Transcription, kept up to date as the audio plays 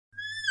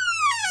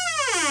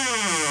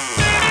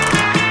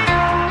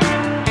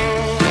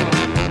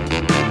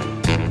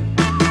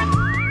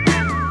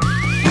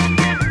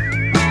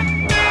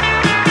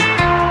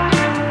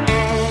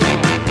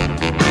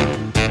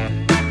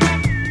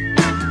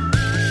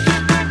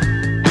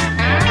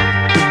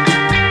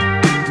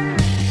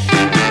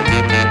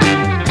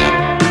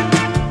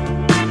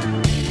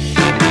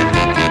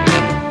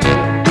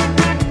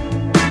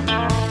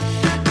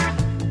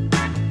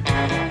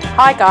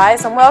Hi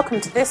guys, and welcome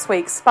to this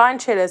week's Spine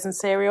Chillers and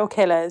Serial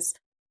Killers.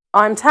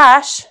 I'm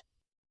Tash.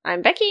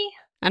 I'm Becky.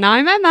 And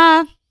I'm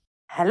Emma.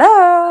 Hello.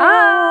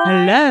 Hi.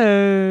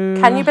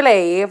 Hello. Can you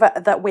believe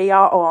that we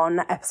are on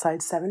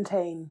episode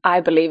 17?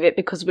 I believe it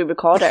because we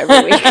record it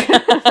every week.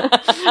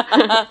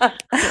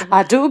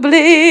 I do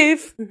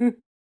believe.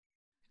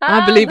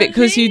 I believe it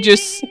because you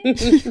just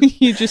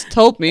you just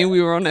told me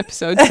we were on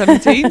episode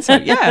 17, so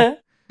yeah.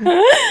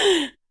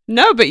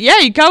 No, but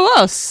yeah, go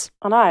us.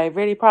 I know,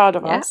 really proud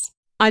of us.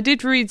 I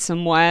did read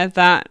somewhere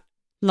that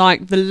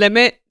like the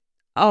limit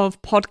of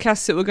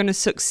podcasts that were going to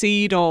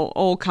succeed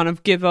or kind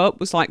of give up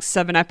was like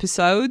 7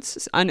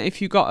 episodes, and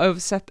if you got over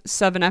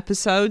 7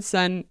 episodes,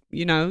 then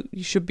you know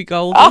you should be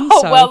golden.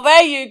 Oh, so, well,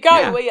 there you go.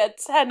 yeah. We are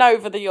 10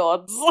 over the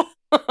odds.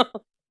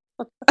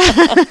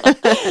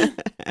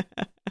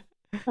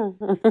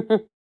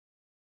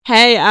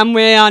 Hey, and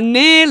we are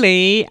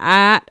nearly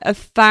at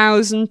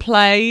 1,000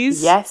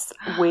 plays. Yes,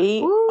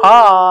 we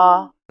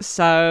are.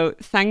 So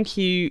thank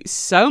you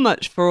so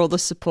much for all the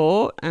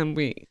support, and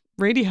we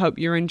really hope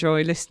you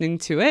enjoy listening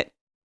to it.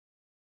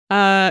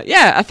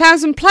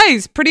 1,000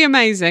 plays, pretty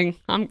amazing.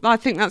 I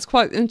think that's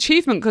quite an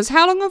achievement, because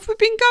how long have we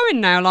been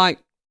going now? Like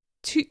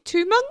 2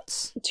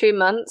 months? 2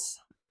 months.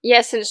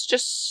 Yeah, since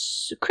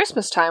just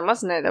Christmas time,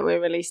 wasn't it, that we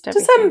released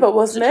everything? December,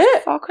 wasn't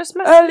it? Before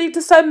Christmas? Early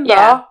December.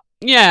 Yeah.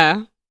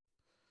 Yeah.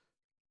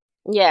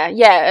 Yeah,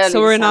 early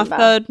So we're in our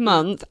December. 3rd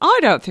month. I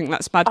don't think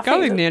that's bad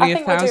going, nearly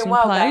 1,000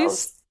 plays.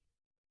 Girls.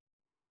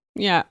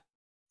 Yeah.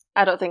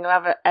 I don't think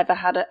I've ever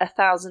had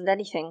 1,000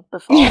 anything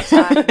before,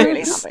 so I'm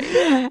really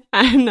happy.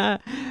 And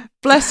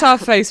bless our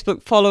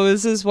Facebook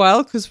followers as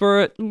well, because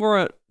we're at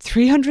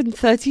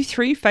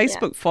 333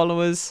 Facebook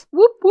followers.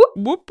 Whoop, whoop.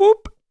 Whoop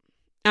whoop.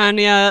 And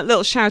yeah, a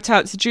little shout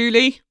out to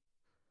Julie.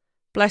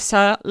 Bless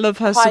her, love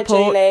her Hi,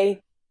 support.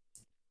 Julie.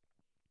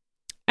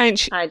 And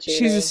Hi, Julie.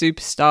 she's a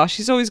superstar.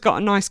 She's always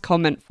got a nice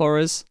comment for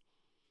us.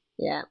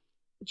 Yeah.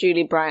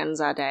 Julie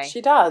brightens our day. She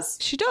does.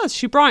 She does.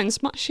 She brightens.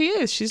 She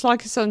is. She's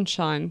like a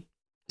sunshine.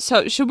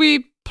 So should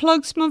we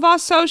plug some of our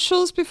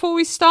socials before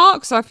we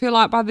start? Because I feel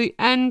like by the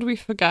end we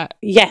forget.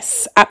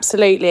 Yes,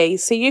 absolutely.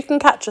 So you can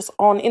catch us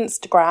on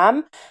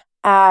Instagram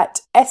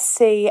at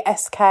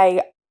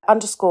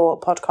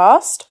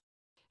SCSK_podcast.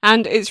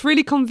 And it's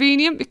really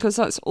convenient because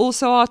that's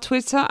also our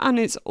Twitter and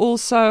it's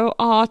also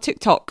our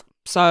TikTok.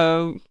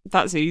 So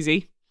that's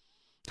easy.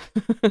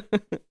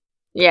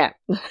 Yeah.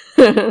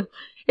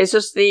 It's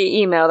just the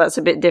email that's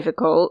a bit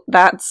difficult.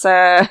 That's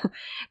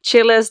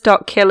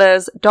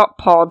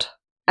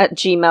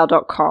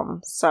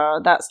chillers.killers.pod@gmail.com. So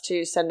that's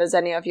to send us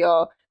any of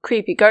your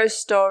creepy ghost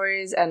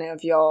stories, any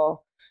of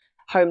your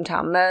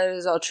hometown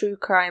murders or true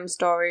crime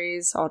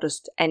stories, or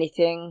just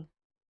anything,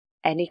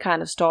 any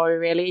kind of story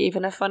really,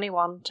 even a funny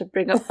one to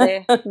bring up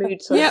the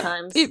mood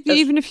sometimes. Yeah,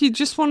 even if you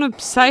just want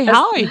to say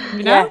hi,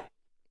 you know? Yeah.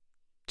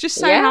 Just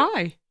say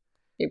hi.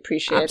 We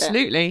appreciate it.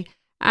 Absolutely.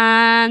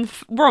 And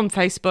we're on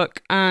Facebook,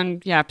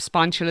 and yeah,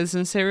 Spine Chillers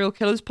and Serial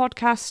Killers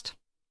podcast.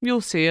 You'll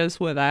see us.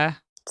 We're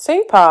there.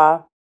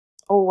 Super.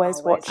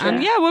 Always watching.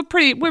 And yeah, we're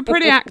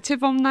pretty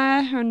active on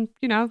there. And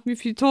you know,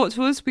 if you talk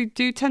to us, we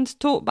do tend to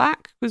talk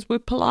back because we're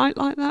polite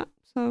like that.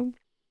 So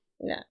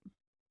yeah,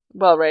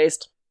 well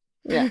raised.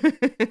 Yeah.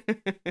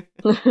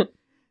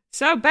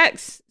 So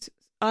Bex,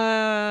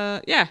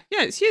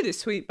 it's you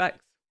this week, Bex,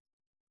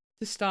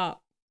 to start.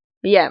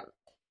 Yeah.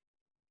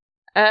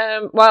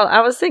 Well, I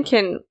was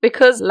thinking,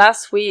 because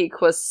last week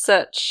was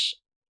such,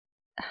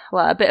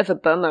 a bit of a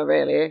bummer,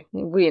 really.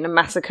 We in a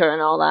massacre and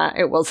all that.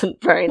 It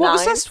wasn't very nice. What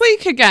was last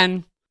week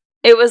again?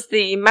 It was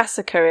the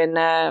massacre in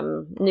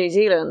New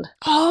Zealand.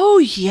 Oh,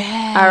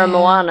 yeah.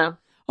 Aramoana.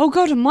 Oh,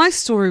 God, and my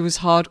story was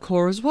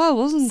hardcore as well,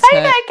 wasn't it?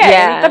 Say that again.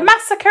 Yeah. The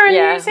massacre in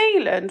Yeah. New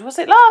Zealand. Was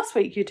it last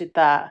week you did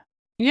that?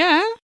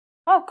 Yeah.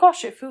 Oh,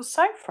 gosh, it feels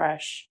so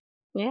fresh.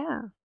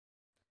 Yeah.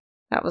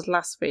 That was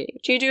last week.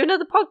 Do you do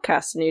another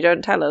podcast and you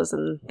don't tell us,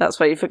 and that's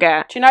why you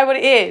forget? Do you know what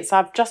it is?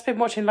 I've just been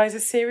watching loads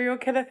of serial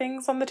killer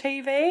things on the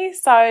TV.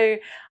 So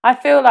I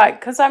feel like,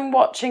 because I'm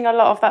watching a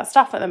lot of that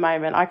stuff at the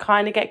moment, I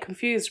kind of get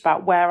confused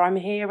about where I'm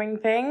hearing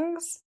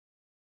things.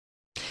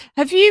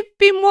 Have you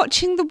been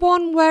watching the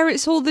one where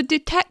it's all the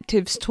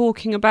detectives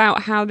talking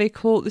about how they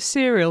caught the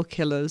serial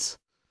killers?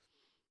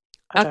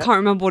 I can't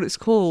remember what it's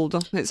called.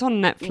 It's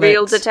on Netflix.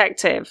 Real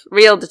Detective. No,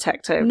 Is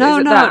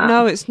it that?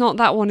 no, it's not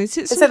that one. Is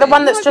it? Is it the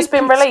one that's just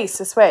been released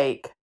this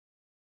week?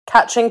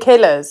 Catching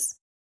Killers.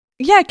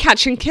 Yeah,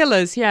 Catching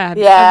Killers. Yeah.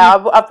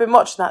 Yeah, I've been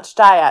watching that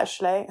today,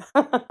 actually.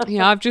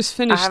 Yeah, I've just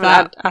finished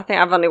I think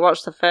I've only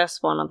watched the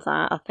first one of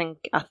that. I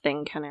think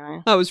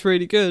anyway. That was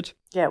really good.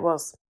 Yeah, it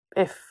was.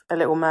 If a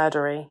little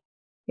murdery.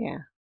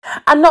 Yeah.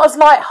 And not as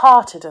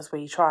light-hearted as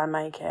we try and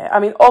make it. I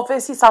mean,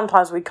 obviously,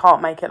 sometimes we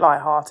can't make it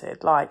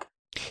light-hearted. Like,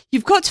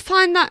 You've got to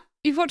find that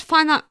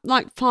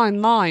like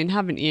fine line,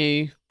 haven't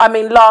you? I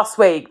mean, last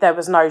week there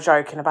was no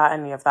joking about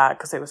any of that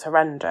because it was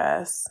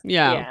horrendous.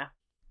 Yeah.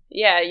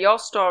 Yeah, your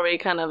story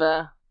kind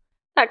of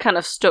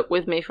stuck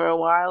with me for a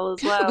while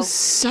as well. It was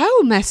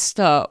so messed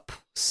up.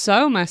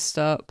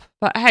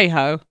 But hey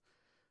ho.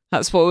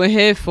 That's what we're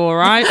here for,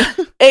 right?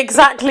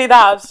 Exactly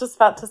that. I was just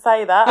about to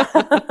say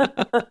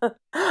that.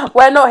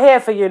 We're not here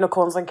for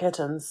unicorns and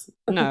kittens.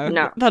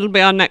 No. That'll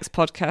be our next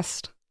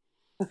podcast.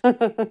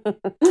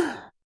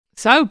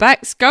 So,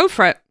 Bex, go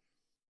for it.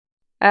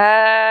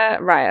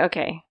 Right,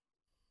 okay.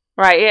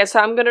 Right, yeah,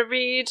 so I'm going to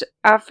read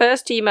our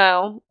first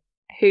email,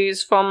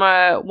 who's from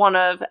one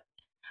of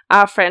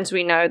our friends.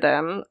 We know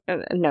them.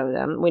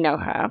 We know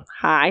her.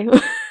 Hi.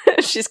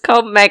 She's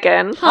called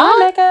Megan. Hi,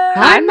 Megan.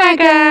 Hi,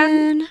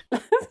 Megan.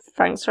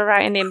 Thanks for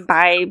writing in,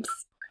 babes.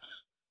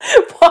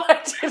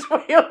 Why did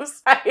we all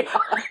say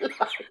hi?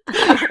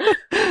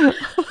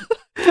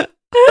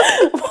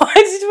 Why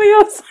did we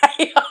all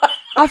say hi?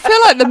 I feel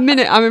like the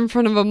minute I'm in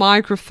front of a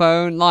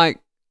microphone, like,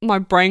 my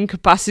brain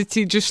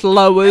capacity just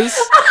lowers.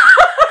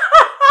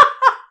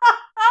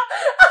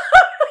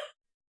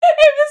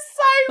 It was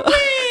so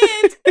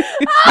weird.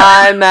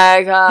 Hi,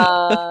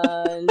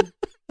 Megan.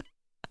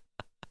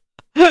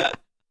 It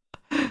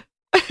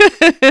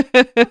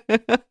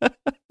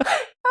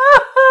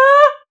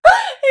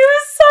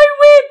was so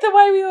weird the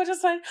way we all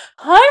just went,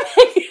 hi,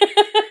 Megan.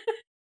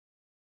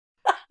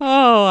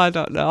 Oh, I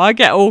don't know. I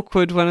get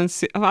awkward when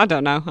I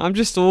don't know. I'm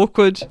just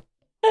awkward.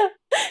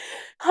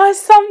 I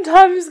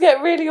sometimes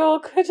get really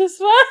awkward as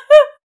well.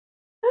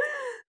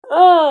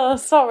 Oh,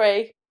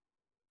 sorry.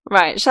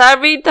 Right, shall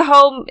I read the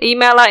whole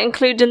email out,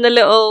 including the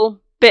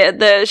little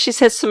bit at she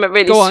says something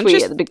really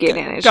sweet at the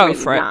beginning. It's go really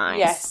for it. Nice.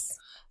 Yes.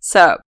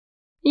 So,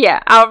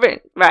 yeah, I'll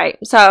read. Right,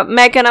 so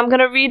Megan, I'm going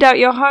to read out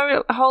your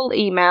whole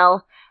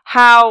email,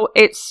 how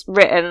it's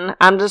written.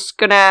 I'm just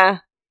going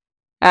to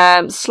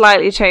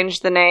slightly change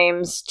the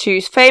names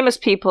to famous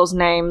people's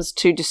names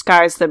to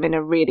disguise them in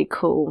a really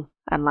cool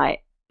and,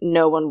 like,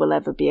 no one will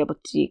ever be able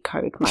to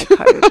decode my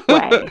code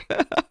way.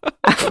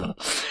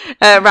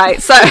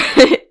 Right, so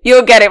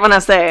you'll get it when I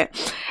say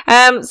it.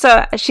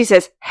 So she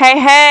says,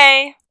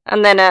 hey,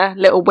 and then a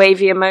little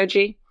wavy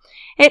emoji.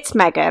 It's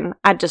Megan.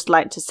 I'd just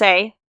like to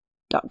say, ...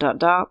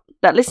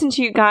 that listening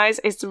to you guys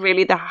is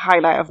really the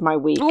highlight of my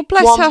week. Oh,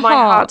 bless warms her my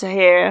heart. heart to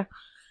hear.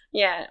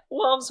 Yeah,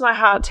 warms my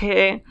heart to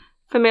hear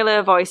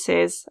familiar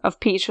voices of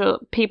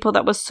people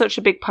that was such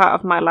a big part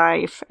of my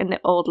life in the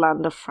old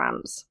land of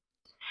France.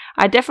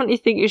 I definitely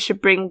think you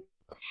should bring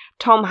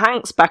Tom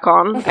Hanks back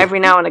on every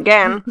now and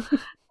again.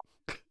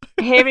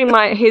 Hearing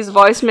his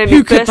voice made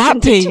me burst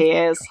into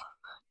tears.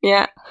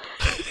 Yeah.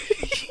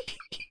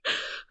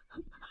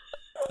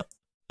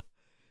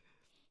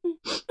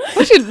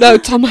 I didn't know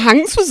Tom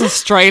Hanks was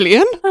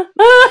Australian.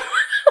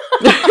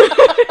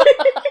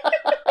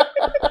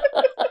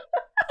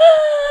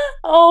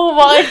 Oh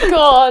my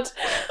god.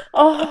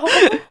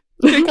 Oh.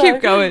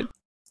 Keep going.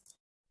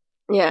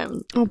 Yeah.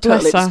 Oh,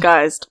 bless totally her.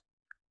 disguised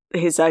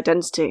his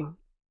identity.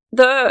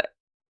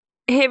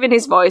 Hearing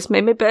his voice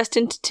made me burst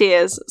into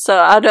tears, so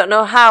I don't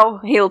know how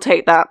he'll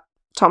take that,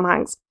 Tom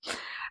Hanks.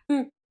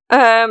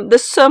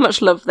 There's so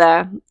much love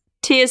there.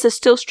 Tears are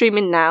still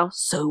streaming now,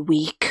 so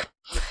weak.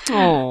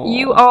 Aww.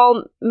 You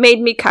all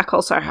made me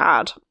cackle so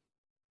hard.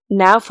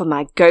 Now for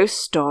my ghost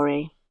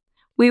story.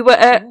 We were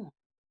at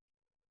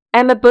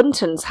Emma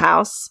Bunton's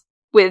house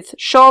with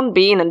Sean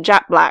Bean and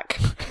Jack Black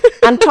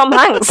and Tom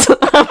Hanks,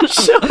 I'm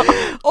sure.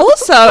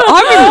 Also,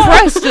 I'm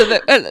impressed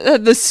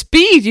at the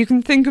speed you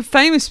can think of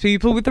famous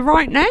people with the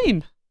right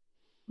name.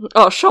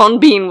 Oh, Sean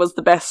Bean was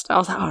the best. I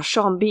was like, oh,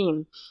 Sean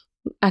Bean.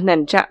 And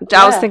then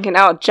I was thinking,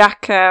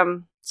 Jack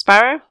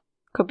Sparrow?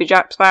 Could be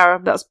Jack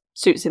Sparrow. That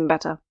suits him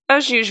better.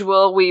 As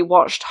usual, we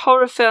watched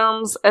horror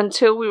films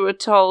until we were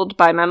told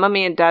by my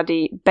mummy and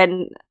daddy,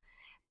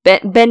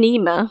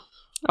 Benima.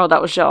 Oh,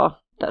 that's your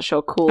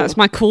cool. That's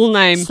my cool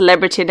name.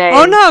 Celebrity name.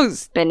 Oh, no.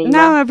 Benima.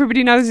 Now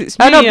everybody knows it's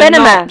me. Oh, no, and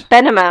Benima. not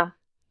Benima.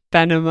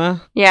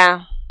 Benima.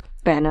 Yeah.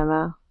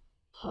 Benima.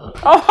 Oh,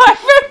 I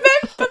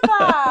remember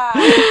that.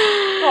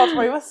 God,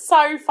 we were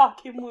so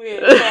fucking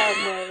weird,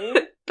 weren't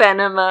we?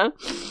 Benima.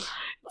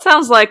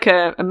 Sounds like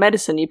a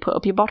medicine you put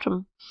up your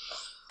bottom.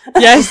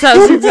 Yes,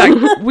 that's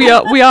exactly. We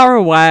are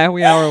aware.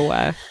 We are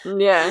aware.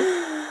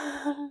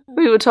 Yeah.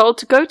 We were told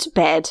to go to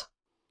bed.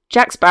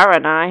 Jack Sparrow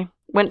and I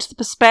went to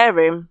the spare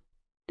room.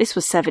 This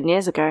was 7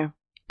 years ago. ...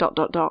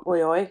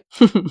 Oi, oi.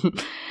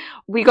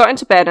 We got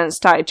into bed and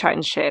started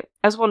chatting shit,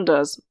 as one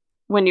does,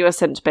 when you are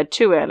sent to bed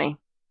too early.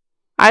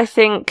 I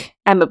think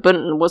Emma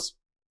Bunton was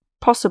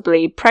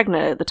possibly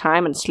pregnant at the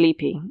time and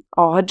sleepy,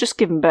 or had just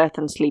given birth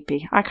and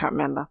sleepy. I can't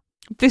remember.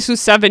 If this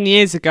was 7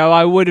 years ago,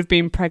 I would have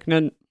been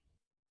pregnant.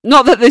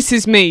 Not that this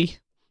is me.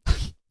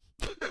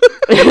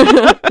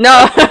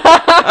 No.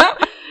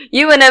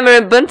 You and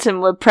Emma Bunton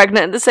were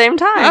pregnant at the same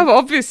time. Oh,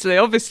 obviously.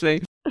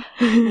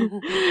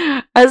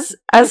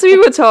 As we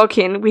were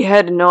talking, we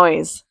heard a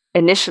noise.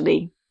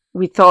 Initially,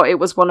 we thought it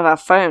was one of our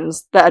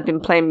phones that had been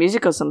playing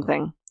music or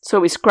something, so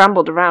we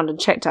scrambled around and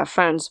checked our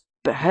phones,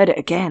 but heard it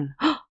again.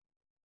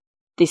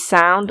 The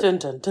sound of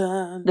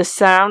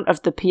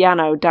the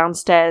piano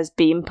downstairs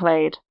being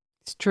played.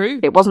 It's true.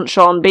 It wasn't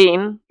Sean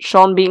Bean.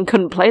 Sean Bean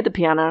couldn't play the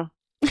piano.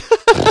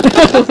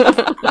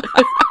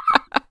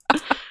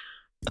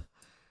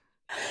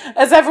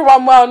 As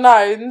everyone well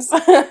knows.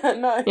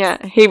 No. Yeah,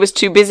 he was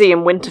too busy in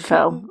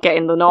Winterfell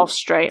getting the North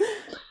straight.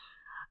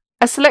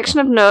 A selection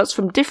of notes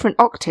from different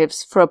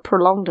octaves for a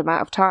prolonged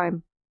amount of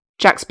time.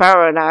 Jack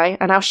Sparrow and I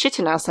are now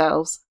shitting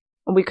ourselves,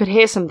 and we could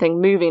hear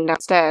something moving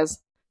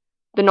downstairs.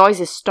 The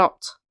noises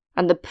stopped,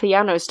 and the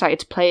piano started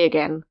to play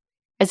again,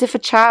 as if a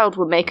child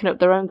were making up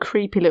their own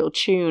creepy little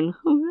tune.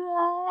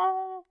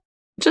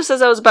 Just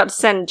as I was about to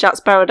send Jack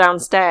Sparrow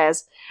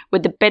downstairs,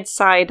 with the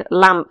bedside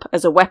lamp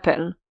as a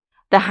weapon,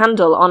 the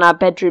handle on our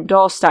bedroom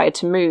door started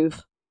to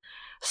move,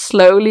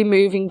 slowly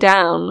moving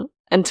down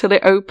until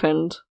it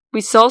opened.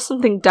 We saw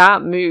something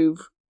dark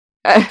move,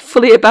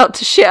 fully about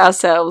to shit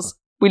ourselves.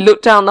 We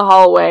looked down the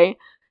hallway,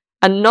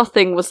 and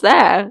nothing was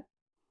there.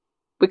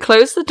 We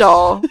closed the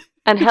door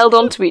and held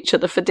on to each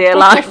other for dear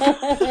life.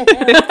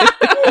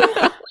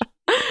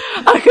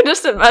 I can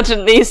just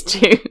imagine these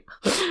two.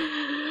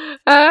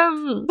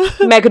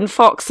 Megan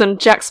Fox and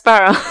Jack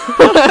Sparrow.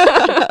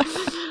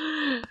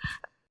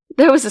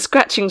 There was a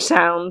scratching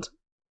sound,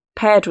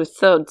 paired with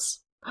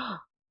thuds.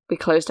 We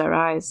closed our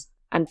eyes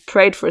and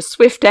prayed for a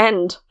swift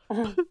end.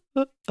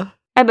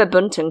 Emma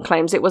Bunton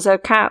claims it was her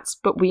cat,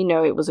 but we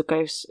know it was a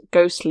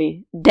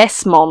ghostly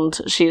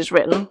Desmond she's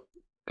written.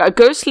 A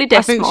ghostly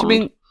Desmond. I think she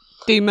means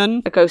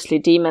demon. A ghostly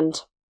demon.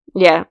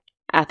 Yeah,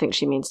 I think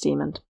she means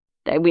demon.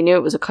 We knew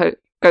it was a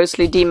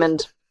ghostly demon.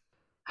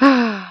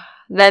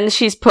 Then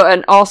she's put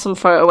an awesome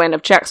photo in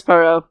of Jack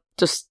Sparrow,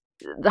 just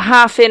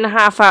half in,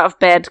 half out of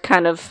bed,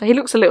 kind of. He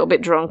looks a little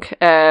bit drunk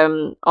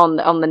on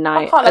the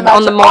night,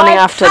 on the morning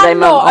after they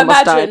almost died. I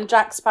cannot imagine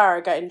Jack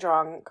Sparrow getting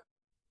drunk.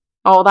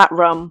 Oh, that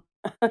rum.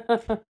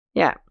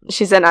 Yeah,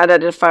 she then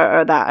added a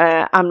photo of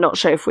that. I'm not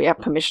sure if we have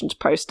permission to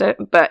post it,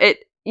 but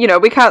it,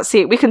 we can't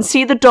see it. We can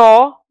see the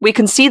door, we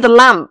can see the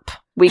lamp,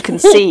 we can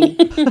see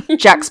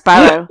Jack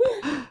Sparrow,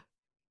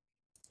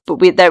 but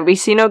we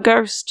see no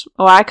ghost.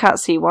 Oh, I can't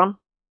see one.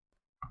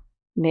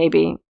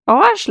 Maybe.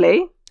 Oh,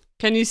 actually,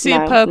 can you see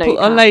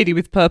a lady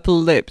with purple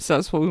lips?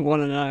 That's what we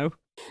want to know.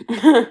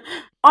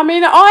 I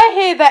mean, I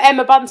hear that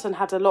Emma Bunton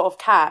had a lot of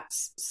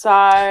cats, so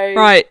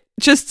right,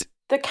 just.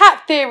 The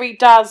cat theory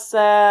does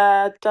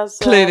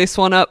clear this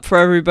one up for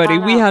everybody.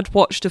 We had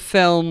watched a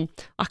film.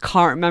 I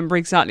can't remember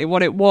exactly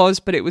what it was,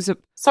 but it was a.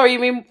 Sorry, you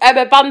mean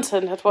Emma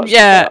Bunton had watched?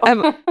 Yeah,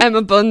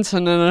 Emma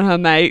Bunton and her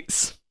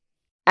mates.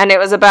 And it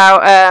was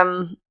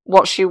about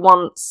what she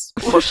wants,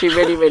 what she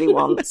really, really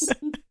wants.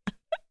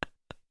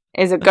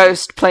 Is a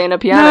ghost playing a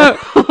piano.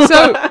 No.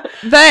 So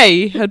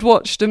they had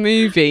watched a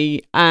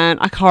movie, and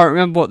I can't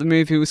remember what the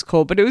movie was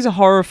called, but it was a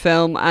horror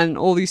film, and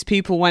all these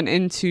people went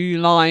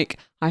into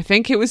I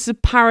think it was the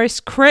Paris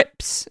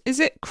Crypts.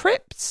 Is it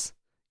Crypts?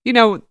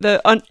 Oh,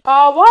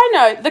 I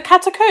know. The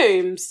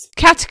catacombs.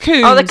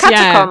 Catacombs. Oh, the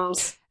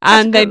catacombs. Yeah.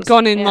 And they'd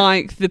gone in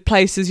the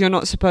places you're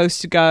not supposed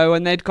to go,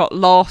 and they'd got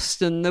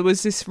lost, and there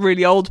was this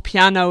really old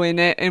piano in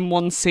it in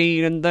one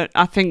scene, and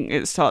I think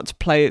it started to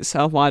play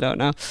itself. I don't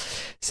know.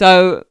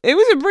 So it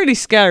was a really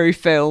scary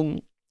film,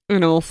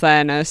 in all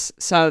fairness.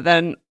 So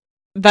then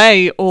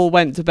they all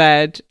went to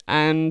bed,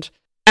 and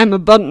Emma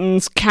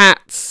Bunton's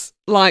cats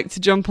like to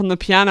jump on the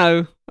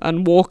piano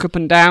and walk up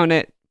and down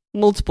it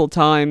multiple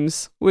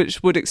times,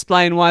 which would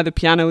explain why the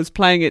piano was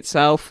playing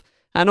itself.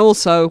 And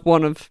also,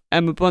 one of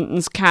Emma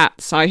Bunton's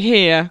cats, I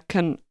hear,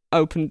 can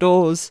open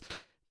doors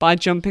by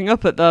jumping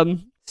up at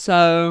them.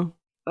 So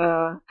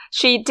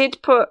she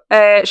did put.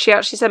 She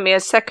actually sent me a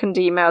second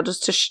email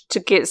just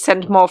to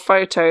send more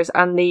photos,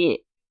 and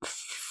the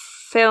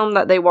film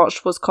that they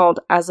watched was called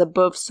As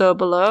Above, So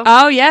Below.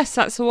 Oh yes,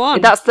 that's the one.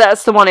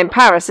 That's the one in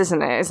Paris,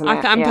 isn't it?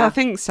 I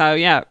think so.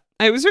 Yeah.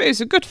 It was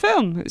a good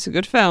film. It's a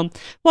good film.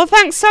 Well,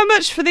 thanks so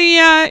much for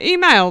the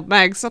email,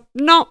 Megs. I'm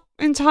not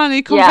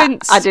entirely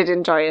convinced. Yeah, I did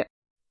enjoy it.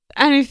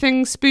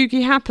 Anything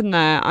spooky happened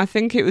there. I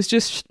think it was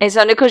just. It's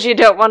only because you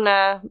don't want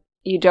to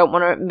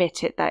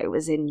admit it that it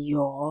was in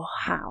your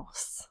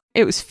house.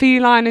 It was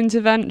feline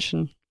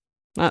intervention.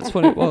 That's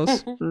what it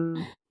was.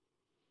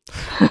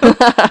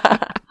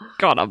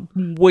 God, I'm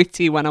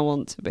witty when I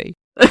want to be.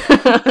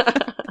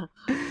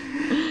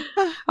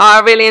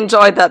 I really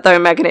enjoyed that though,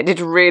 Megan. It did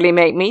really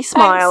make me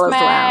smile. Thanks,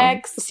 as well.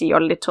 Megs. See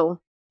your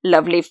little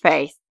lovely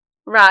face.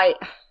 Right.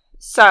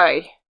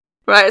 So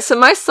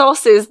my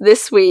sources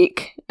this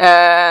week,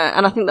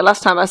 and I think the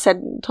last time I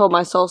told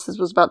my sources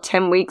was about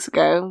 10 weeks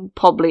ago,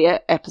 probably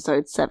at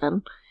episode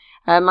 7.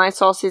 My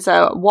sources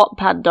are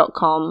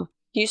Wattpad.com,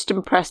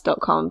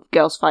 HoustonPress.com,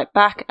 Girls Fight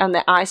Back, and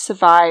the I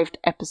Survived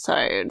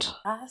episode.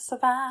 I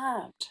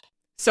survived.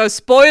 So,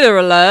 spoiler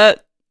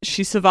alert,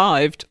 she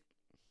survived.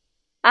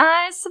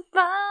 I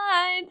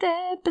survived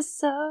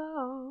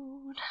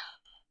episode.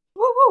 Woo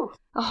woo.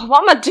 Oh,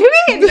 what am I doing?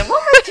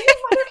 Why do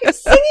I keep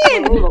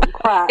singing?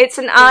 Crap, it's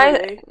an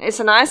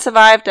I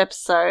Survived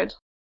episode.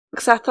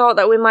 Because I thought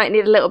that we might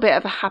need a little bit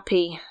of a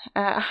happier,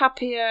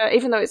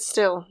 even though it's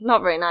still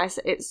not very nice,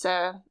 it's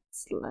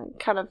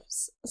kind of a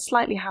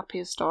slightly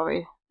happier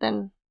story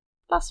than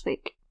last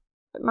week.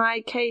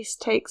 My case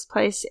takes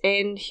place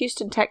in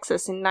Houston,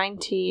 Texas in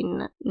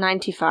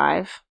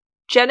 1995.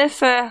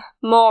 Jennifer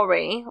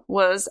Morey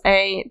was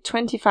a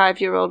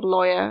 25-year-old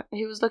lawyer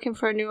who was looking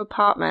for a new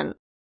apartment.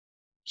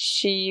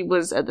 She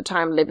was at the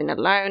time living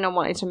alone and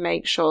wanted to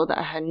make sure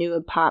that her new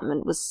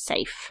apartment was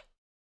safe.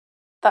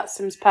 That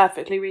seems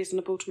perfectly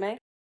reasonable to me.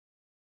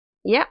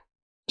 Yep.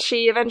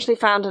 She eventually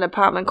found an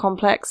apartment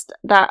complex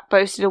that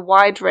boasted a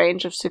wide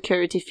range of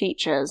security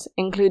features,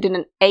 including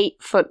an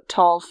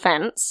 8-foot-tall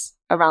fence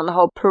around the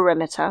whole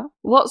perimeter.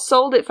 What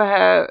sold it for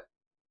her,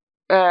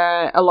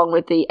 along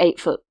with the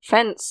 8-foot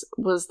fence,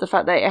 was the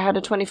fact that it had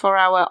a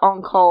 24-hour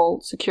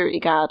on-call security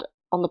guard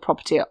on the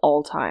property at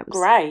all times.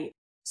 Great.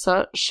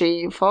 So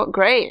she thought,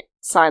 great,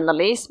 signed the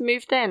lease,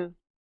 moved in.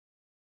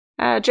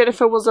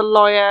 Jennifer was a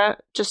lawyer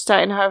just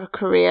starting her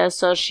career,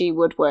 so she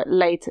would work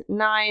late at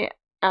night.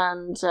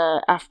 And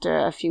after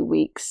a few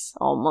weeks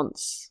or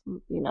months,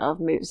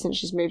 since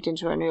she's moved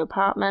into her new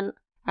apartment,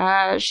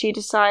 she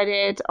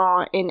decided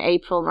in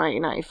April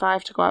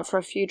 1995 to go out for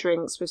a few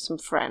drinks with some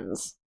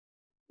friends,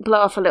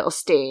 blow off a little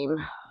steam.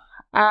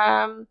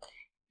 And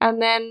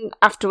then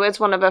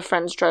afterwards, one of her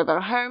friends drove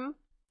her home.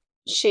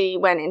 She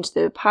went into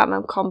the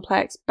apartment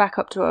complex, back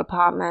up to her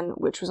apartment,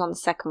 which was on the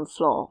 2nd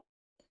floor.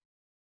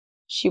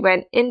 She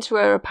went into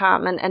her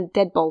apartment and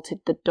deadbolted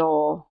the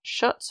door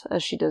shut,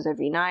 as she does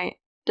every night.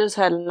 Does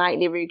her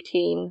nightly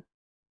routine,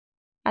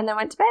 and then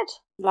went to bed.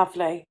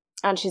 Lovely.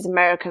 And she's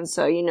American,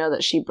 so you know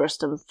that she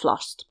brushed and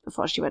flossed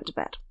before she went to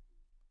bed.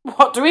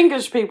 What, do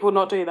English people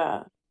not do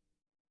that?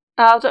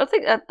 I don't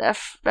think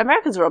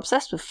Americans are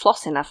obsessed with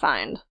flossing, I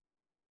find.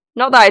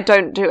 Not that I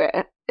don't do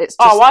it. It's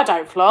just, I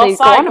don't floss.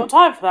 I ain't got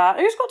time for that.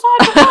 Who's got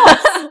time for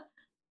floss?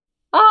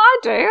 I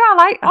do.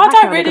 I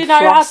don't really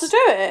know how to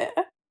do it.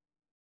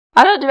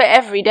 I don't do it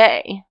every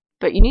day.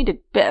 But you need a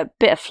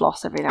bit of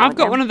floss every now and again. I've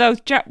got one of those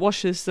jet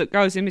washers that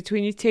goes in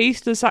between your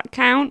teeth. Does that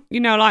count?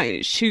 Like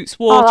it shoots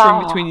water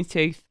in between your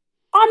teeth.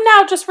 I'm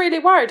now just really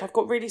worried. I've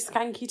got really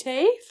skanky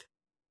teeth.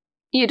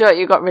 You don't.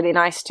 You've got really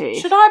nice teeth.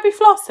 Should I be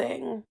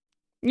flossing?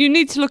 You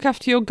need to look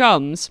after your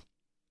gums.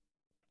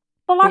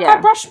 Well,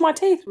 I brush my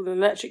teeth with an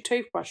electric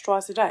toothbrush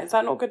twice a day. Is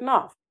that not good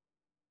enough?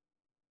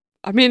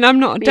 I mean, I'm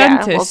not a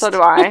dentist. Well, so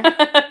do I.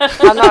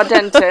 I'm not a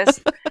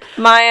dentist.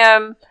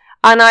 And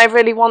I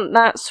really want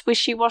that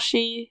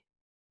swishy-washy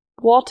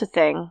water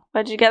thing.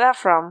 Where did you get that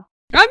from?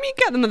 You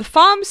get them at the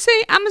pharmacy,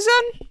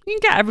 Amazon. You can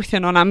get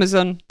everything on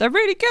Amazon. They're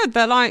really good.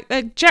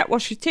 They jet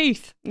wash your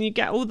teeth, and you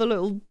get all the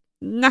little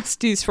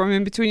nasties from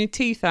in between your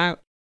teeth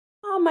out.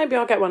 Oh, maybe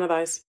I'll get one of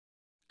those.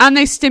 And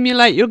they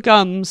stimulate your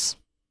gums,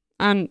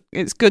 and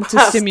it's good to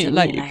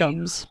stimulate your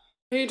gums.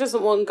 Who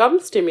doesn't want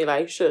gum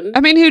stimulation?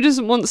 I mean, who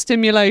doesn't want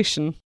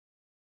stimulation?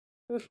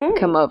 Mm-hmm.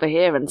 Come over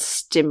here and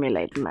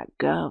stimulate my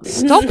gums.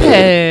 Stop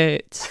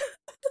it.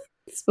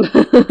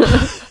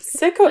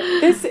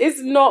 This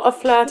is not a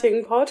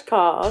flirting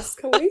podcast.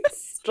 Can we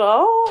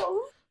stop?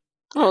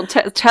 Oh,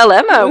 tell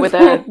Emma with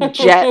a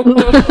jet.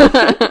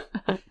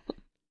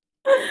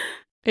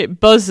 It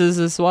buzzes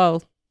as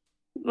well.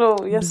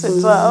 Oh, yes it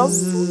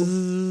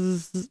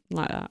does.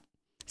 Like that.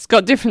 It's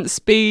got different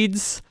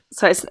speeds.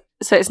 So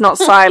it's not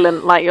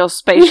silent like your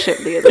spaceship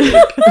the other week.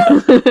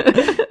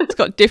 It's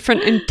got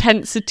different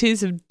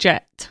intensities of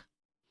jet.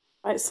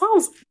 It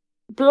sounds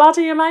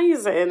bloody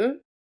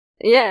amazing.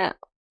 Yeah.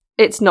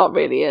 It's not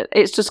really it.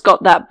 It's just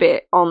got that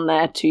bit on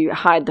there to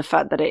hide the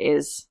fact that it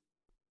is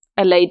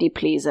a lady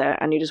pleaser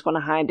and you just want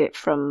to hide it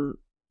from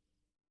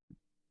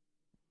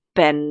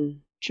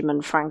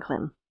Benjamin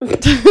Franklin. When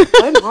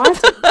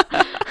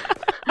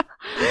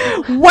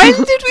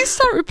did we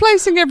start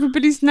replacing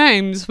everybody's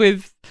names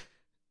with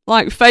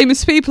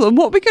famous people? And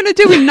what are we going to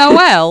do with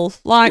Noel?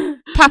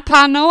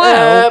 Papa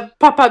Noel?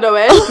 Papa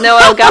Noel.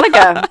 Noel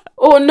Gallagher.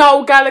 Or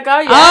Noel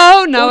Gallagher, yeah.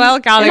 Oh, Noel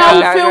Gallagher.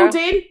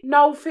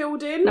 Noel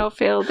Fielding. Noel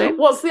Fielding.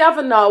 What's the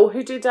other Noel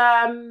who did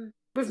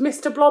with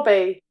Mr.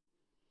 Blobby?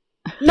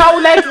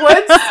 Noel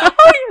Edwards.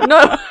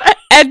 No.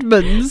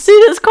 Edmonds.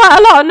 See, there's quite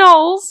a lot of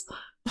Noels.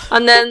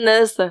 And then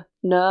there's the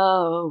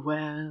Noel.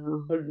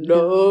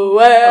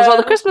 That's all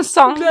the Christmas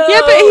song. Noel.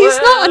 Yeah, but he's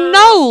not a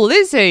Noel,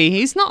 is he?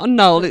 He's not a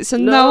Noel, it's a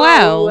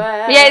Noel.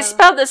 Yeah, it's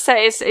spelled the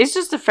same. It's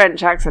just a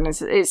French accent.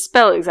 It's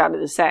spelled exactly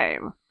the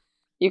same.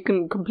 You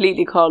can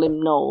completely call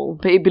him Noel,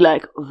 but he'd be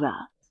like,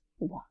 that.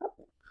 What?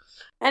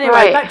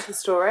 Anyway, back to the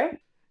story.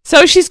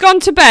 So she's gone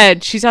to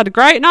bed. She's had a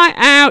great night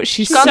out.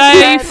 She's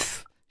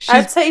safe.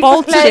 She's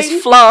bolted.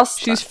 She's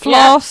flossed. She's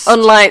flossed. Yeah.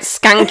 Unlike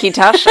Skanky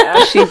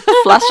Tasha,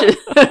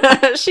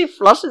 she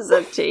flushes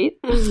her teeth.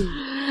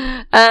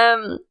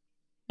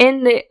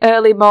 In the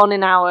early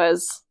morning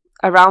hours,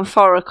 around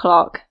 4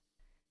 o'clock,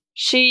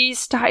 she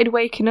started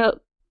waking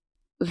up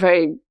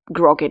very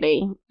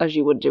groggily, as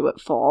you would do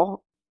at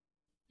 4.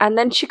 And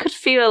then she could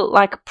feel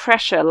like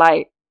pressure,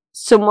 like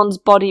someone's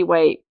body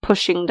weight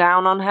pushing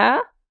down on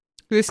her.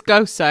 This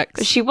ghost sex.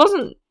 But she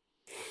wasn't.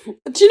 Do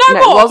you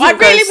know what? I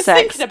really was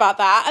thinking about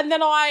that, and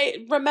then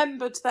I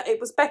remembered that it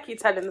was Becky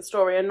telling the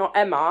story and not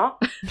Emma.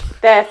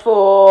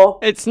 Therefore,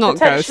 it's not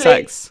ghost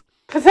sex.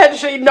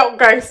 Potentially not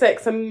ghost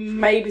sex, and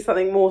maybe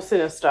something more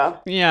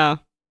sinister. Yeah,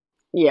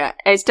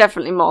 it's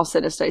definitely more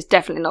sinister. It's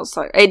definitely not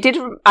so. I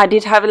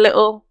did have a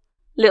little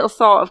little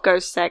thought of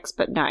ghost sex,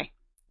 but no,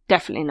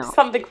 definitely not.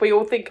 Something we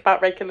all think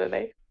about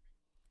regularly.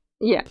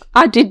 Yeah,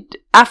 I did.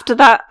 After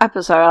that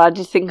episode, I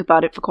did think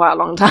about it for quite a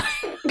long time.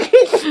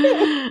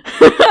 I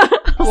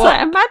was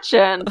like,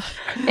 imagine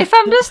if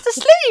I'm just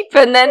asleep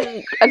and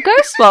then a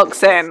ghost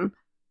walks in.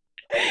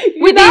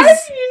 You know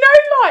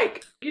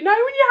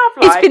when you have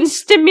like... He's been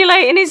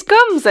stimulating his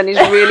gums and he's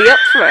really up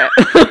for it.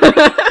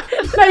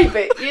 No,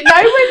 but you know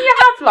when you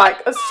have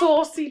like a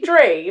saucy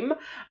dream?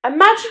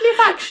 Imagine if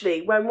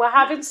actually when we're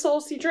having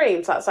saucy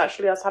dreams, that's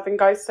actually us having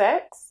ghost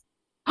sex.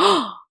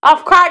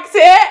 I've cracked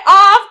it!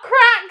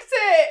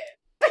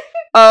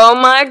 Oh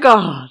my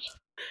god.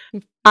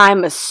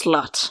 I'm a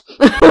slut.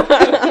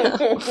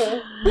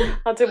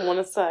 I didn't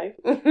want to say.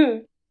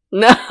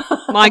 No.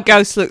 My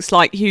ghost looks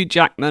like Hugh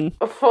Jackman.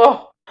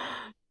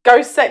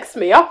 Ghost sex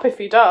me up if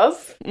he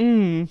does.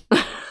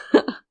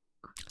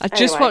 I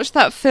just watched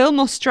that film,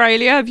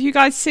 Australia. Have you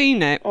guys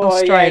seen it? Oh,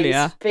 Australia.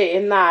 Yeah, he's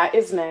fitting that,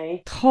 isn't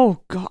he? Oh,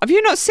 God. Have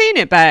you not seen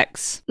it,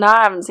 Bex? No,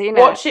 I haven't seen it.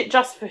 Watch it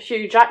just for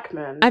Hugh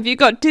Jackman. Have you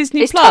got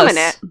Disney Is Plus? Tom in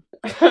it?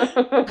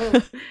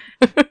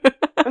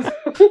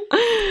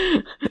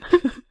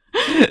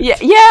 yeah,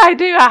 I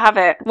do. I have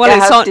it. Well, it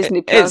has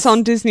Disney Plus. It's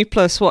on Disney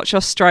Plus. Watch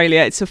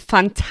Australia. It's a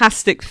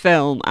fantastic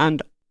film,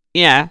 and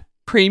yeah,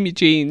 cream your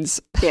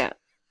jeans. Yeah.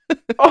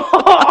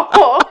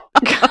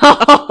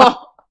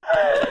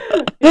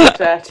 You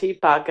dirty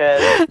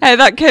buggers. Hey,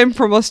 that came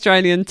from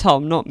Australian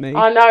Tom, not me.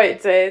 I know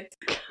it did.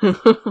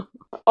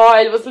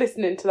 I was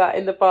listening to that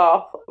in the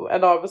bath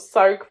and I was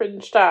so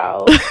cringed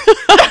out.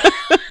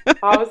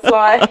 I was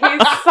like,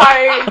 he's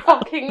so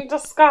fucking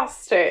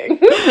disgusting.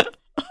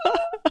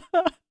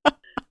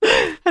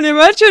 And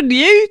imagine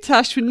you,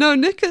 Tash, with no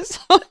knickers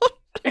on.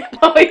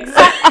 Oh,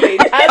 exactly.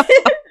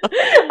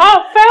 I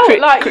felt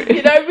like,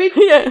 you know, when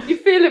you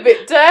feel a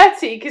bit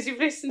dirty because you've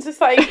listened to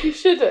something you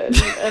shouldn't.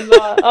 And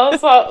like, I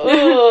was like,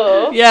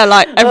 ugh. Yeah,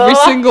 like every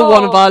single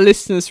one of our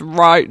listeners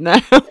right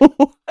now.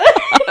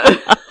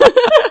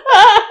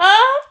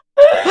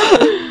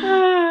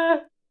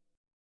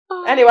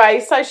 Anyway,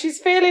 so she's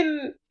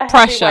feeling a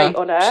pressure. heavy weight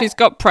on her. She's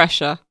got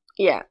pressure.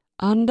 Yeah.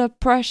 Under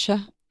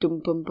pressure.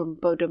 Dum bum bum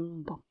ba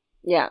dum bum.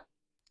 Yeah.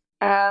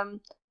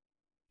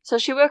 So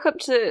she woke up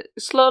to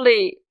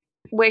slowly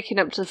waking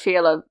up to the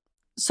feel of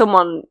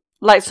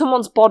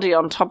someone's body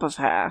on top of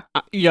her.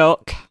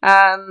 Yuck.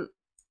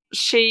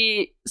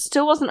 She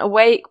still wasn't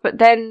awake, but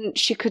then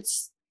she could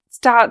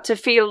start to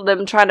feel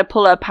them trying to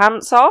pull her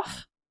pants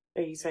off.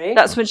 Easy.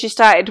 That's when she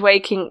started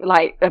waking,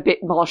 like, a bit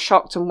more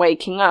shocked and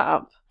waking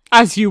up.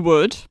 As you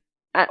would.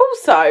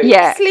 Also,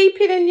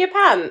 sleeping in your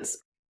pants.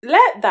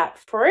 Let that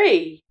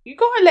free. You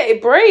gotta let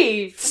it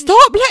breathe.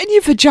 Stop letting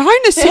your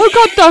vagina so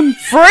goddamn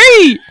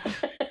free.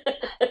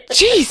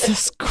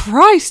 Jesus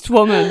Christ,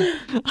 woman.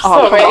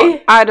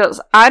 Sorry. I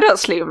don't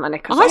sleep with my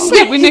knickers on. I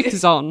sleep with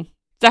knickers on.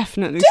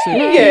 Definitely sleep.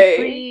 Do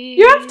you?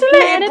 You have to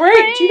let it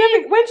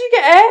breathe. When do you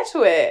get air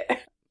to it?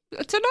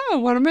 I don't know.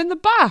 When I'm in the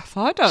bath,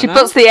 I don't know. She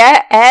puts the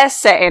air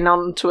setting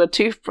onto a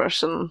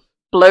toothbrush and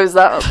blows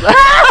that up.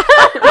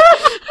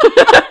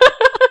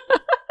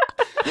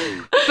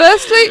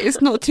 Firstly,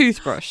 it's not a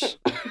toothbrush.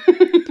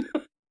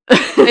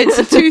 It's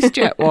a tooth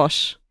jet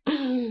wash.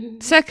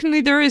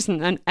 Secondly, there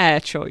isn't an air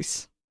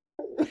choice.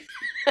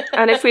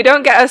 And if we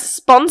don't get a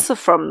sponsor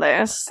from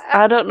this,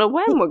 I don't know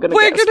when we're going to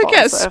get a sponsor. We're going to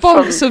get a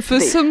sponsor for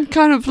some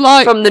kind of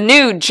like... From the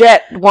new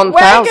Jet 1000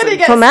 we're gonna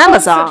get from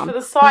Amazon. For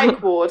the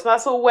psych ward.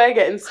 That's all we're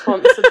getting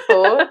sponsored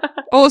for.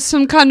 Or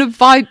some kind of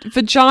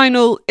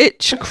vaginal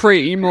itch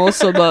cream or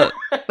something.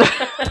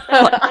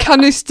 Like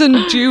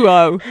Caniston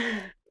Duo.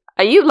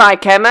 Are you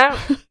like Emma?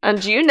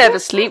 And you never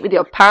sleep with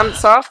your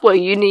pants off? Well,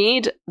 you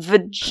need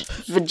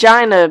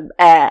vagina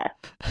air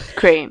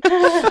cream.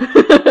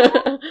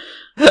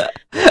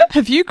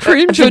 Have you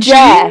creamed your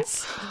Vajay.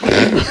 jeans?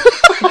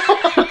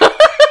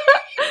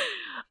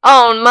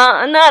 Oh,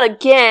 not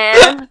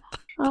again.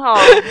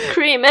 Oh,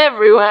 cream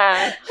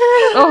everywhere.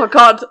 Oh,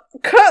 God.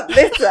 Cut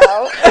this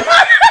out.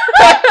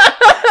 We're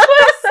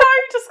so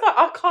just like,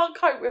 I can't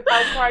cope with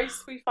how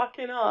gross we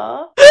fucking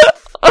are.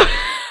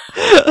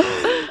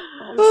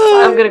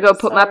 I'm going to go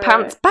put my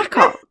pants back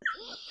on.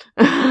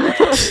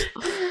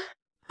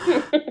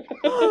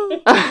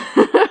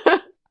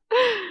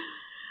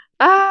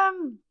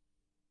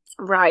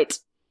 Right.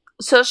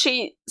 So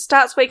she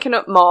starts waking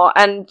up more,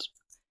 and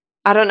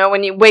I don't know,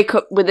 when you wake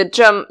up with a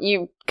jump,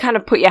 you kind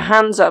of put your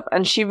hands up,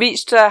 and she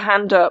reached her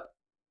hand up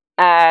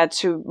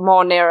to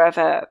more near of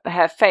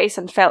her face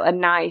and felt a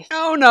knife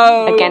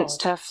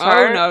against her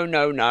throat.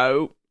 Oh,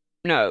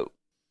 no.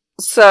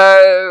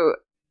 So,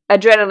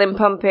 adrenaline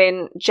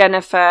pumping,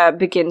 Jennifer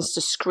begins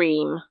to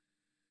scream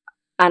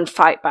and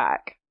fight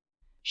back.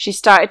 She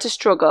started to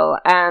struggle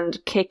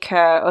and kick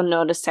her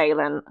unknown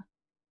assailant.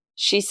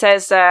 She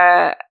says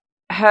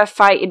her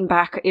fighting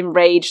back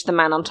enraged the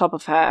man on top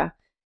of her.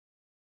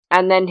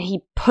 And then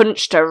he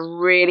punched her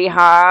really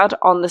hard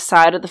on the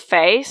side of the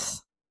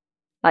face.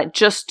 Like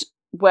just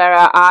where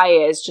her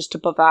eye is, just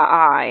above her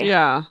eye.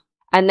 Yeah.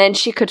 And then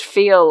she could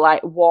feel,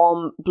 like,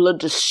 warm blood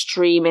just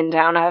streaming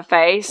down her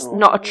face. Oh.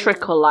 Not a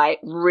trickle, like,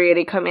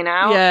 really coming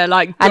out. Yeah,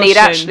 like And he'd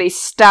gushing. actually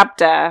stabbed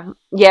her.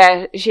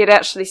 Yeah, she had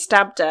actually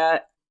stabbed her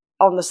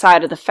on the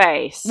side of the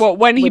face. What,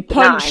 when he with the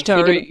punched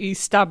knife. her, he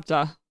stabbed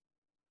her?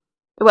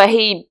 Where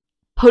he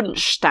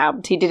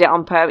stabbed. He did it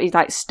on purpose. He,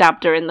 like,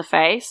 stabbed her in the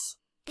face.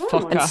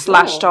 Fuck my And her.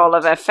 slashed all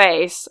of her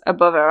face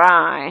above her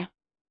eye.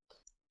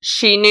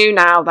 She knew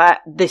now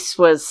that this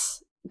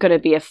was going to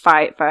be a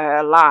fight for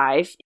her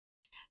life.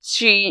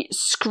 She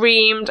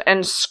screamed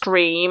and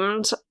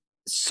screamed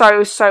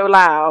so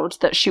loud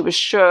that she was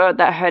sure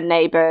that her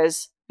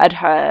neighbours had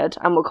heard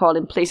and were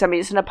calling police. I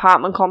mean, it's an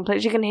apartment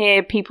complex. You can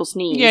hear people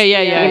sneeze. Yeah.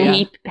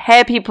 You can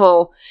hear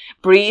people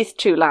breathe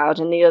too loud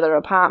in the other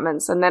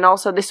apartments. And then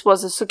also this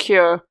was a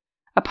secure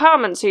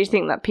apartment, so you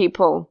think that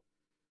people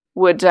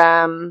would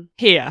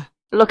Here.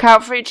 look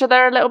out for each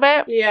other a little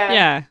bit.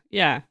 Yeah.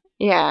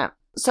 Yeah.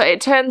 So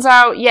it turns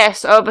out,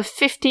 yes, over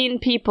 15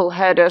 people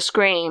heard her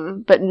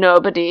scream, but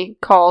nobody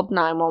called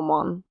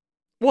 911.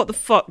 What the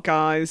fuck,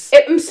 guys?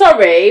 I'm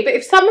sorry, but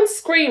if someone's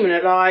screaming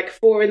at like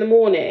 4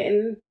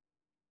 a.m,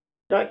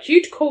 like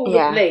you'd call the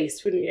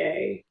police, wouldn't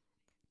you?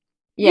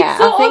 Yeah,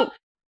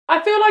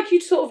 I feel like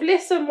you'd sort of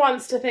listen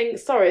once to think,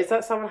 sorry, is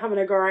that someone having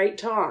a great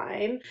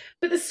time?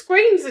 But the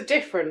screams are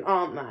different,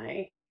 aren't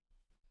they?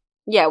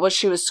 Yeah, well,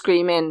 she was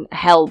screaming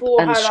help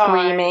For and her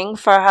screaming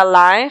for her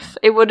life.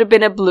 It would have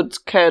been a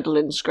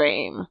blood-curdling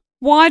scream.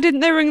 Why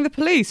didn't they ring the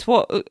police?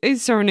 What,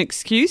 is there an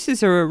excuse?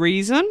 Is there a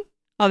reason?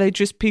 Are they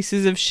just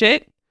pieces of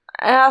shit?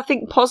 I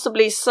think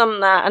possibly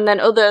some that, and then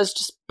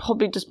others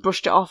probably just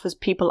brushed it off as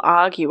people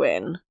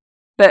arguing.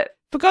 But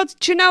For God,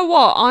 do you know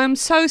what? I'm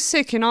so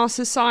sick in our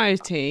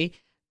society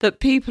that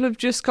people have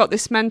just got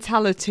this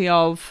mentality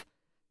of,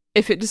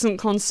 if it doesn't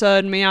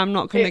concern me, I'm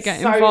not going to It's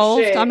get so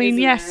involved. shit, I mean,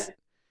 isn't yes. it?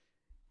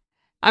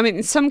 I mean,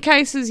 in some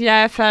cases,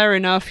 yeah, fair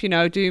enough, you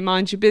know, do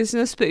mind your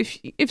business. But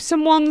if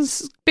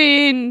someone's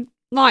being,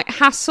 like,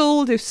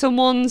 hassled, if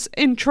someone's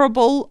in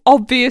trouble,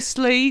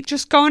 obviously,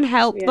 just go and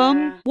help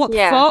them. What the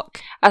fuck?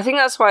 I think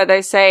that's why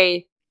they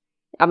say,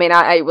 I mean,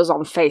 it was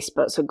on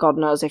Facebook, so God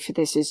knows if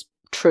this is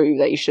true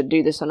that you should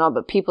do this or not,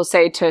 but people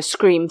say to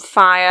scream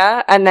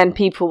fire, and then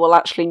people will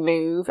actually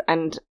move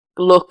and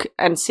look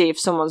and see if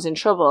someone's in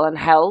trouble and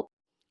help.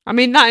 I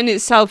mean, that in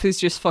itself is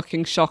just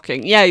fucking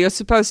shocking. Yeah, you're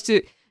supposed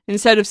to,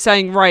 instead of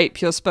saying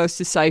rape, you're supposed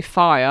to say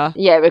fire.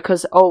 Yeah,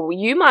 because,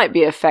 you might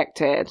be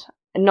affected,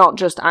 not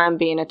just I'm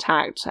being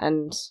attacked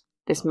and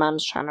this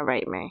man's trying to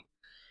rape me.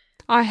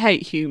 I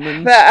hate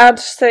humans. But I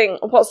just think,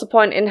 what's the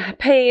point in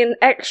paying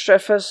extra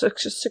for a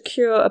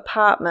secure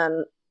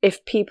apartment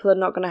if people are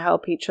not going to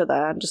help each other?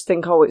 I just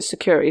think, it's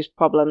security's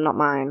problem, not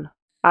mine.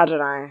 I don't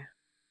know.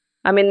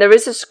 I mean, there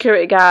is a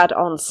security guard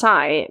on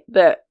site,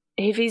 but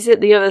if he's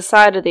at the other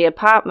side of the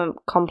apartment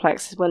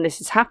complex when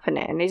this is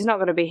happening, he's not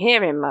going to be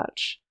hearing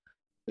much.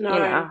 No. You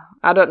know,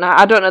 I don't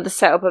know the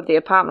setup of the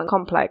apartment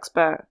complex,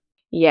 but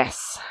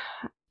yes.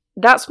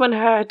 That's when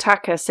her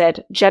attacker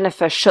said,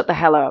 "Jennifer, shut the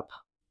hell up."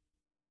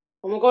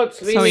 Oh my God,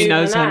 so he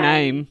knows her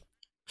name.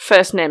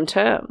 First name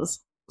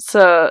terms.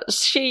 So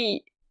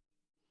she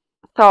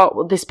thought,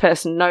 well, this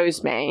person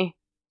knows me.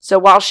 So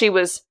while she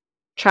was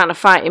trying to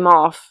fight him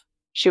off,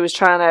 she was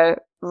trying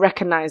to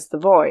recognise the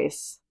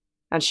voice.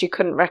 And she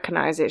couldn't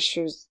recognise it.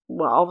 She was,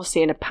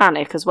 obviously in a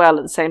panic as well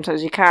at the same time.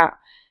 You can't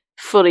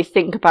fully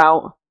think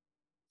about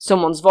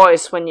someone's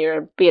voice when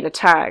you're being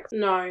attacked.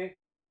 No.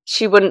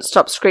 She wouldn't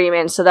stop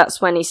screaming, so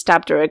that's when he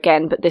stabbed her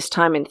again, but this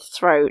time in the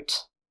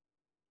throat.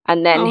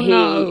 And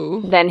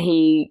then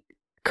he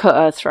cut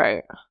her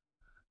throat.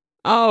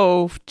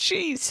 Oh,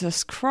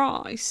 Jesus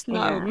Christ.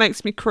 No, Yeah. It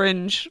makes me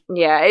cringe.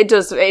 Yeah, it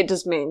does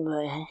mean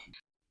bleh.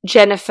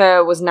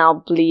 Jennifer was now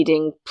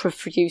bleeding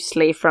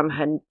profusely from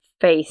her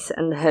face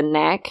and her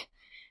neck.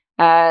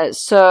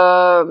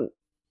 So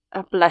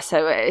bless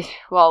her.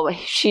 Well,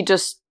 she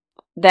just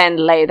then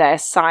lay there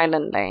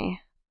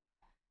silently.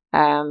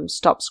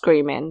 Stopped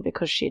screaming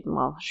because she'd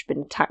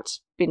been attacked,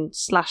 been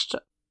slashed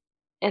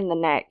in the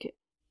neck.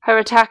 Her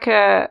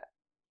attacker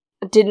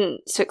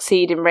didn't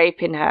succeed in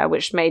raping her,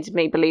 which made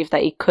me believe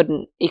that he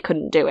couldn't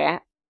do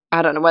it.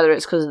 I don't know whether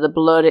it's because of the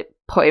blood, it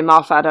put him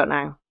off, I don't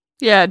know.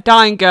 Yeah,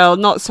 dying girl,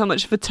 not so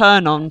much of a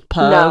turn on,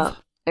 perv. No,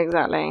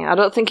 exactly. I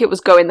don't think it was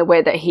going the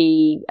way that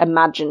he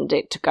imagined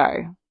it to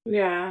go.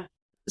 Yeah.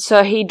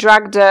 So he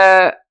dragged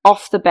her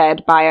off the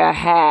bed by her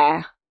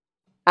hair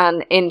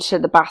and into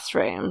the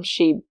bathroom.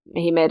 He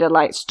made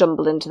her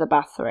stumble into the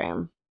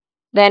bathroom.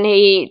 Then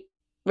he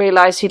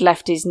realised he'd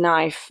left his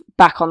knife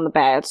back on the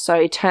bed, so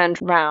he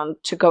turned round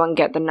to go and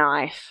get the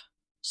knife.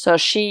 So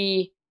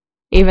she,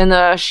 even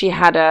though she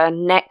had her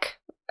neck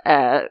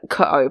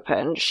cut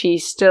open, she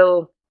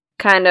still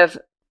kind of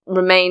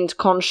remained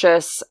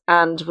conscious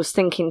and was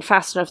thinking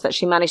fast enough that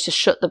she managed to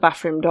shut the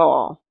bathroom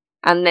door.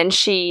 And then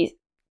she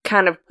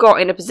kind of got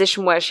in a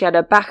position where she had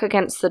her back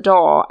against the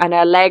door and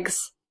her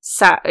legs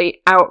sat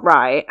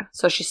outright.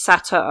 So she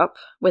sat up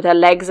with her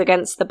legs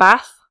against the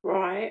bath.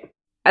 Right.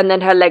 And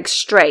then her legs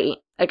straight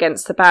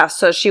against the bath.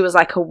 So she was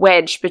like a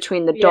wedge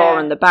between the door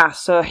and the bath.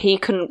 So he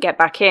couldn't get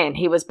back in.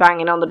 He was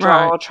banging on the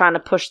door, trying to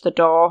push the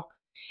door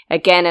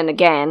again and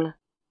again.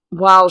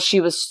 While she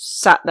was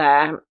sat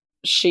there,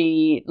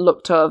 she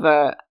looked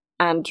over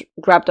and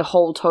grabbed a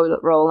whole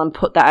toilet roll and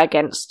put that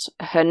against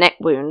her neck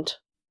wound.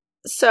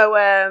 So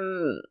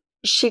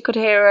she could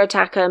hear her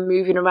attacker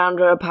moving around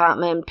her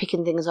apartment,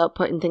 picking things up,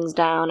 putting things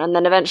down, and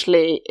then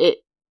eventually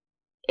it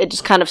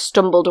just kind of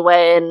stumbled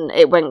away and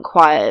it went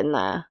quiet in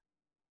there.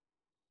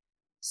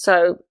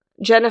 So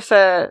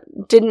Jennifer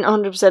didn't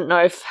 100%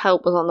 know if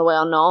help was on the way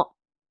or not.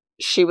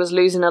 She was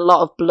losing a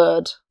lot of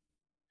blood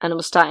and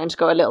was starting to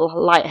go a little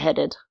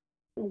lightheaded.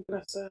 Oh,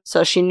 bless her.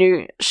 So she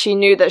knew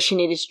that she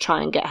needed to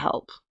try and get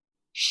help.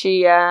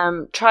 She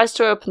tries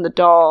to open the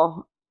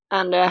door,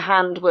 and her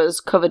hand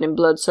was covered in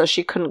blood, so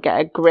she couldn't get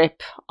a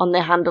grip on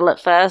the handle at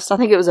first. I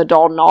think it was a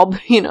doorknob,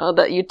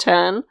 that you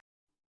turn.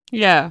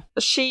 Yeah.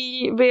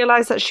 She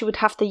realised that she would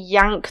have to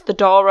yank the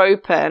door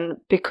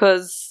open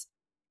because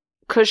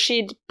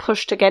she'd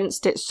pushed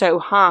against it so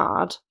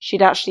hard,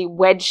 she'd actually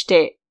wedged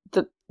it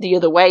the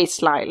other way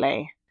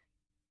slightly.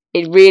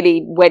 It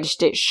really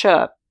wedged it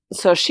shut.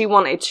 So she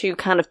wanted to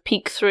kind of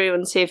peek through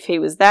and see if he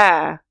was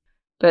there.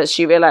 But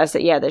she realised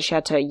that she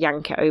had to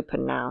yank it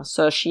open now.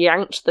 So she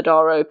yanked the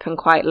door open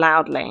quite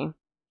loudly,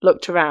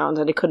 looked around,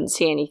 and he couldn't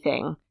see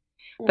anything.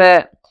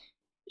 But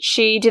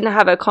she didn't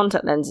have her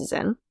contact lenses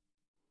in.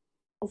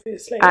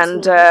 Obviously.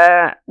 And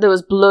there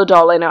was blood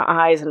all in her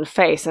eyes and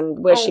face,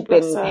 and where she'd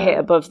been hit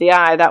above the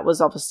eye, that was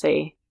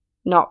obviously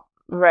not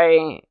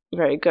very,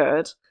 very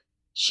good.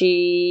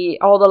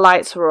 All the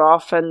lights were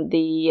off, and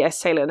the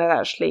assailant had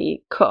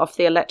actually cut off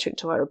the electric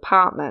to her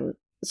apartment.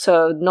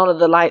 So none of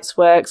the lights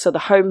work, so the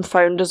home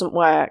phone doesn't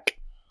work.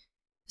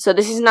 So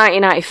this is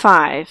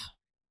 1995.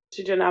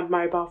 She didn't have a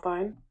mobile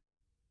phone?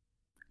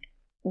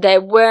 They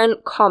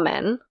weren't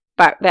common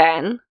back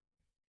then,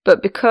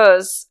 but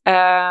because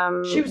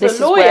she was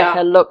this a lawyer. Is where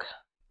her look.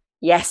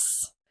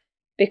 Yes,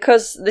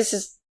 because this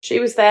is.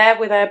 She was there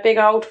with her big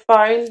old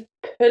phone,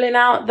 pulling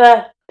out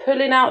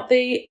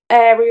the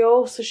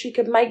aerial so she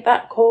could make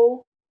that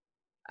call.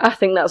 I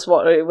think that's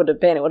what it would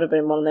have been. It would have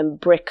been one of them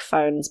brick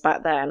phones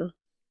back then.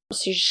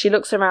 So she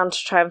looks around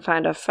to try and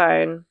find her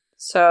phone.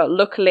 So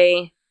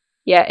luckily,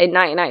 in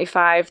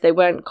 1995, they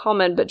weren't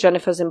common, but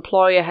Jennifer's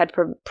employer had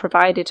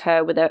provided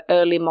her with an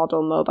early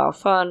model mobile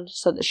phone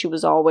so that she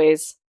was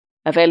always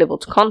available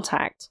to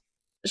contact.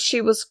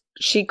 She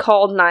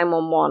called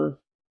 911,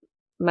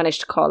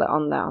 managed to call it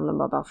on the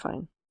mobile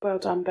phone. Well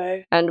done,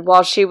 Boo. And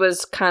while she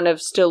was kind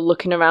of still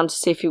looking around to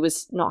see if he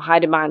was not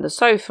hiding behind the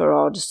sofa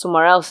or just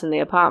somewhere else in the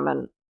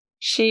apartment,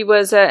 she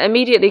was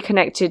immediately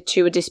connected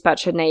to a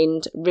dispatcher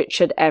named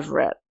Richard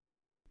Everett.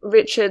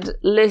 Richard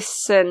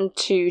listened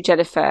to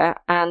Jennifer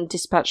and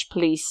dispatched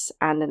police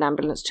and an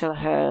ambulance to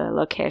her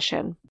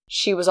location.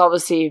 She was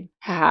obviously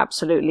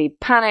absolutely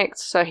panicked,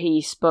 so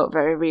he spoke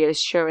very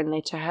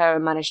reassuringly to her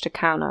and managed to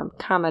calm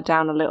her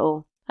down a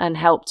little and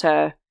helped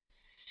her,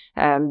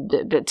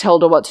 but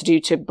told her what to do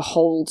to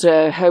hold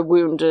her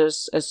wound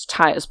as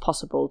tight as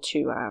possible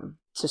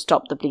to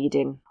stop the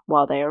bleeding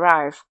while they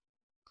arrive.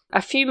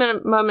 A few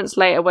moments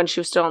later, when she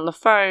was still on the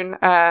phone,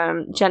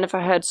 Jennifer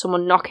heard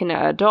someone knocking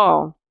at her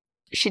door.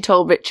 She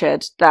told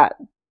Richard that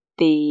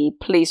the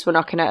police were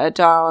knocking at her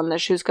door and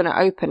that she was going to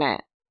open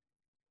it.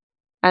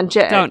 And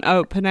Don't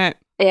open it.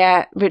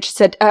 Yeah, Richard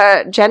said,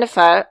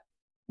 Jennifer,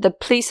 the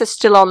police are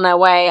still on their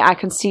way. I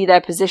can see their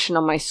position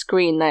on my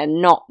screen. They're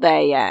not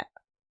there yet.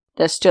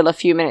 They're still a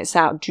few minutes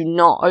out. Do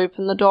not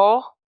open the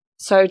door.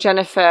 So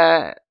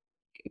Jennifer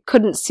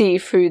couldn't see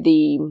through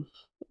the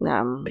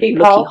looky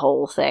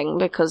hole thing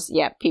because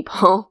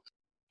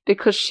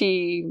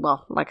she,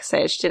 like I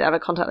said, she didn't have her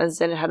contact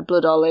lenses in and had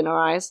blood all in her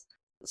eyes.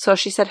 So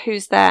she said,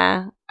 "Who's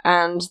there?"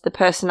 And the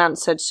person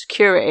answered,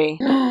 "Security."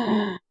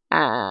 Don't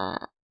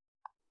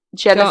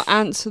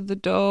answer the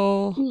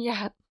door.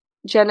 Yeah.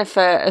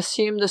 Jennifer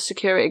assumed the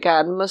security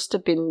guard must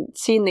have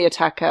seen the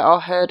attacker or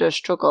heard her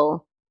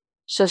struggle,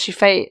 so she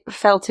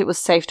felt it was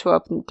safe to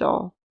open the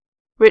door.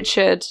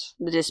 Richard,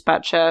 the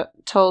dispatcher,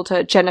 told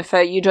her,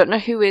 "Jennifer, you don't know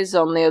who is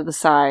on the other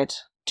side.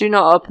 Do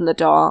not open the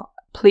door.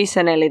 Police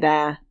are nearly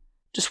there.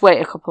 Just wait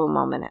a couple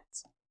more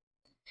minutes."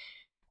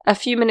 A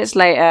few minutes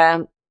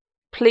later,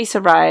 police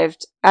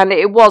arrived, and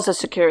it was a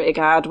security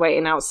guard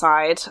waiting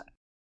outside.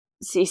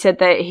 So he said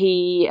that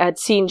he had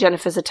seen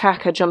Jennifer's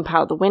attacker jump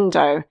out the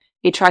window.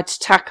 He tried to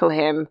tackle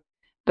him,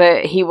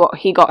 but he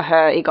got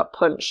hurt, he got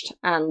punched,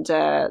 and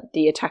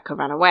the attacker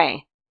ran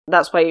away.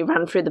 That's why he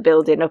ran through the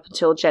building up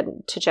until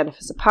to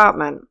Jennifer's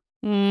apartment.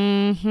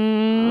 When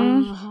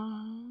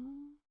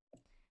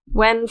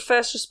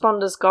first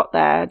responders got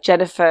there,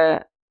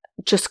 Jennifer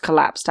just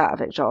collapsed out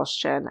of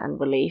exhaustion and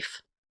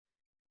relief.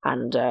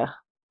 And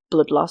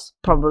blood loss,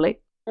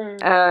 probably.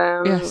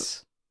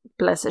 Yes.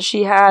 Bless her.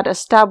 She had a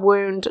stab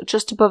wound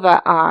just above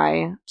her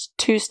eye,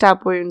 2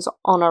 stab wounds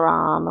on her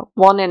arm,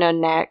 1 in her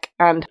neck,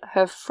 and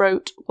her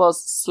throat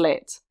was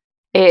slit.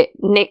 It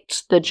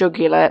nicked the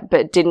jugular,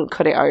 but didn't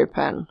cut it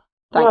open.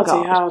 Thank God.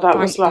 Bloody hell, that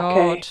was lucky.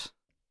 God.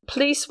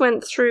 Police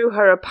went through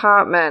her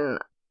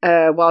apartment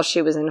while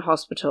she was in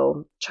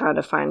hospital trying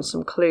to find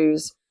some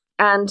clues.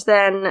 And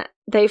then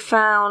they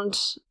found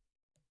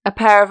a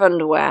pair of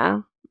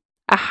underwear,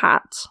 a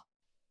hat,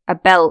 a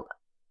belt,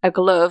 a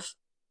glove,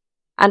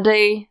 and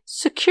a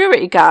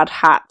security guard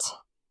hat.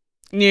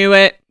 Knew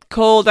it.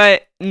 Called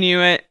it.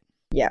 Knew it.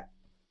 Yeah.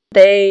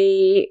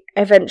 They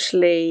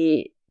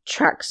eventually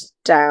tracked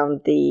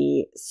down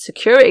the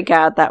security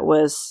guard that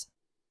was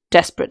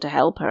desperate to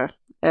help her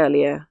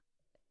earlier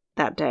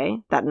that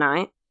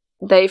night.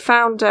 They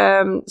found,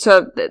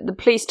 so the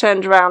police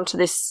turned around to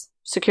this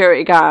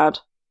security guard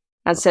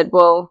and said,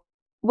 well,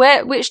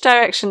 which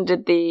direction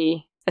did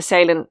the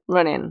assailant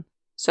run in?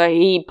 So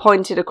he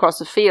pointed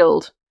across a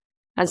field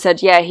and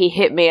said, yeah, he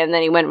hit me and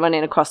then he went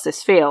running across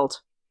this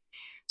field.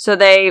 So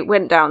they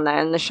went down there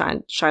and they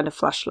shined a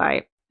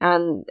flashlight.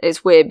 And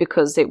it's weird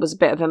because it was a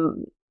bit of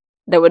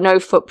there were no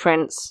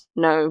footprints,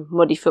 no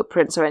muddy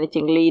footprints or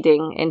anything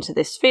leading into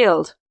this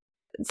field.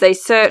 They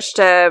searched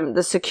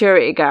the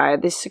security guy.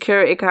 This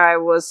security guy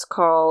was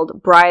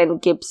called Brian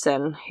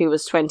Gibson, who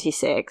was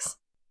 26.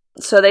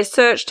 So they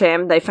searched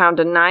him. They found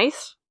a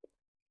knife.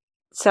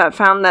 So it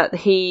found that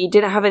he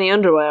didn't have any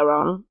underwear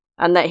on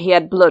and that he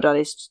had blood on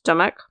his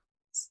stomach.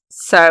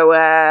 So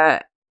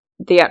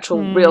the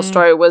actual real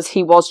story was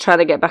he was trying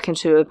to get back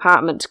into the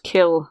apartment to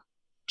kill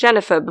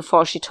Jennifer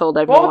before she told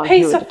everyone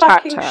who had attacked her. What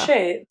a piece of fucking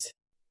shit.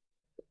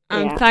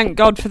 And thank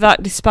God for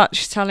that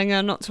dispatch telling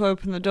her not to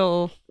open the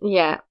door.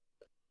 Yeah.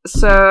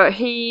 So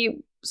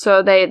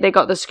they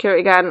got the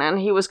security guard and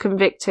he was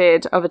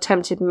convicted of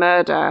attempted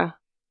murder.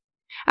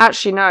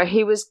 Actually, no,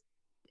 he was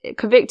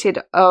convicted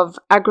of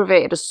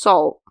aggravated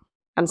assault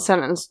and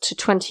sentenced to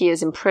 20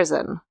 years in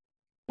prison.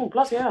 Oh,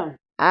 bloody hell.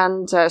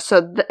 And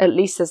at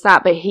least there's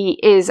that, but he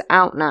is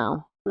out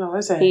now. Oh,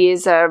 is he? He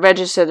is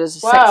registered as a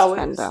sex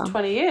offender. It's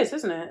 20 years,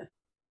 isn't it?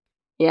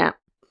 Yeah.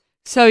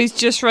 So he's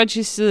just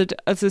registered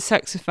as a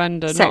sex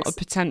offender, not a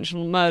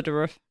potential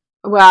murderer.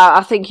 Well,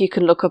 I think you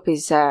can look up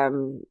his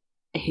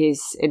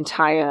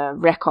entire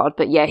record,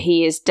 but yeah,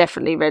 he is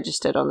definitely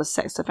registered on the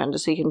sex offender,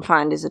 so you can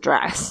find his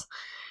address.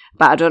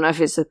 But I don't know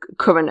if it's a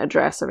current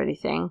address or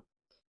anything.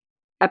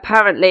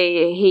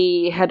 Apparently,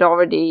 he had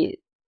already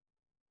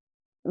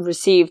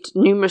received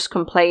numerous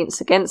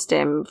complaints against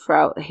him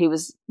throughout. He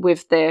was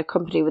with the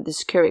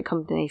security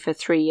company for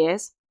 3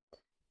 years.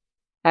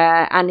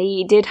 And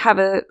he did have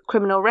a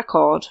criminal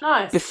record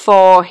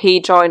before he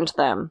joined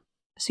them.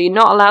 So you're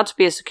not allowed to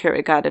be a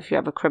security guard if you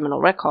have a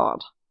criminal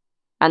record.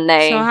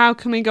 So how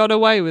come he got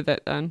away with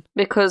it then?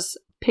 Because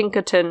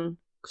Pinkerton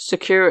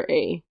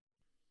Security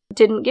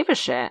didn't give a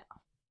shit.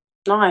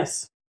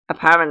 Nice.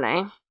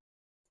 Apparently.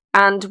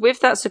 And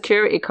with that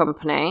security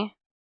company,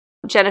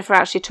 Jennifer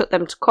actually took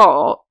them to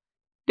court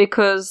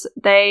because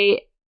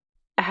they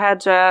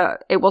had,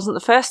 it wasn't the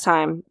first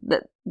time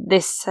that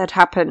this had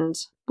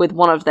happened with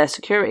one of their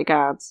security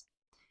guards.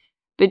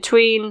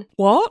 Between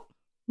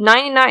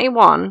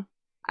 1991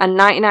 and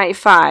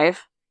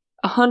 1995,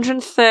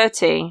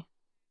 130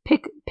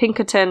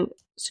 Pinkerton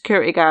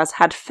security guards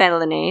had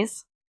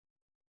felonies,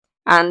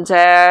 and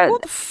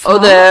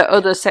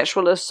other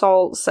sexual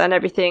assaults and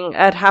everything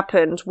had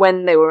happened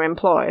when they were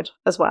employed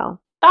as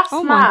well. That's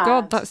mad. My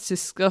God, that's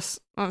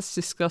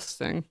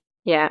disgusting.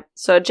 Yeah,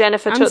 so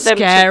Jennifer took them.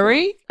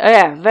 Scary.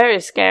 Yeah, very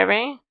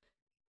scary.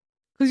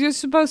 Because you're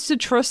supposed to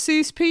trust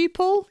these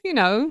people, you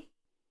know.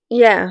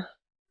 Yeah.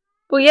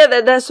 Well, yeah,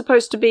 they're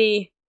supposed to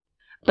be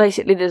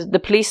basically the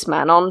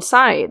policeman on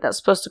site that's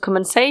supposed to come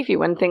and save you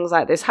when things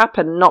like this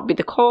happen and not be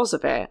the cause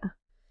of it.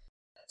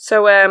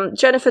 So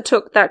Jennifer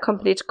took that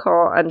company to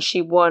court and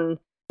she won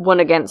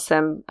against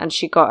them and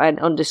she got an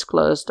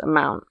undisclosed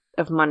amount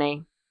of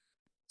money.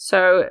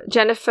 So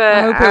Jennifer...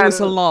 I hope it was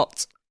a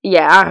lot.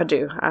 Yeah, I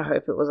do. I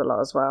hope it was a lot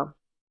as well.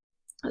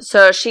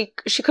 So she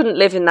couldn't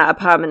live in that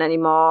apartment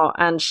anymore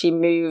and she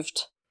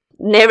moved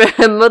nearer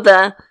her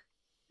mother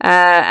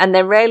and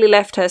then rarely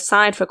left her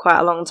side for quite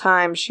a long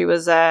time. She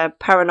was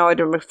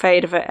paranoid and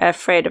afraid of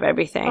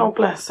everything. Oh,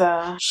 bless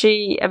her.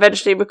 She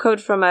eventually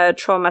recovered from a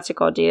traumatic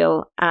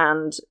ordeal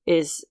and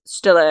is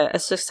still a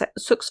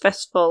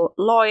successful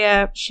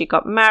lawyer. She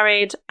got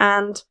married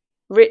and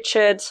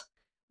Richard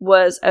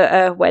was at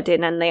her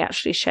wedding and they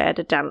actually shared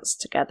a dance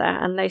together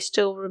and they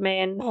still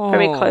remain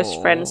very close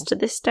friends to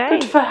this day.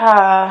 Good for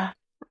her.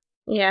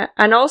 Yeah,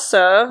 and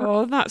also...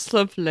 Oh, that's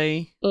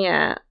lovely.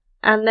 Yeah,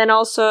 and then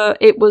also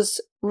it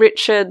was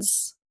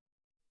Richard's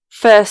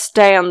first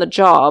day on the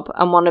job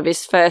and one of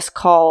his first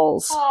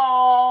calls.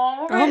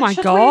 Oh, Richard, my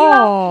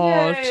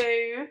God. We love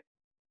you.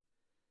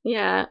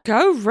 Yeah.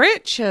 Go,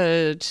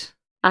 Richard.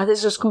 And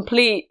it's just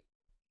complete,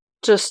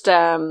 what's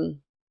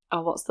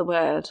the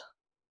word?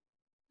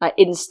 Like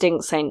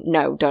instinct saying,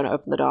 no, don't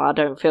open the door. I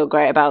don't feel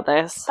great about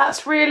this.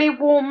 That's really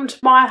warmed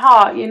my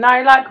heart, you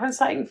know, like when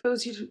something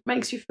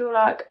makes you feel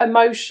like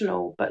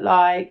emotional, but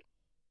like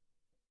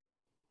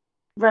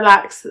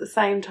relaxed at the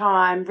same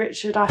time.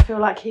 Richard, I feel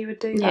like he would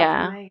do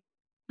that for me.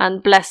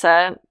 And bless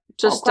her,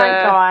 just great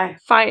guy.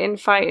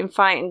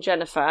 fighting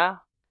Jennifer.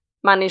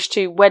 managed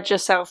to wedge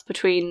herself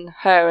between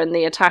her and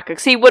the attacker.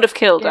 Because he would have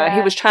killed her. He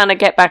Yeah. was trying to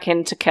get back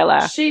in to kill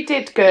her. She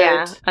did good.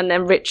 Yeah. And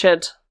then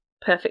Richard,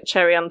 perfect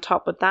cherry on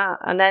top with that.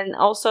 And then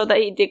also that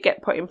he did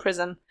get put in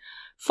prison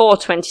for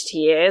 20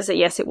 years.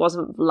 Yes, it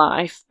wasn't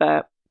life,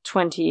 but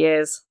 20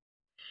 years.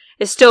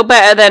 It's still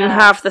better than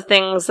half the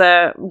things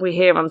that we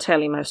hear on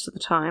telly most of the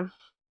time.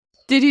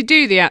 Did he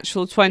do the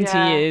actual 20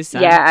 years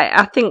then? Yeah,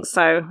 I think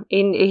so.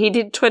 He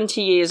did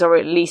 20 years, or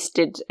at least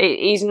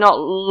he's not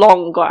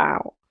long got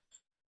out.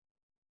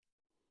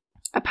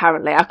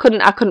 Apparently. I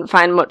couldn't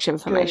find much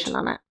information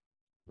on it.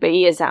 But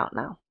he is out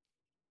now.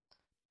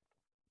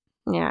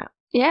 Yeah.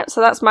 Yeah,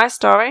 so that's my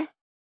story.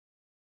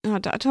 I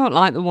don't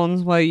like the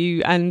ones where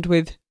you end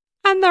with,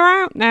 and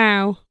they're out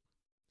now.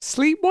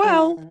 Sleep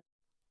well.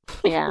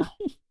 Yeah.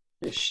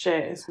 It's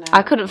shit, isn't it?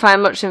 I couldn't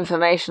find much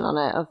information on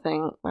it, I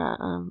think. But,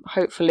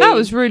 hopefully That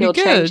was really he'll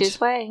good. change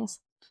his ways.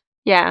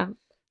 Yeah.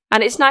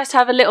 And it's nice to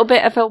have a little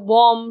bit of a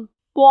warm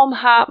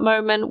heart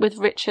moment with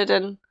Richard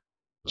and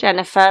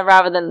Jennifer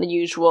rather than the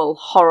usual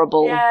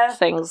horrible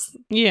things.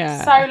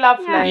 Yeah. So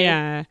lovely.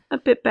 Yeah. A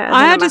bit better.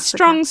 I than had a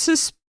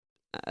massacre.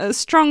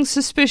 strong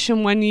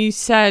suspicion when you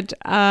said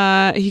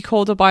he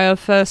called her by her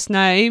first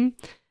name.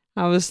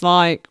 I was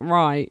like,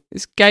 right,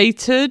 it's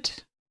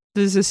gated.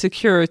 There's a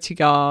security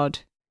guard.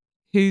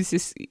 Who's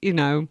this,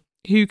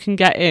 who can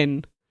get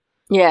in?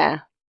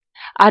 Yeah.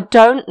 I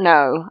don't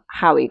know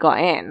how he got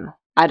in.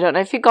 I don't know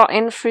if he got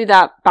in through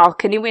that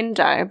balcony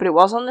window, but it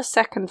was on the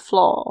second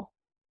floor.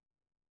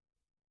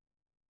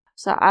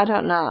 So I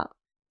don't know.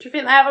 Do you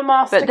think they have a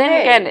master But then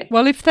key? again,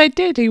 Well, if they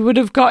did, he would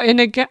have got in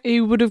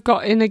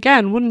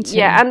again. Wouldn't he?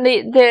 yeah, and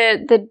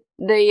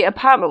the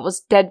apartment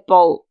was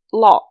deadbolt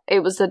lock.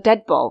 It was a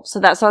deadbolt, so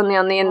that's only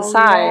on the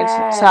inside.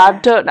 yeah. So I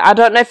don't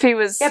know if he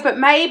was. Yeah, but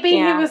maybe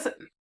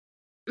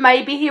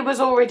he was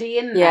already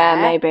in there.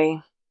 Yeah,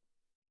 maybe.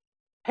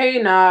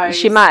 Who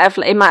knows? It might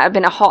have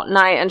been a hot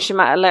night, and she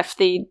might have left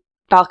the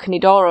balcony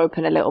door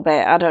open a little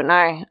bit. I don't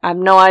know. I have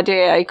no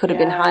idea. He could have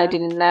been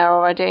hiding in there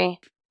already.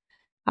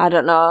 I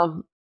don't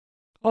know.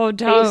 Oh,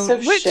 don't. Piece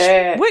of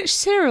shit. Which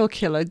serial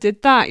killer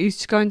did that?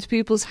 Used to go into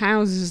people's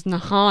houses and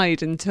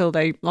hide until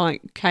they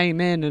came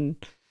in and.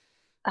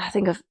 I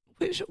think of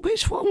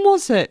which one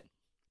was it?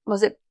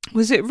 Was it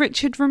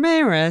Richard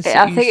Ramirez?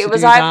 I think it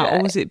was either,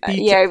 or was it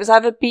BT? Yeah, it was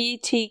either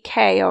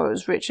BTK or it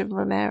was Richard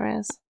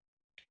Ramirez,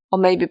 or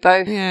maybe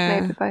both.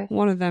 Yeah, maybe both.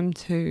 One of them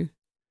two.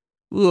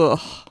 Ugh,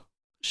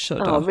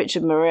 shut up.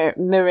 Richard Ramirez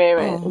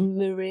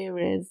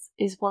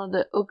is one of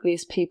the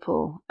ugliest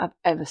people I've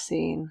ever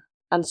seen,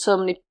 and so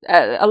many.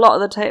 A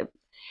lot of the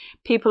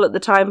people at the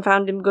time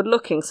found him good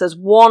looking. So there's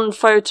one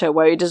photo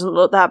where he doesn't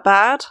look that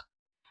bad,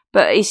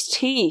 but his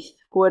teeth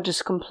were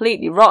just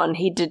completely rotten.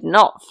 He did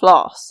not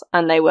floss,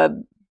 and they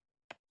were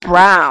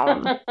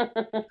brown.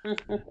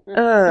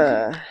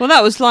 Well,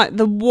 that was like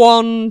the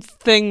one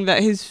thing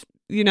that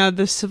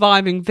the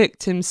surviving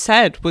victim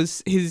said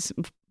was his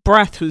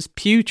breath was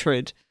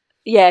putrid.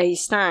 Yeah, he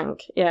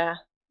stank. Yeah,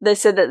 they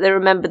said that they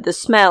remembered the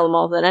smell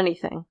more than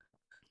anything.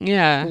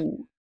 Yeah.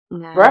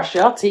 Yeah. Brush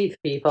your teeth,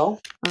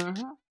 people.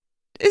 Mm-hmm.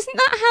 Isn't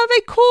that how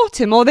they caught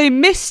him, or they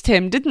missed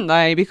him, didn't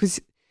they? Because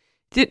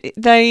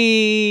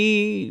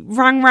they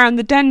rang round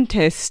the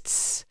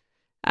dentists,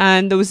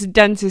 and there was a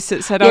dentist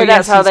that said, "Oh,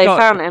 that's how they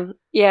found him."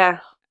 Yeah,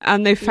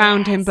 and they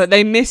found him, but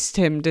they missed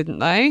him, didn't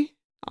they?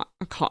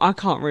 I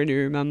can't really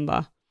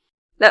remember.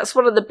 That's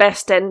one of the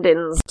best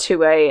endings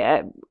to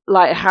a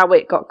how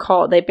it got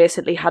caught. They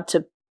basically had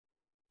to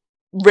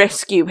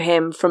rescue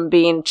him from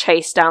being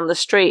chased down the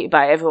street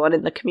by everyone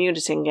in the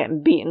community and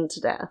getting beaten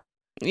to death.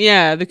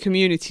 Yeah, the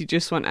community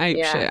just went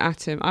apeshit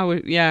at him.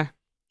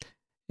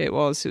 It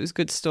was a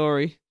good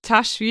story.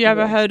 Tash, have you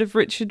ever heard of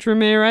Richard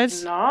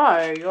Ramirez?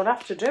 No, you'll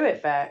have to do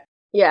it, Beck.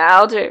 Yeah,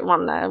 I'll do it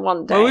one day.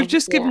 Well, we've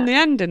just given the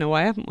ending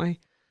away, haven't we?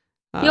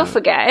 You'll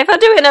forget. If I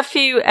do it in a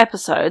few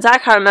episodes, I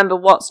can't remember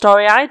what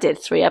story I did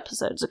 3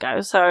 episodes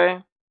ago,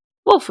 so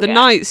we'll forget. The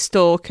Night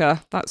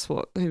Stalker, that's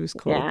what he was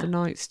called, Yeah. the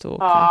Night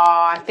Stalker. Oh,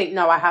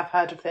 I have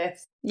heard of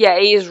this. Yeah,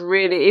 he's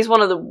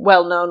one of the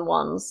well-known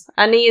ones.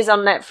 And he is on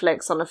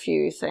Netflix on a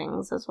few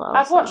things as well.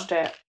 I've watched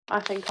it. I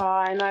think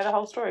I know the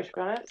whole story, to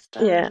be honest.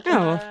 Yeah.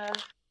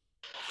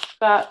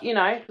 But,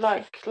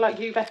 like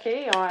you,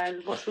 Becky, I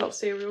watch a lot of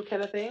serial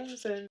killer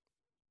things. And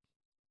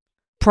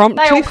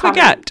Promptly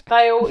forget.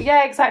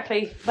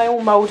 Exactly. They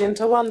all mould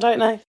into one, don't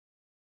they?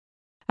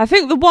 I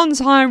think the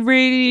ones I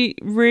really,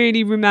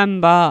 really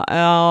remember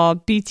are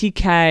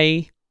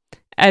BTK,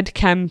 Ed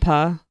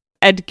Kemper,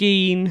 Ed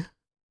Gein,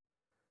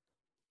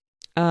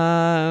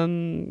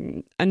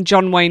 and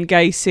John Wayne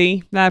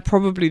Gacy. They're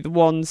probably the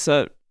ones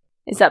that...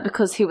 Is that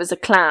because he was a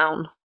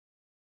clown?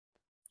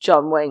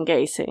 John Wayne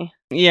Gacy?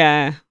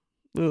 Yeah.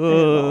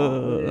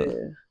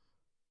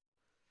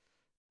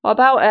 What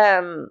about...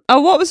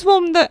 what was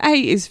one that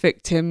ate his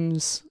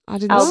victims? I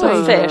didn't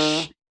Albert see.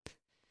 Fish.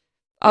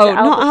 Oh,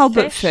 not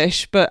Albert Fish?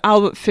 Fish, but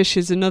Albert Fish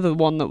is another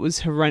one that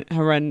was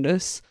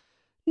horrendous.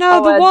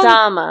 No, the one...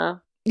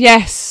 Dahmer.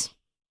 Yes.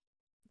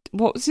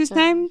 What was his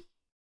name?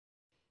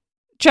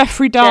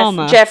 Jeffrey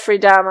Dahmer. Jeffrey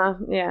Dahmer,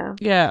 yeah.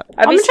 Yeah.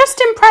 I'm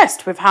just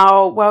impressed with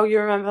how well you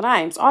remember the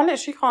names. I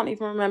literally can't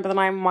even remember the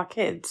name of my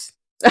kids.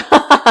 And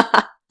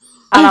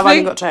I've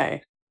only got 2.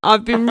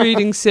 I've been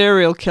reading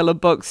serial killer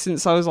books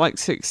since I was like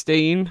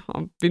 16.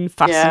 I've been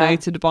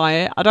fascinated by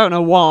it. I don't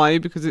know why,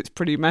 because it's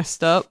pretty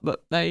messed up,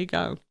 but there you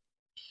go.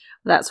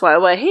 That's why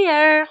we're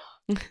here.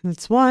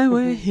 That's why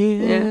we're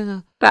here.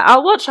 Yeah. But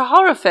I'll watch a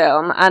horror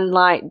film and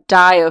like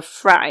die of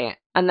fright,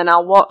 and then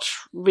I'll watch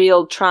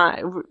real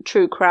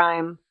true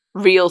crime,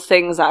 real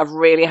things that have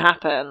really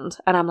happened,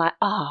 and I'm like,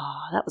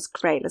 oh, that was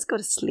great. Let's go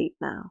to sleep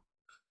now.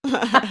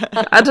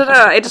 I don't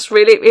know. It just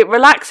it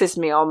relaxes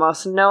me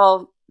almost.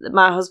 Noel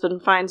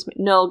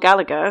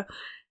Gallagher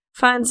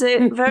finds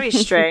it very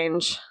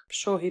strange.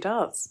 Sure, he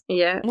does.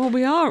 Yeah. Well,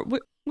 we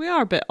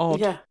are a bit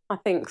odd. Yeah, I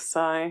think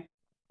so.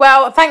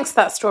 Well, thanks for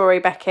that story,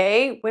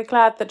 Becky. We're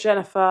glad that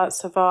Jennifer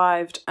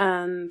survived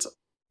and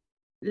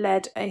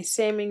led a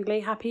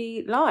seemingly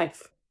happy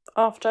life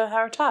after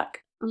her attack.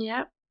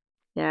 Yeah.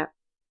 Yeah.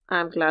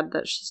 I'm glad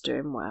that she's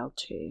doing well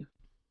too.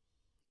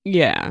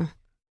 Yeah.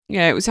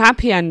 Yeah, it was a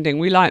happy ending.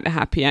 We like the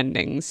happy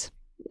endings.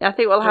 I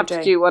think we'll have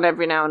to do one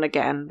every now and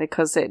again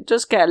because it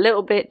does get a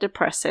little bit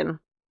depressing.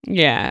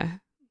 Yeah.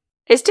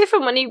 It's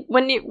different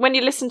when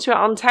you listen to it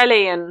on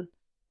telly and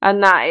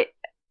that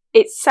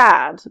it's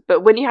sad,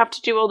 but when you have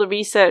to do all the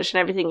research and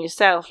everything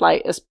yourself,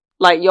 like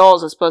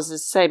yours, I suppose is the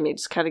same. It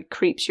just kind of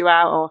creeps you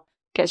out or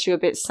gets you a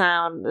bit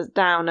down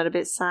and a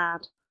bit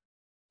sad.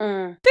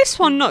 This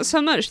one, not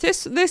so much.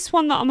 This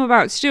one that I'm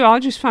about to do, I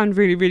just found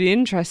really, really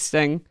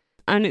interesting,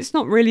 and it's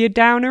not really a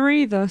downer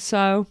either.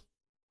 So,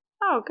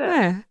 oh, good.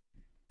 Yeah,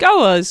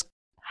 go us.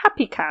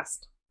 Happy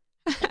cast.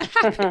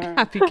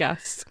 happy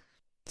cast.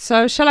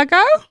 So, shall I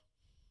go?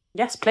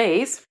 Yes,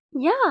 please.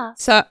 Yeah.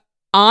 So,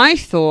 I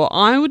thought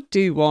I would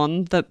do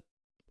one that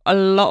a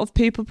lot of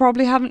people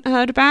probably haven't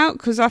heard about,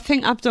 because I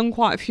think I've done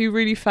quite a few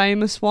really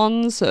famous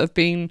ones that have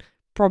been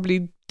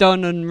probably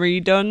done and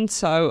redone.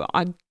 So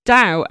I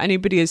doubt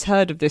anybody has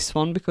heard of this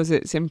one because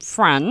it's in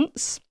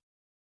France.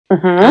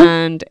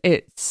 And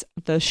it's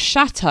the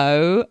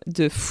Chateau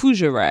de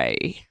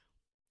Fougeret.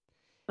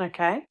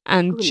 Okay.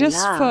 And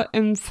just for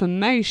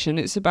information,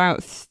 it's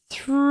about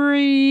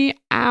 3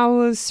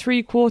 hours,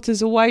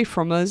 3/4 away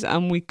from us,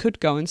 and we could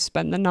go and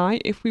spend the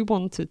night if we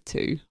wanted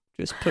to.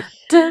 Just put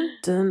dun,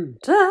 dun,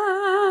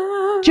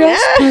 dun.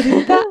 Just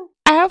putting that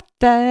out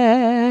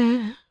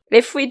there.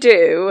 If we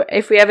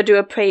ever do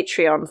a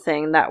Patreon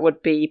thing, that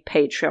would be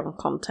Patreon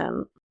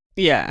content.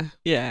 Yeah.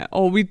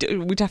 Or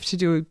we'd have to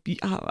do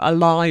a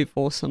live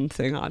or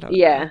something. I don't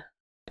know.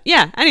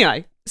 Yeah.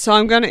 Anyway. So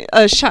I'm going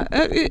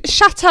to...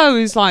 chateau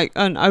is like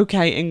an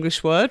okay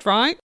English word,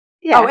 right?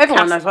 Yeah,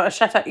 everyone knows what a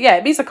chateau... Yeah,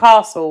 it means a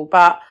castle,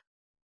 but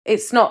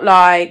it's not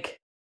like...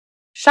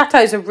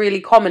 Chateaus are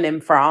really common in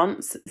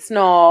France. It's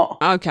not...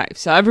 Okay,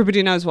 so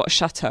everybody knows what a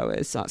chateau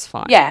is. That's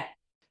fine. Yeah.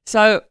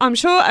 So I'm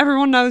sure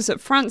everyone knows that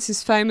France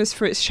is famous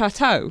for its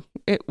chateau,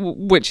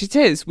 which it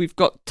is. We've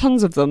got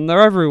tons of them.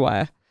 They're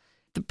everywhere.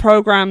 The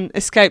programme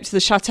Escape to the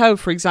Chateau,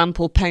 for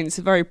example, paints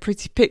a very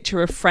pretty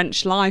picture of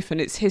French life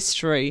and its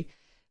history.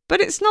 But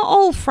it's not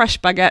all fresh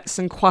baguettes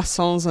and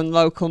croissants and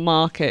local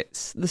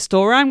markets. The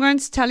story I'm going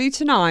to tell you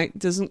tonight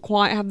doesn't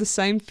quite have the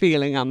same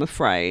feeling, I'm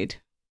afraid.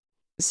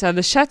 So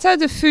the Chateau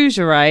de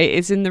Fougeret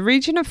is in the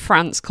region of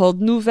France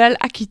called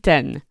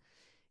Nouvelle-Aquitaine.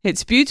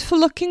 It's a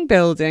beautiful-looking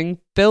building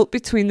built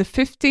between the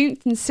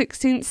 15th and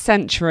 16th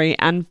century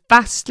and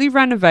vastly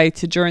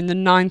renovated during the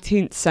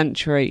 19th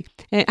century.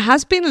 It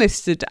has been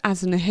listed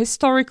as an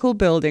historical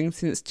building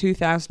since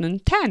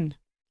 2010.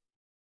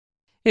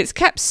 It's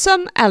kept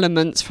some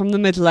elements from the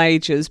Middle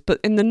Ages, but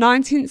in the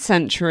 19th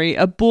century,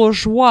 a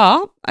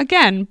bourgeois,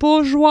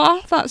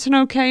 that's an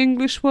okay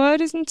English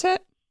word, isn't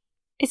it?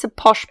 It's a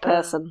posh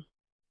person.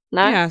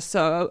 No? Yeah,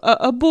 so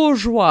a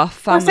bourgeois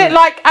family. Was it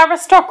like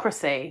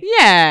aristocracy?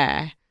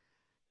 Yeah.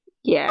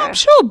 Yeah. I'm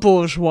sure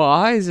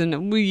bourgeois, isn't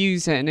it? We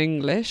use it in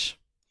English.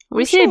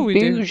 We say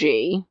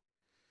bougie.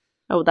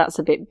 Oh, that's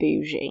a bit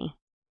bougie.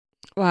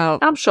 Well,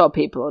 I'm sure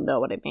people will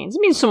know what it means.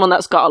 It means someone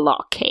that's got a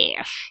lot of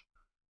cash.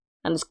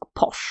 And it's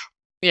posh.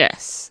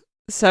 Yes.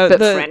 So but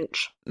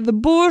French. The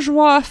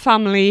bourgeois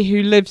family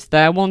who lived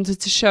there wanted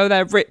to show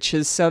their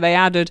riches, so they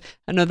added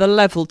another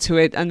level to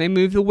it and they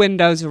moved the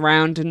windows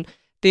around and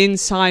the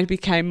inside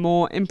became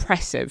more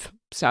impressive.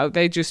 So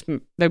they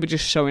were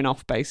just showing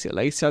off,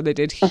 basically. So they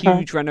did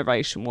huge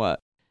renovation work.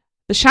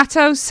 The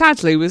chateau,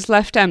 sadly, was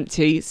left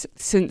empty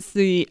since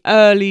the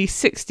early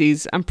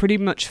 60s and pretty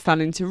much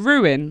fell into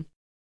ruin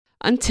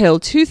until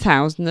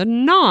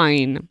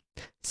 2009.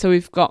 So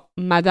we've got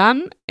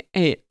Madame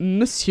et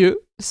Monsieur,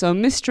 so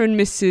Mr. and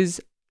Mrs.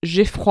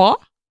 Geoffroy,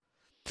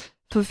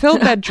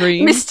 fulfilled their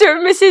dream. Mr.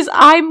 and Mrs.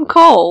 I'm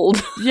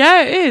cold.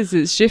 Yeah, it is.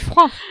 It's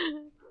Geoffroy.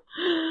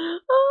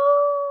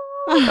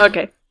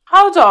 Okay.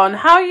 Hold on.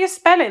 How are you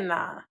spelling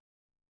that?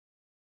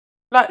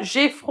 Like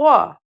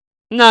Geoffroy?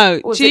 No,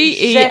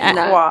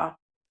 Geoffroy.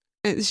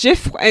 It's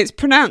Geoffroy. It's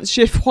pronounced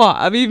Geoffroy.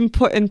 I've even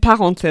put in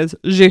parenthèses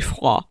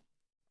Geoffroy.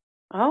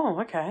 Oh,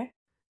 okay.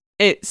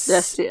 It's...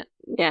 That's it.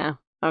 Yeah,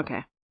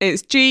 okay.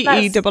 It's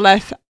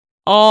Geeffroy.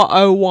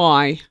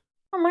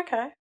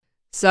 Okay.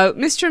 So,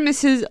 Mr. and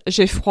Mrs.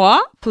 Geoffroy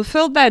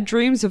fulfilled their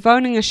dreams of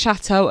owning a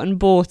chateau and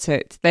bought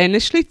it. They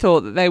initially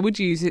thought that they would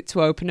use it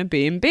to open a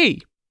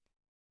B&B.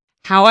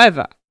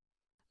 However,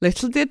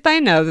 little did they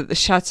know that the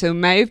chateau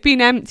may have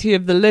been empty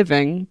of the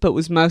living, but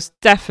was most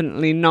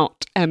definitely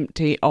not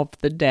empty of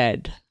the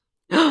dead.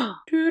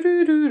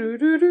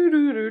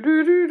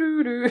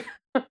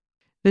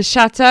 The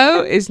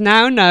chateau is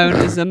now known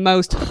as the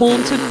most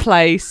haunted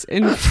place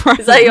in France.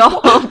 Is that your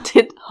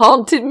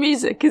haunted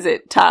music? Is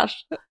it,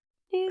 Tash?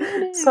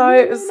 So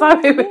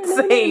it would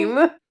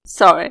seem.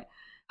 Sorry.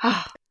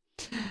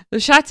 The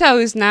chateau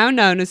is now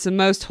known as the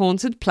most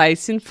haunted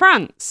place in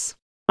France.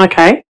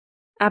 Okay.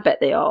 I bet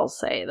they all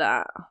say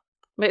that.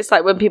 It's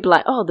like when people are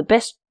like, oh, the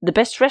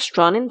best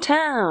restaurant in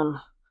town.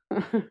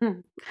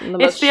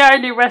 It's the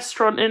only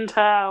restaurant in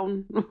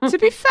town. To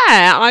be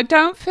fair, I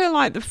don't feel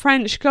like the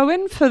French go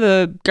in for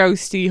the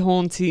ghosty,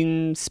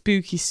 haunting,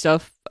 spooky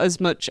stuff as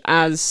much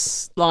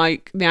as,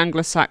 like, the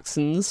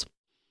Anglo-Saxons.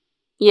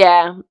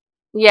 Yeah.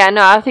 Yeah,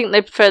 no, I think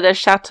they prefer their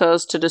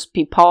chateaus to just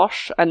be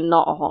posh and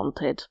not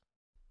haunted.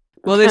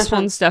 Well, this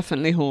one's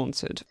definitely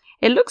haunted.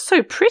 It looks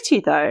so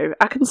pretty, though.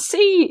 I can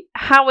see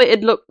how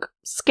it'd look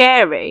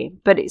scary,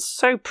 but it's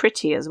so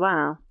pretty as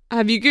well.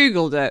 Have you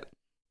Googled it?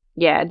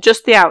 Yeah,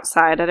 just the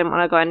outside. I didn't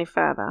want to go any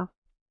further.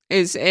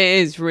 It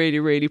is really,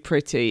 really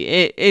pretty.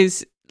 It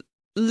is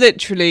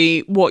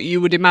literally what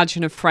you would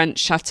imagine a French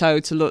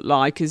chateau to look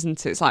like,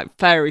 isn't it? It's like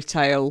fairy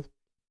tale.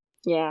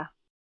 Yeah.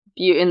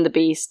 Beauty and the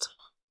Beast.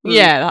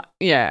 Yeah.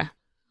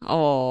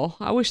 Oh,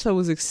 I wish there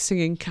was a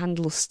singing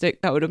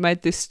candlestick. That would have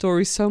made this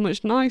story so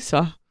much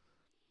nicer.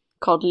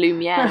 Called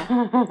Lumiere.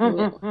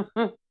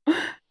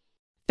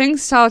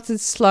 Things started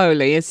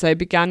slowly as they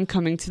began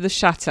coming to the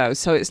chateau,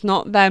 so it's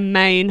not their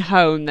main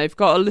home. They've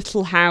got a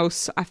little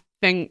house. I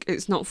think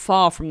it's not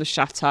far from the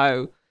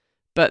chateau,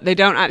 but they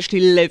don't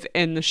actually live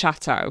in the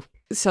chateau.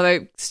 So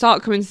they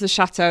start coming to the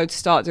chateau to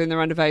start doing the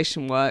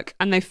renovation work,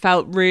 and they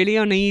felt really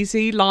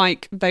uneasy,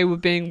 like they were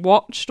being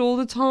watched all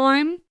the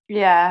time.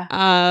 Yeah.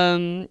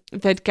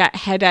 They'd get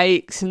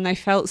headaches and they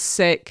felt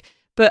sick,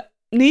 but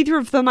neither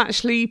of them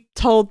actually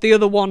told the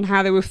other one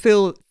how they were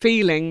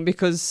feeling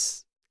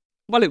because,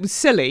 well, it was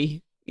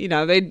silly. You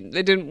know, they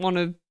didn't want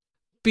to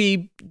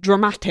be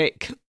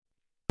dramatic.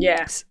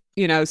 Yes.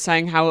 You know,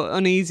 saying how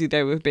uneasy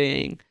they were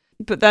being.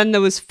 But then there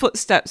was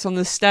footsteps on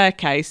the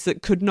staircase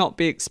that could not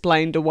be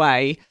explained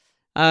away,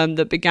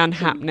 that began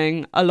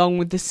happening, along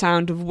with the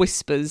sound of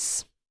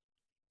whispers.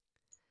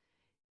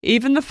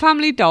 Even the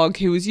family dog,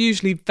 who was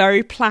usually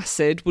very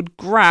placid, would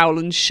growl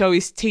and show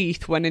his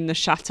teeth when in the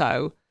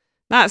chateau.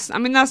 That's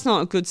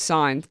not a good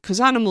sign, because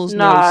animals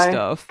know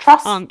stuff.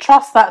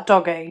 Trust that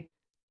doggy.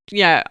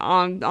 Yeah,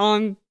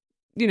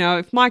 you know,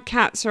 if my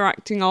cats are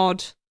acting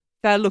odd,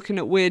 they're looking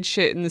at weird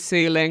shit in the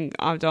ceiling,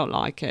 I don't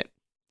like it.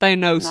 They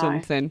know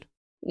something.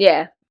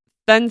 Yeah.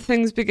 Then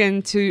things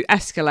begin to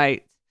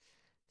escalate.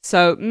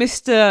 So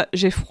Mr.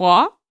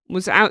 Geoffroy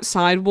was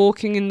outside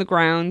walking in the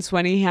grounds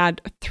when he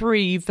had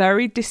 3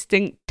 very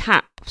distinct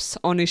taps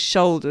on his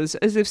shoulders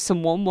as if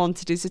someone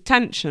wanted his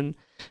attention.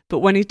 But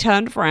when he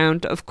turned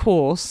round, of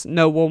course,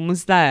 no one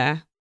was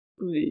there.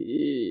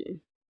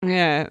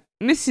 Yeah.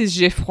 Mrs.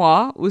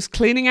 Geoffroy was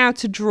cleaning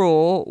out a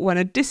drawer when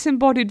a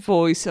disembodied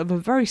voice of a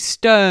very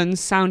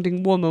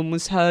stern-sounding woman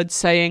was heard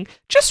saying,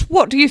 "Just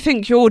what do you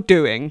think you're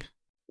doing?"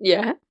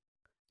 Yeah.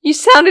 You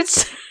sounded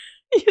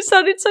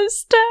so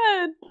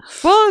stern.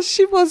 Well,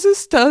 she was a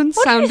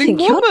stern-sounding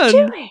woman. What do you think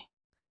you're doing?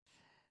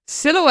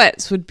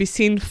 Silhouettes would be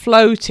seen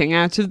floating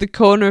out of the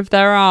corner of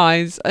their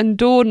eyes, and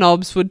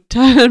doorknobs would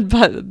turn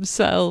by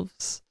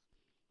themselves.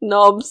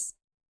 Knobs.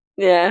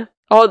 Yeah.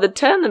 Oh, they'd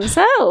turn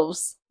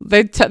themselves.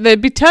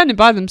 They'd be turning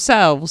by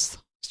themselves.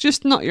 It's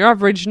just not your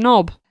average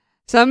knob.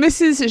 So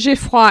Mrs.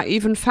 Geoffroy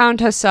even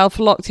found herself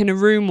locked in a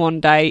room one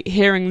day,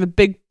 hearing the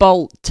big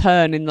bolt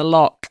turn in the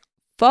lock.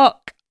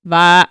 Fuck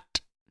that.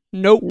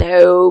 Nope.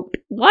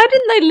 Why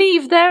didn't they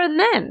leave there and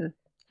then?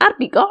 I'd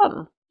be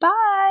gone.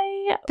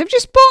 Bye. They've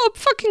just bought a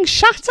fucking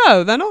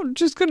chateau. They're not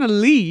just going to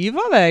leave,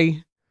 are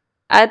they?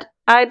 I'd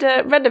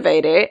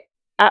renovate it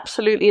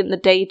absolutely in the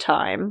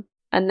daytime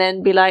and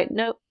then be like,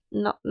 nope,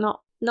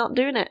 not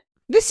doing it.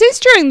 This is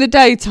during the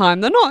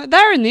daytime. They're not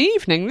there in the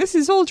evening. This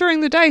is all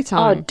during the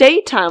daytime. Oh,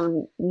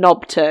 daytime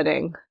knob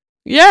turning.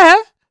 Yeah.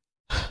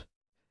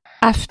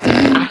 After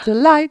the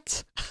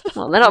light.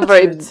 Well, they're not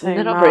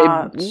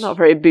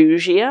very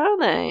bougie, are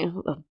they?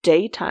 A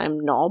daytime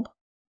knob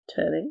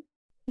turning.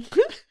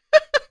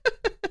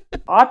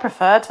 I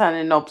prefer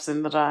turning knobs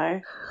in the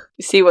day.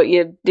 You see what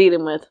you're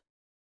dealing with.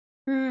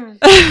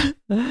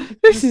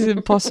 This is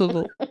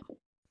impossible.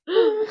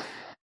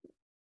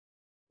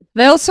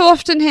 They also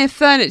often hear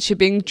furniture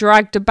being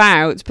dragged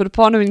about, but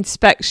upon an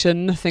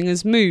inspection, nothing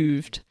has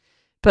moved.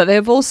 But they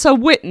have also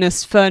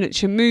witnessed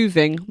furniture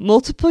moving.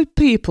 Multiple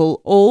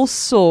people all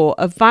saw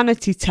a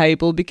vanity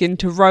table begin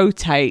to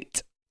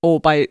rotate all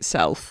by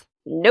itself.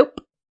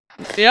 Nope.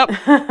 Yep.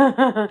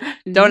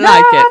 Don't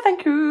like it.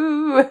 Thank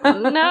you.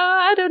 No,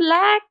 I don't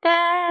like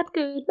that.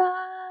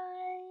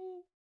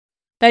 Goodbye.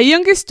 Their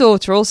youngest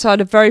daughter also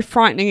had a very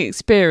frightening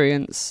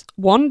experience.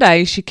 One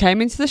day she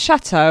came into the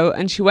chateau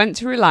and she went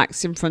to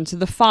relax in front of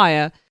the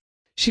fire.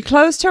 She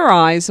closed her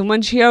eyes, and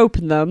when she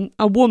opened them,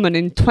 a woman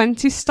in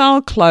 20s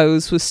style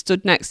clothes was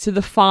stood next to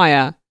the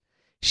fire.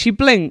 She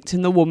blinked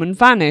and the woman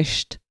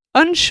vanished.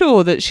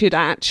 Unsure that she had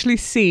actually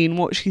seen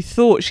what she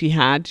thought she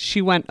had,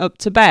 she went up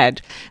to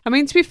bed. I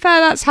mean, to be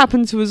fair, that's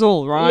happened to us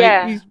all, right?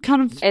 Yeah. You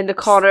kind of In the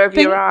corner of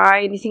your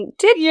eye, and you think,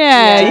 did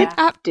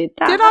did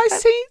that I happen?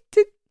 see?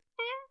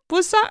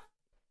 Was that?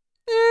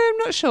 I'm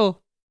not sure.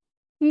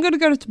 I'm going to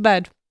go to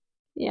bed.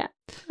 Yeah.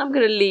 I'm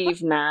going to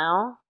leave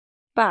now.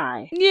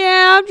 Bye.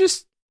 Yeah, I'm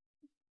just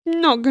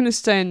not going to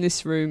stay in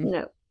this room.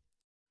 No.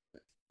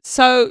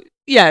 So,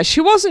 yeah,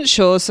 she wasn't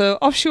sure, so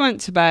off she went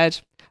to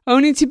bed,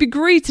 only to be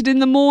greeted in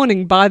the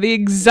morning by the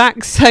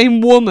exact same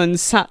woman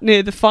sat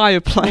near the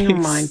fireplace. Oh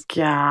my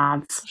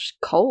God. She's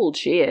cold,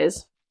 she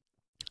is.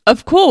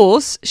 Of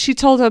course, she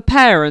told her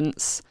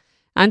parents,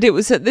 and it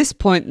was at this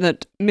point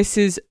that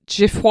Mrs.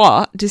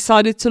 Geoffroy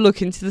decided to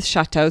look into the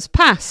chateau's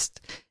past.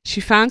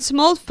 She found some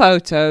old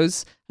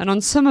photos, and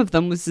on some of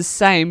them was the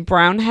same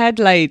brown-haired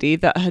lady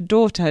that her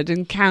daughter had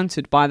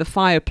encountered by the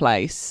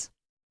fireplace.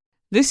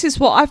 This is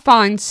what I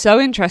find so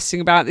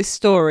interesting about this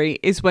story,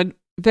 is when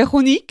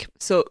Véronique,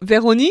 so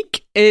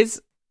Véronique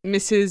is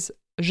Mrs.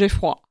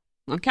 Geoffroy,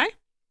 okay?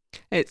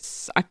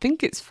 I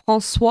think it's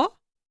François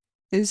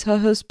is her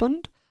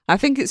husband. I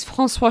think it's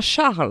François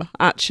Charles,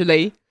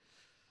 actually.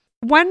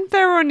 When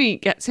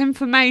Véronique gets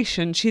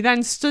information, she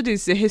then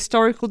studies the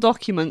historical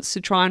documents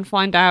to try and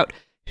find out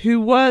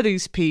who were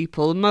these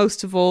people, and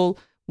most of all,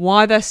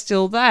 why they're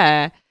still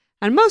there.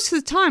 And most of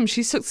the time,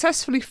 she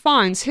successfully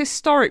finds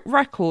historic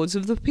records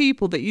of the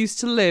people that used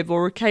to live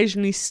or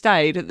occasionally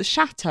stayed at the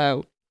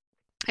chateau.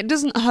 It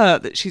doesn't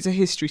hurt that she's a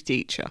history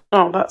teacher.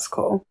 Oh, that's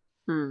cool.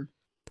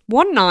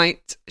 One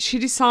night, she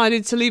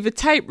decided to leave a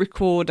tape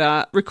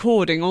recorder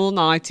recording all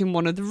night in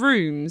one of the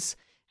rooms.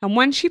 And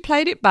when she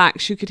played it back,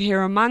 she could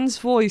hear a man's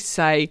voice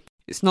say,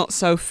 "It's not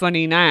so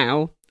funny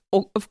now."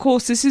 Of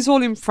course, this is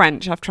all in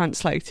French. I've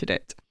translated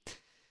it.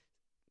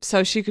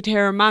 So she could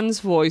hear a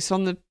man's voice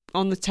on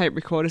the tape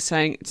recorder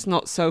saying, "It's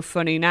not so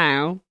funny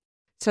now."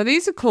 So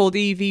these are called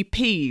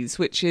EVPs,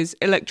 which is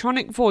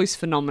electronic voice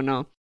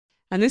phenomena.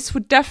 And this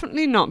would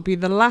definitely not be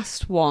the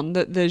last one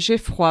that the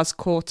Geoffroys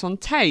caught on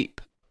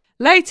tape.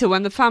 Later,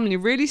 when the family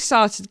really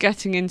started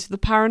getting into the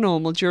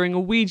paranormal during a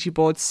Ouija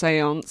board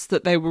seance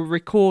that they were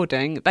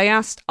recording, they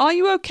asked, "Are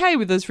you okay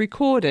with us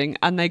recording?"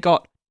 And they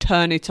got,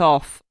 "Turn it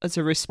off," as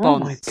a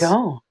response. Oh my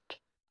God.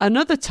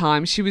 Another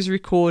time she was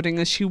recording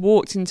as she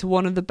walked into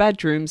one of the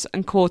bedrooms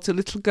and caught a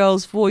little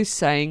girl's voice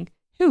saying,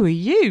 "Who are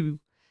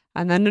you?"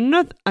 And then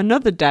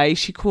another day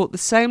she caught the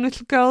same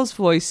little girl's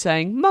voice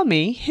saying,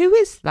 "Mummy, who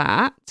is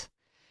that?"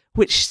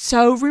 Which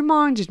so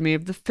reminded me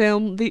of the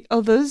film The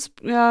Others.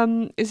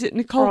 Is it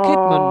Nicole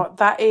Kidman?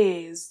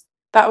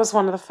 That was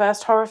one of the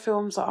first horror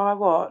films that I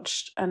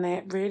watched, and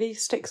it really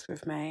sticks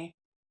with me.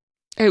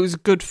 It was a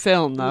good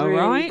film though, really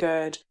right? Really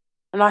good.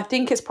 And I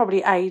think it's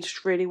probably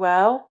aged really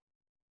well.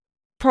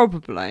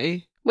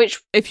 Probably.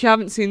 Which, if you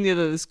haven't seen The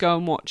Others, go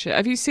and watch it.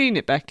 Have you seen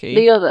it, Becky?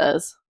 The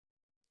Others?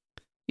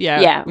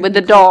 Yeah. Yeah, with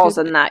the doors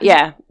and that.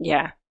 Yeah.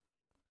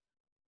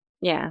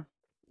 Yeah,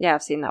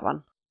 I've seen that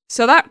one.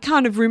 So that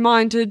kind of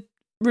reminded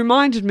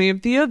me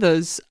of The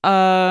Others,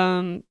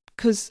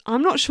 because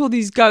I'm not sure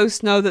these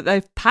ghosts know that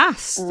they've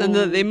passed and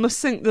that they must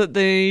think that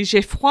the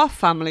Geoffroy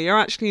family are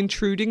actually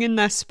intruding in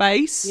their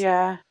space.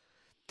 Yeah.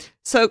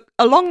 So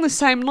along the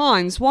same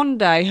lines, one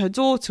day her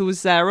daughter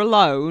was there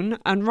alone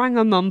and rang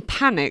her mum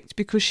panicked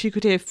because she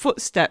could hear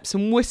footsteps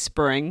and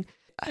whispering.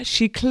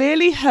 She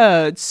clearly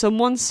heard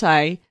someone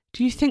say,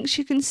 "Do you think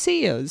she can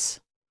see us?"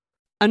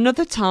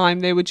 Another time,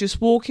 they were just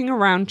walking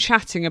around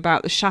chatting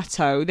about the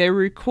chateau. They were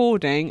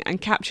recording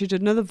and captured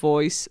another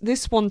voice.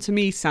 This one to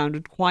me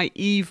sounded quite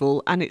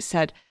evil, and it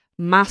said,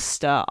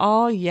 "Master,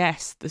 ah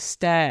yes, the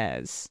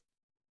stairs."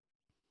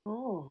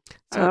 Oh.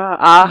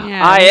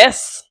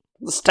 Yes,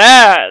 the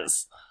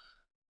stairs.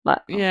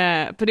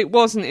 Yeah, but it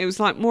wasn't. It was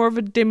like more of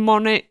a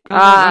demonic.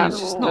 It's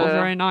just not a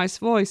very nice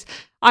voice.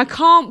 I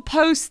can't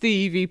post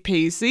the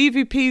EVPs. The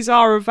EVPs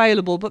are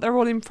available, but they're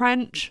all in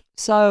French,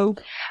 so...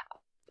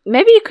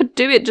 Maybe you could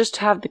do it just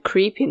to have the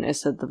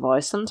creepiness of the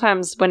voice.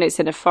 Sometimes when it's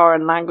in a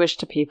foreign language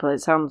to people, it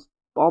sounds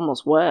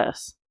almost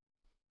worse.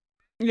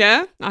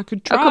 Yeah, I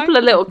could try. A couple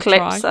of little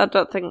clips, I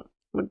don't think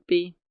would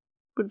be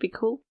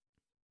cool.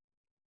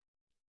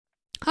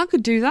 I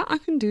could do that. I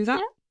can do that.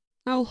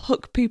 Yeah. I'll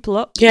hook people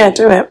up. Yeah,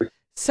 do it.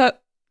 So,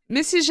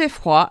 Mrs.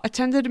 Geoffroy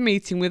attended a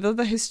meeting with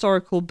other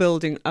historical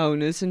building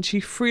owners, and she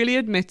freely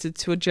admitted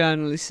to a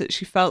journalist that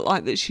she felt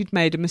like that she'd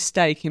made a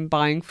mistake in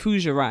buying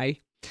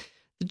Fougeret.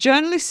 The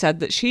journalist said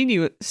that she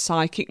knew a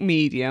psychic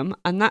medium,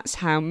 and that's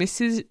how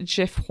Mrs.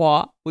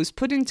 Geoffroy was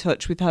put in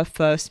touch with her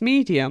first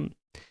medium.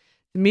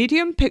 The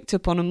medium picked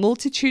up on a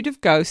multitude of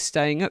ghosts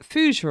staying at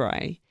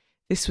Fougeret.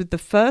 This was the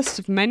first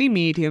of many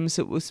mediums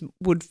that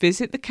would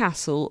visit the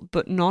castle,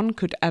 but none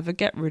could ever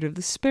get rid of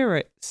the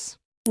spirits.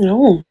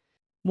 Oh.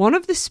 One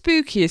of the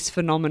spookiest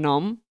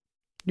phenomenon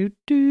Do,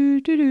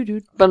 do, do, do,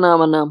 do.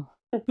 Banana.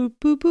 Boop,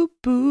 boop, boop,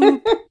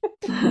 boop.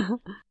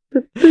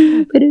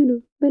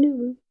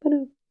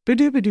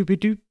 Ba-do, ba-do,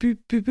 ba-do, boop,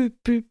 boop, boop,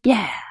 boop.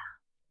 Yeah.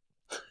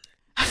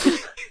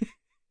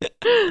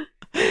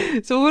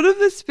 So one of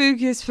the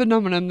spookiest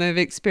phenomenon they've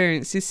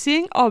experienced is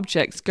seeing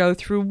objects go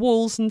through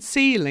walls and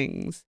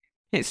ceilings.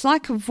 It's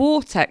like a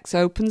vortex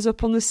opens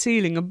up on the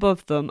ceiling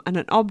above them and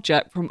an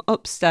object from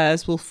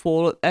upstairs will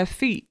fall at their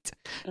feet.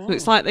 So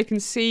it's like they can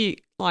see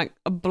like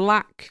a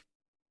black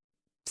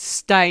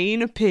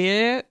stain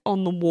appear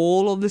on the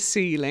wall or the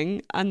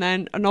ceiling and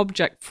then an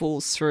object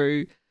falls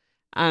through.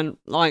 And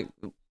like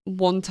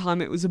one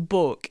time it was a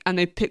book and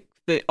they picked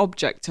the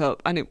object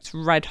up and it was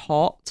red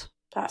hot.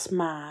 That's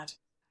mad.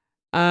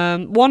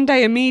 One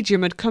day a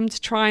medium had come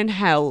to try and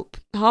help.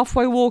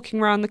 Halfway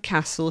walking around the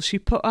castle, she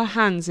put her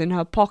hands in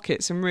her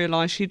pockets and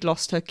realised she'd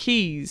lost her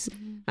keys.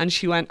 And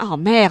she went, oh,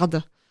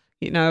 merde.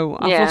 I've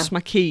lost my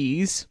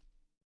keys.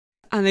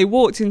 And they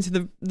walked into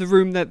the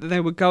room that they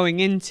were going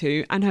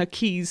into and her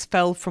keys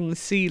fell from the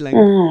ceiling.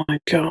 Oh, my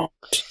God.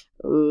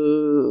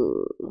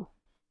 Ooh.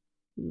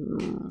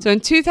 So in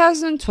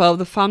 2012,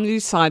 the family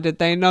decided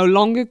they no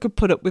longer could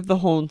put up with the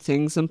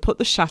hauntings and put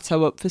the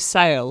chateau up for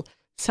sale.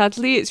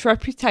 Sadly, its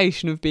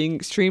reputation of being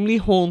extremely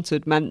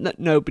haunted meant that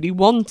nobody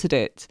wanted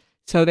it,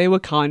 so they were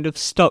kind of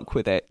stuck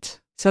with it.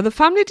 So the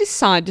family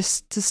decided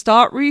to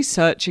start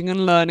researching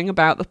and learning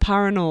about the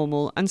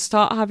paranormal and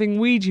start having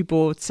Ouija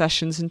board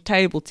sessions and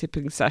table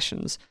tipping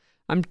sessions.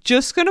 I'm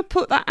just going to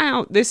put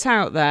this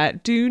out there.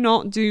 Do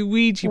not do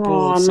Ouija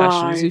board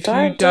sessions if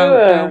you don't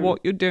know what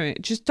you're doing.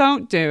 Just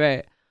don't do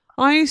it.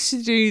 I used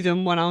to do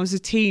them when I was a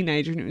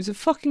teenager and it was a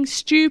fucking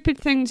stupid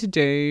thing to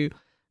do.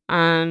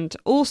 And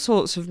all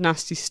sorts of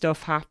nasty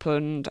stuff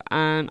happened,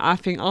 and I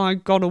think I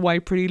got away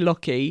pretty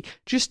lucky.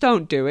 Just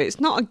don't do it. It's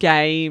not a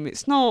game.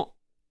 It's not...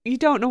 You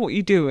don't know what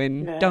you're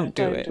doing. Yeah, don't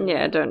do it.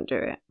 Yeah, don't do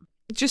it.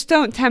 Just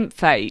don't tempt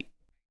fate,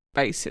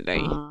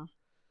 basically.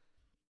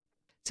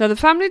 So the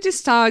family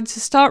decided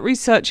to start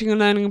researching and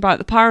learning about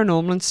the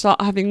paranormal and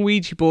start having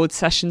Ouija board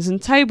sessions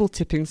and table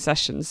tipping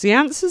sessions. The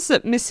answers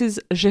that Mrs.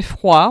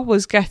 Geoffroy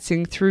was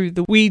getting through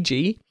the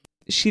Ouija...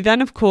 She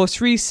then, of course,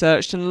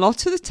 researched, and a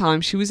lot of the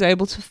time she was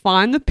able to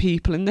find the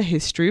people in the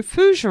history of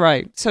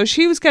Fougeret. So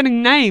she was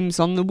getting names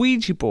on the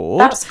Ouija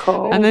board. That's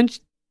cool. And then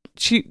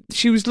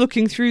she was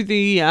looking through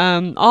the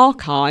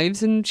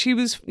archives, and she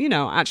was,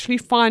 actually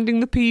finding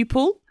the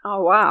people.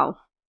 Oh, wow.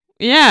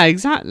 Yeah,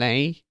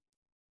 exactly.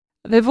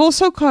 They've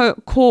also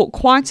caught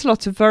quite a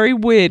lot of very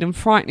weird and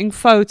frightening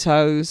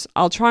photos.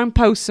 I'll try and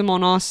post them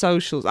on our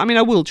socials. I mean,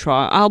 I will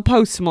try. I'll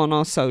post them on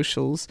our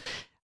socials.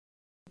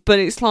 But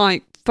it's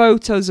like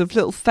photos of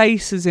little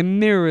faces in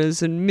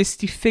mirrors and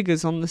misty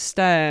figures on the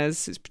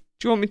stairs. Do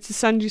you want me to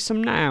send you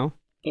some now?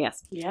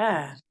 Yes.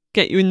 Yeah.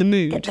 Get you in the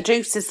mood. Get the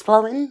juices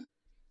flowing.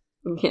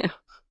 Yeah.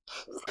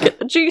 Get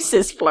the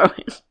juices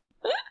flowing.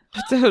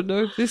 I don't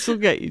know if this will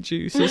get your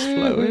juices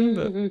flowing,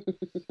 but...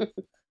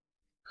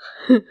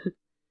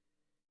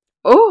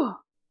 Oh.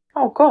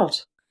 Oh, God.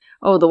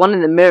 Oh, the one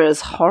in the mirror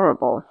is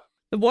horrible.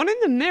 The one in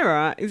the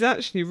mirror is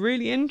actually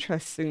really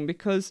interesting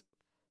because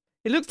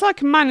it looks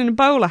like a man in a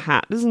bowler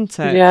hat, doesn't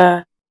it?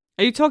 Yeah.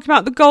 Are you talking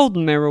about the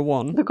golden mirror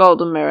one? The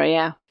golden mirror,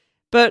 yeah.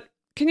 But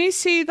can you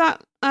see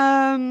that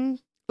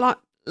like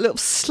little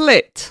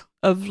slit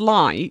of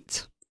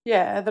light?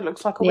 Yeah, that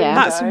looks like a Yeah.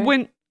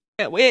 window.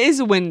 That's it is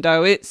a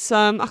window. It's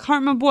I can't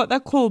remember what they're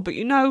called, but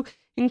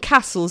in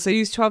castles they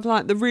used to have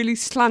like the really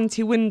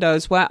slanty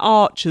windows where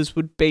archers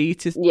would be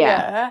to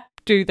Yeah.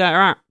 do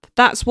their act.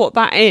 That's what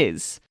that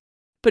is.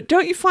 But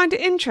don't you find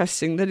it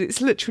interesting that it's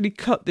literally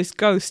cut this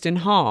ghost in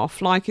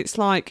half? Like it's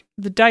like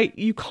the day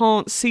you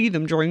can't see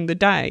them during the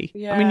day.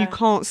 Yeah. I mean, you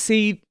can't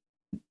see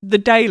the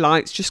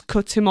daylight's just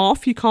cut him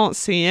off. You can't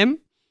see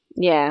him.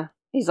 Yeah.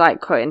 He's like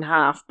cut in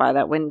half by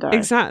that window.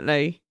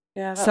 Exactly.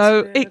 Yeah, that's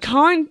So weird.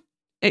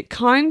 it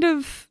kind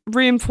of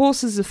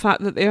reinforces the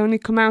fact that they only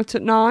come out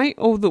at night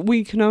or that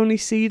we can only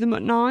see them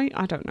at night.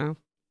 I don't know.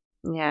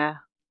 Yeah.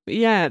 But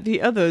yeah,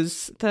 the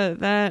others,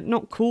 they're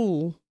not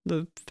cool.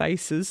 The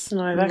faces.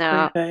 No, they're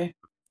No. creepy.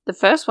 The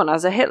first one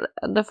has a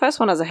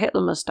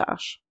Hitler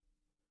moustache.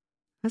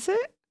 Has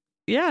it?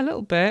 Yeah, a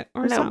little bit.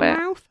 Or A is little that a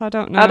bit. mouth? I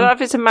don't know. I don't know if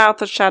it's a mouth,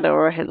 a shadow,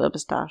 or a Hitler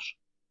moustache.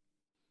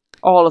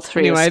 All of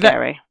three Anyway, are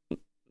scary.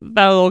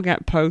 They'll all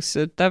get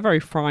posted. They're very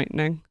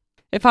frightening.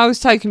 If I was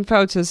taking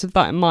photos of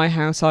that in my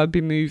house, I'd be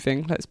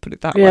moving. Let's put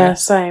it that way. Yeah,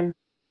 same.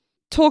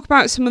 Talk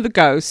about some of the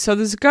ghosts. So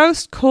there's a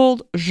ghost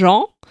called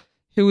Jean,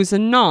 who was a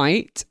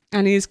knight,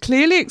 and he has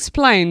clearly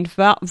explained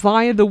that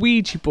via the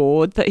Ouija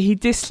board that he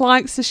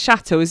dislikes the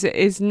chateau as it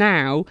is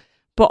now,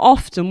 but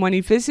often when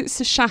he visits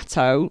the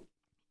chateau,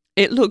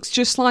 it looks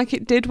just like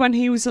it did when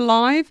he was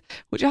alive,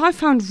 which I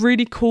found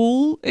really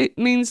cool. It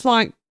means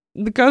like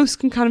the ghost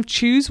can kind of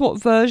choose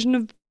what version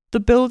of the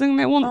building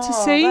they want to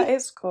see. That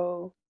is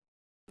cool.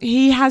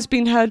 He has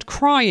been heard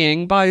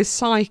crying by a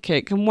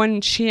psychic, and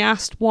when she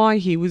asked why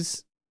he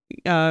was,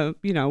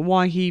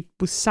 why he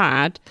was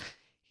sad,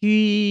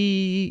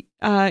 He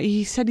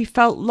said he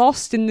felt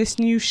lost in this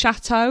new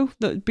chateau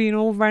that had been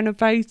all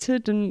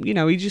renovated, and, you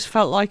know, he just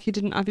felt like he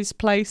didn't have his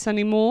place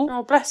anymore.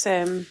 Oh, bless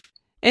him.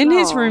 In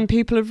his room,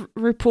 people have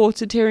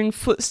reported hearing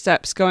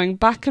footsteps going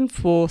back and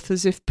forth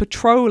as if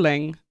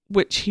patrolling,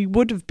 which he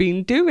would have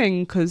been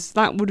doing because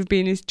that would have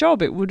been his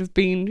job. It would have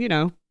been, you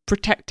know,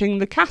 protecting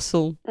the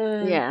castle.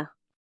 Yeah.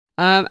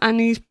 And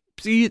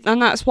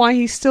and that's why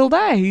he's still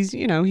there.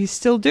 He's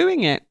still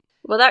doing it.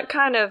 Well, that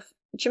kind of...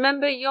 Do you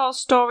remember your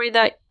story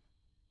that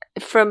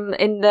from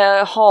in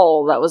the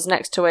hall that was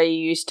next to where you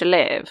used to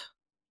live?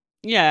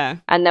 Yeah.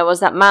 And there was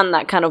that man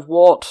that kind of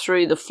walked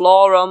through the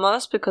floor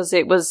almost because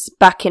it was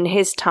back in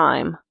his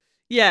time.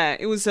 Yeah,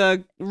 it was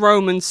a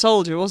Roman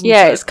soldier, wasn't it?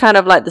 Yeah, it's kind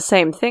of like the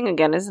same thing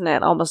again, isn't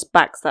it? Almost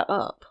backs that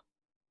up.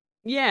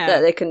 Yeah.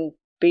 That they can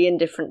be in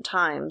different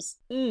times.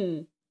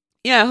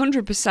 Yeah,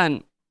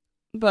 100%.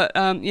 But,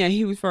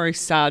 he was very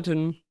sad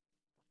and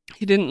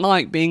he didn't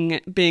like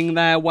being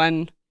there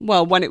when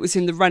it was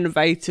in the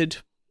renovated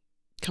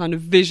kind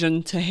of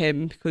vision to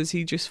him because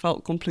he just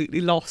felt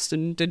completely lost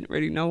and didn't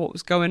really know what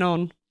was going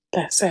on.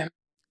 Bless him.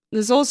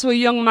 There's also a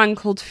young man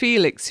called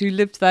Felix who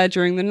lived there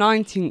during the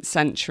 19th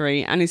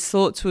century and is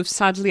thought to have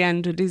sadly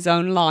ended his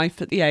own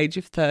life at the age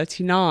of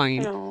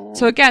 39. Aww.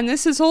 So again,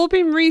 this has all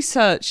been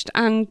researched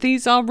and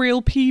these are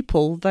real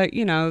people that,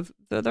 you know,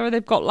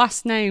 they've got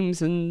last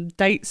names and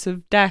dates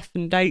of death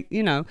and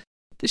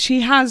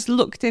she has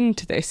looked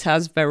into this,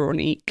 has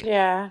Veronique.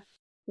 Yeah.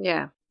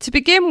 Yeah. To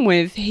begin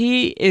with,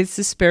 he is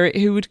the spirit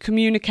who would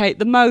communicate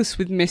the most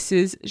with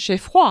Mrs.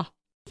 Geoffroy.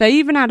 They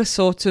even had a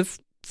sort of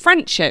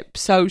friendship,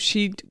 so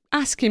she'd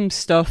ask him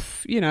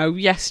stuff, you know,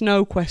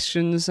 yes-no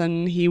questions,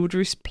 and he would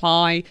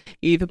reply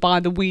either by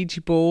the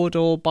Ouija board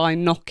or by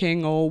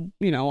knocking or,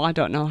 you know, I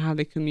don't know how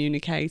they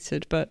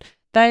communicated, but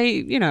they,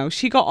 you know,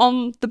 she got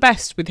on the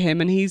best with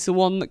him and he's the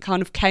one that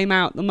kind of came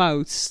out the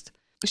most.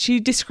 She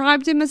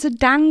described him as a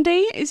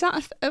dandy. Is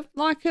that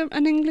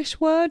an English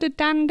word, a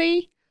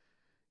dandy?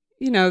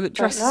 You know, that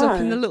dresses up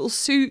in the little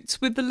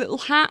suits with the little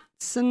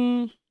hats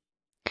and...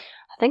 I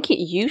think it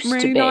used to be.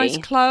 Really nice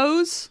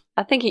clothes.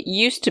 I think it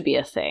used to be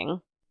a thing.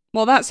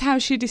 Well, that's how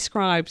she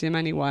described him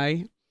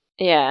anyway.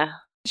 Yeah.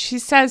 She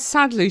says,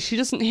 sadly, she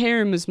doesn't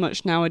hear him as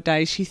much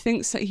nowadays. She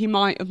thinks that he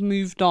might have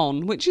moved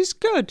on, which is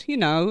good, you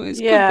know. It's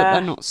good that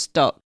they're not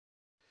stuck.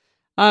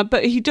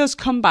 But he does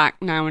come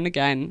back now and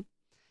again.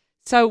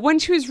 So when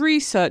she was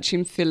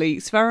researching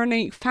Felix,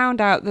 Veronique found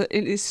out that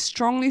it is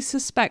strongly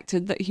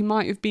suspected that he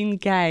might have been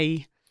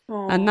gay.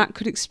 Aww. And that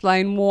could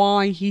explain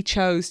why he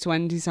chose to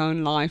end his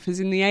own life. As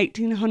in the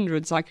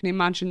 1800s, I can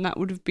imagine that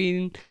would have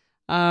been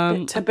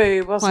bit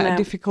taboo, wasn't quite it? a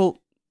difficult.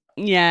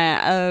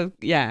 Yeah,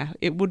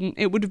 it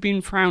would have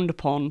been frowned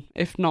upon,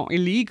 if not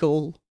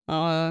illegal.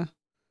 Not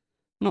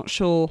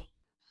sure.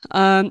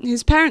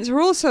 His parents are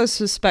also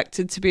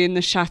suspected to be in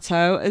the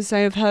chateau, as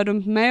they have heard a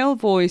male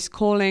voice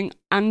calling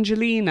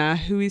Angelina,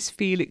 who is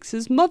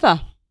Felix's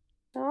mother.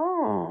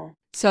 Oh.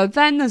 So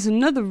then there's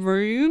another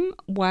room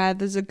where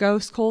there's a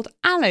ghost called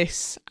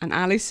Alice. And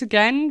Alice,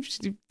 again,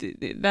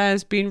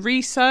 there's been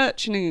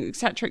research and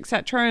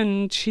etc.,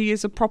 and she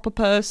is a proper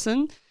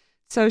person.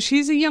 So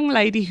she's a young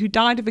lady who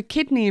died of a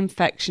kidney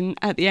infection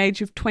at the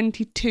age of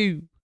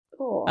 22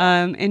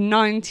 in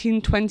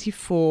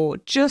 1924,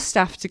 just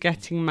after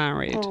getting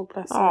married. Oh,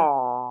 bless her.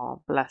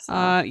 Oh, bless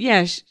her.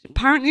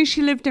 Apparently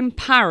she lived in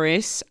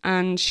Paris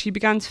and she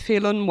began to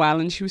feel unwell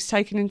and she was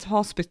taken into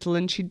hospital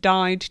and she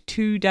died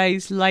 2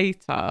 days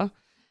later.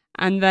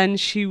 And then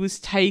she was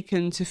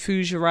taken to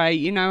Fougeret.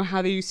 You know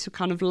how they used to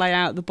kind of lay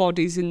out the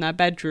bodies in their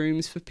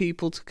bedrooms for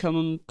people to come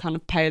and kind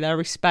of pay their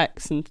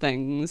respects and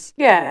things.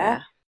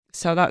 Yeah.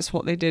 So that's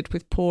what they did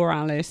with poor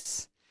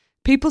Alice.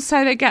 People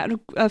say they get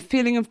a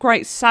feeling of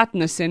great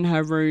sadness in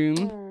her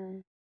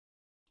room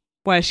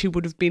where she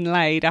would have been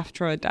laid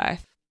after her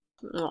death.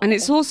 Oh. And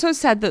it's also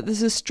said that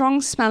there's a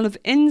strong smell of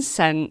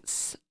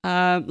incense,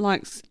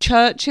 like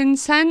church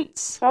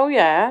incense. Oh,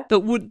 yeah.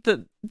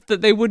 That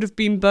they would have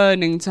been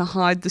burning to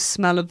hide the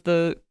smell of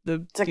the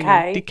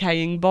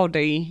decaying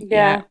body.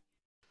 Yeah.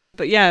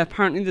 But yeah,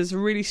 apparently there's a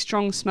really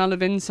strong smell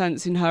of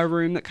incense in her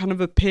room that kind of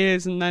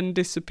appears and then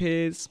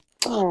disappears.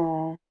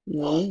 Oh.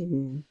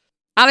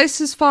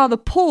 Alice's father,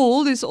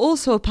 Paul, is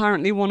also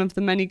apparently one of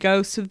the many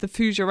ghosts of the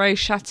Fougeret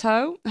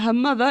Chateau. Her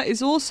mother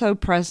is also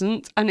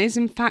present and is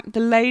in fact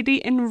the lady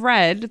in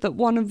red that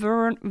one of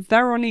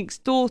Veronique's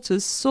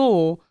daughters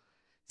saw.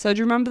 So do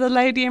you remember the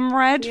lady in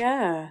red?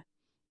 Yeah.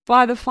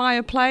 By the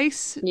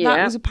fireplace? Yeah.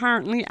 That was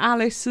apparently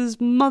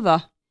Alice's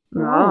mother.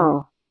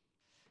 Oh.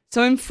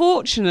 So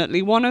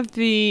unfortunately, one of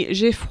the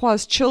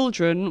Geoffroy's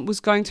children was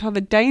going to have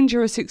a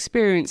dangerous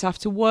experience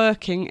after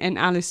working in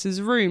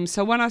Alice's room.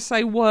 So when I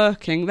say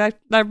working, they're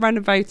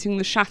renovating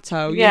the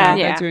chateau. Yeah.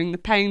 They're doing the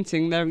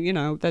painting. They're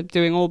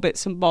doing all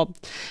bits and bobs.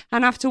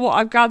 And after what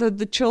I've gathered,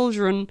 the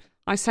children,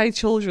 I say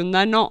children,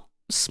 they're not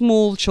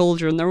small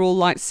children. They're all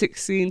like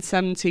 16,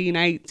 17,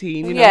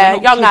 18. You know, yeah,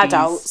 they're not young kiddies.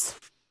 adults.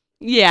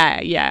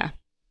 Yeah.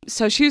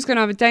 So she was going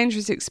to have a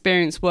dangerous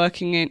experience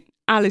working in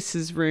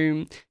Alice's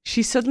room.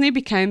 She suddenly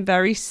became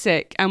very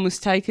sick and was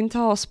taken to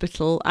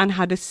hospital and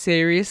had a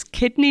serious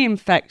kidney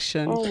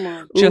infection. Oh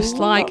my just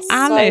God, like that's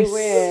Alice. So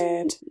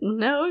weird.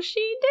 No,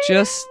 she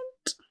did.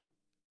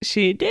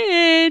 She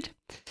did.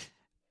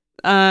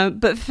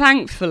 But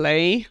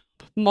thankfully,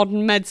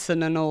 modern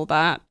medicine and all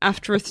that,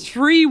 after a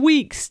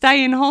 3-week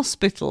stay in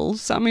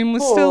hospitals, I mean,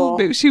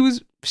 she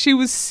was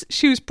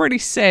pretty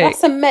sick.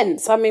 That's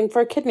immense. I mean,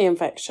 for a kidney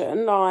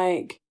infection,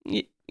 like...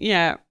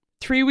 Yeah,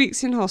 3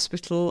 weeks in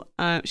hospital,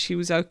 she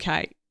was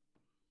okay.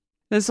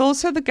 There's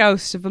also the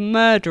ghost of a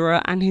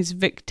murderer and his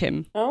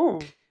victim. Oh.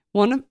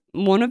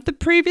 One of the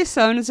previous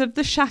owners of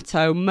the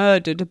chateau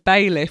murdered a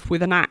bailiff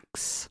with an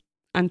axe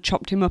and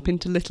chopped him up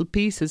into little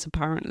pieces,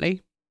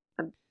 apparently.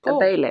 A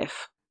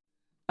bailiff?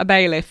 A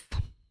bailiff.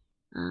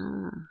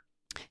 Ah.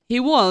 He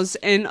was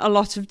in a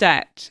lot of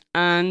debt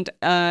and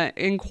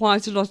in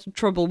quite a lot of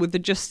trouble with the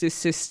justice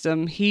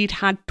system. He'd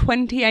had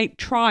 28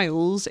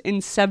 trials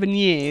in 7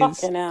 years.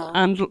 Fucking hell.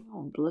 And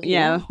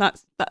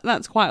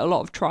that's quite a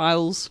lot of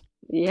trials.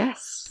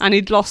 Yes. And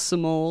he'd lost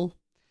them all.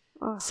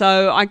 Oh.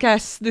 So I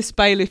guess this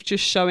bailiff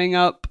just showing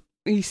up,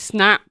 he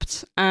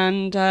snapped,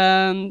 and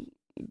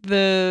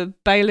the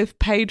bailiff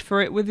paid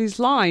for it with his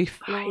life.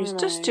 He was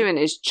just doing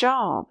his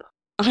job.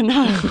 I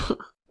know.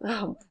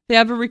 They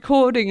have a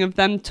recording of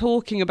them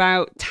talking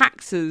about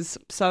taxes.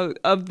 So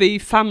of the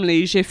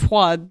family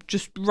Geoffroy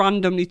just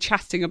randomly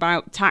chatting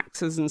about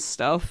taxes and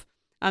stuff.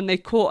 And they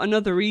caught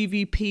another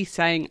EVP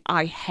saying,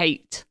 "I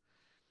hate,"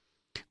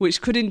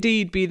 which could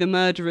indeed be the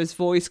murderer's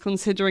voice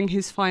considering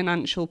his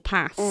financial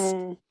past.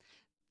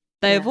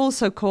 They have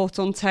also caught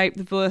on tape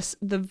the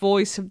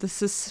voice of the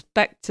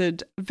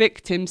suspected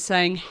victim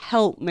saying,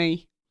 "Help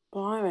me."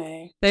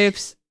 Blimey.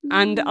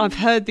 And I've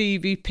heard the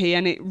EVP,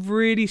 and it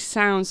really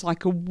sounds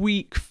like a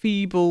weak,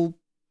 feeble,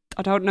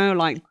 I don't know,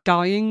 like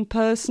dying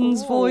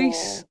person's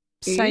voice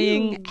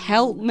saying,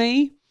 "Help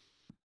me."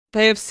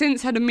 They have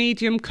since had a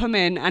medium come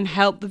in and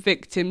help the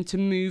victim to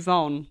move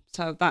on,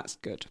 so that's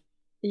good.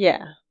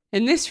 Yeah.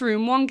 In this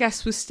room, one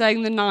guest was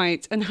staying the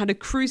night and had a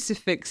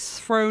crucifix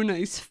thrown at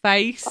his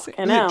face.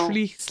 Fucking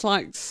Literally,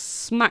 like,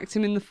 smacked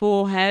him in the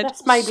forehead.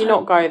 Let's maybe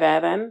not go there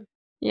then.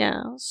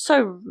 Yeah,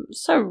 so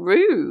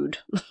rude.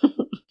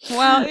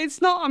 Well,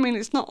 it's not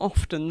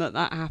often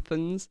that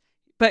happens.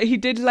 But he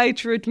did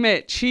later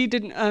admit she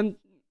didn't,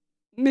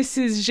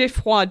 Mrs.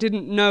 Geoffroy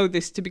didn't know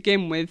this to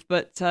begin with,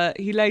 but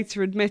he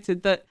later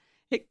admitted that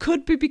it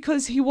could be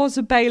because he was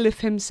a bailiff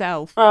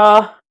himself.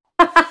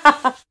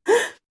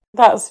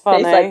 That's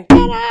funny. He's like,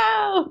 "Get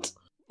out!"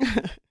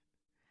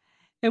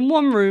 In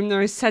one room,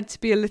 there is said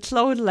to be a little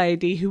old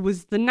lady who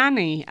was the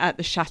nanny at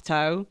the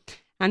chateau,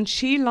 and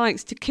she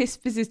likes to kiss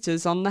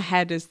visitors on the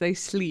head as they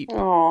sleep.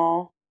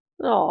 Oh,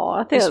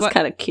 I think that's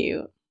kind of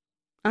cute.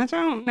 I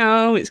don't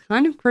know. It's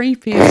kind of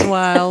creepy as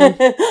well.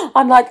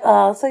 I'm like,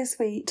 oh, so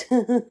sweet.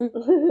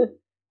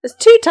 There's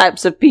 2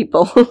 types of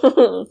people.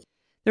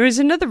 There is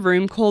another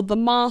room called the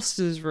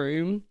Master's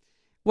Room,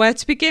 where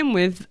to begin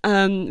with,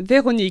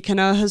 Veronique and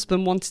her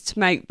husband wanted to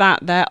make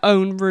that their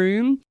own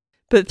room.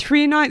 But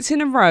 3 nights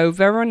in a row,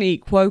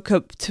 Veronique woke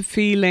up to a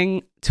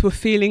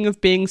feeling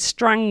of being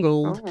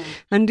strangled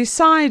and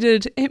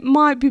decided it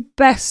might be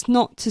best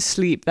not to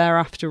sleep there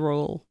after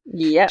all.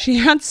 Yeah. She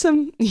had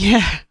some,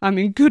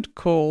 good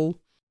call.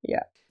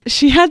 Yeah.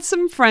 She had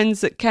some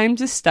friends that came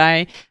to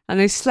stay and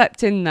they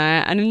slept in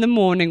there, and in the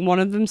morning one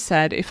of them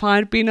said if I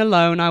had been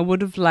alone I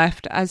would have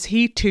left, as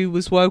he too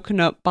was woken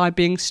up by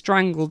being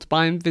strangled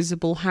by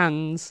invisible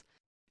hands.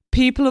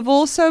 People have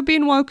also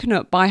been woken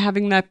up by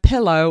having their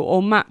pillow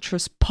or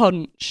mattress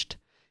punched.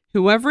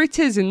 Whoever it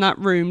is in that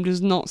room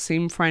does not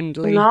seem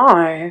friendly.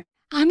 No.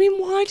 I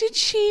mean, why did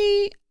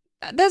she...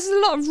 There's a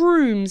lot of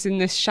rooms in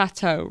this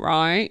chateau,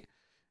 right?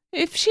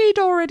 If she'd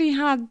already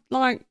had,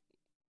 like,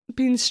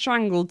 been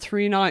strangled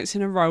 3 nights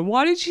in a row,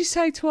 why did she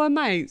say to her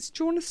mates,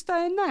 "Do you want to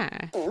stay in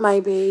there?"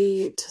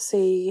 Maybe to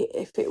see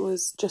if it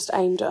was just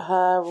aimed at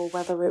her or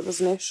whether it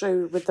was an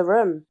issue with the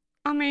room.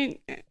 I mean,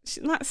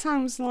 that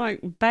sounds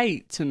like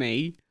bait to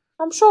me.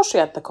 I'm sure she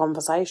had the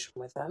conversation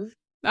with them.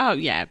 Oh,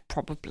 yeah,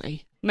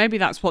 probably. Maybe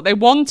that's what they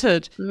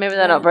wanted. Maybe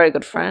they're not very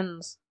good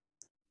friends.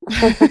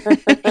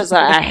 It's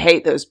like, I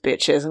hate those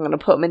bitches. I'm going to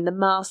put them in the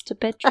master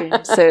bedroom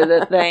so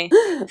that they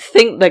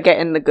think they're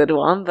getting the good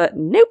one, but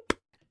nope.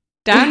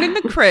 Down in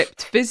the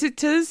crypt,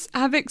 visitors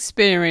have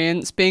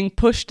experienced being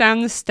pushed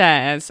down the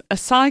stairs. A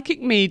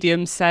psychic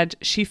medium said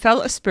she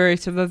felt a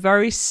spirit of a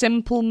very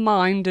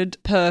simple-minded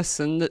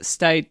person that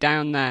stayed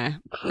down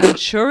there. And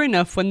sure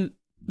enough, when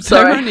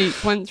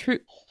Veronique went through...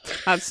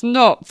 That's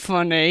not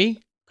funny.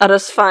 I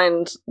just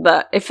find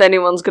that if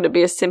anyone's going to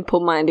be a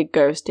simple-minded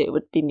ghost, it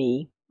would be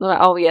me. Like,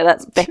 oh yeah,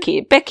 that's Becky.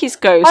 Becky's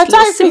ghost. I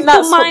don't think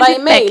that's what they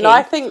mean. Becky.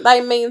 I think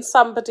they mean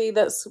somebody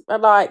that's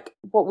like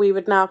what we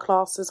would now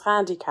class as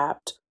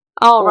handicapped.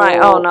 Oh, right.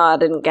 Oh, no, I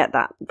didn't get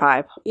that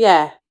vibe.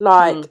 Yeah,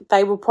 like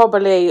they were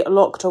probably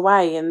locked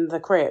away in the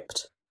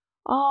crypt.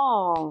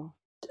 Oh.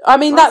 I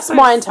mean, that's so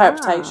my sad.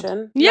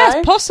 interpretation. Yes,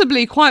 no?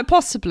 possibly, quite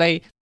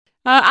possibly.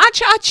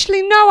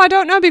 Actually, no, I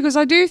don't know, because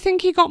I do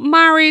think he got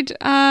married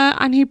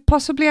and he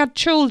possibly had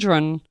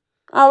children.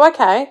 Oh,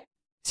 okay.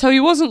 So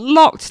he wasn't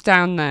locked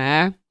down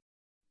there.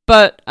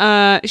 But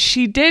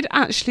she did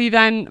actually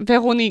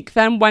Veronique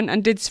then went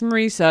and did some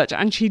research,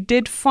 and she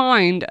did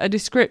find a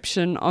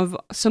description of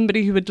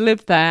somebody who had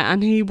lived there,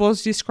 and he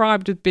was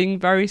described as being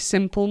very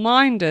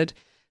simple-minded.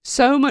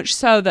 So much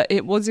so that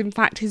it was in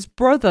fact his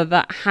brother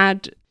that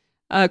had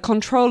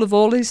control of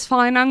all his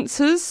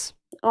finances.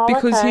 Oh,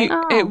 because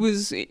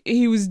okay.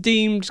 he was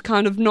deemed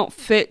kind of not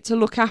fit to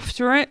look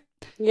after it.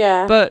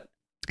 Yeah. But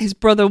his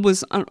brother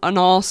was an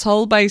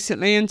arsehole,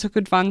 basically, and took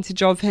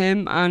advantage of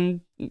him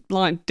and,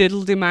 like,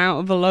 diddled him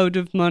out of a load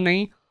of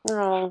money.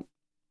 Oh.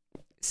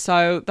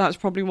 So that's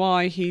probably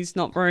why he's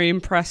not very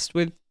impressed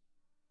with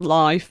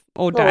life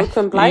or Well, we death.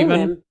 can blame even.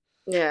 him.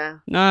 Yeah.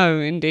 No,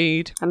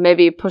 indeed. And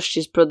maybe he pushed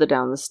his brother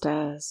down the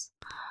stairs.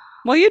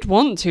 Well, you'd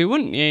want to,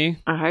 wouldn't you?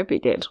 I hope he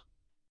did.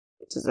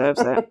 He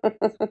deserves it.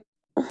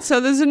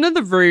 So there's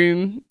another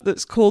room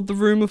that's called the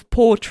Room of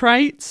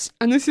Portraits,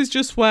 and this is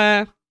just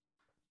where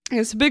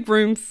it's a big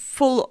room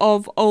full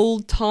of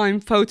old-time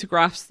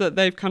photographs that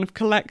they've kind of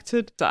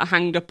collected that are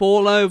hanged up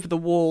all over the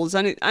walls,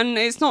 and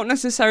it's not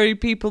necessarily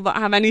people that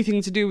have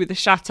anything to do with the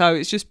chateau,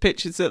 it's just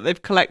pictures that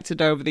they've collected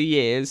over the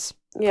years.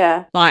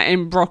 Yeah. Like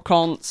in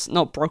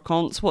not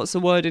brocantes, what's the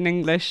word in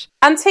English?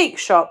 Antique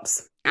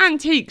shops.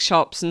 Antique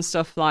shops and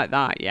stuff like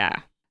that,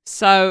 yeah.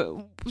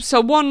 So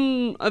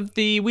one of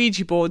the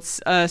Ouija board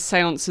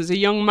seances, a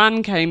young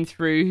man came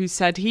through who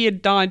said he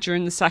had died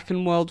during the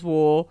Second World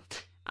War.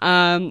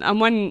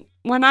 And when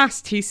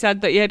asked, he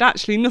said that he had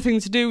actually nothing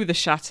to do with the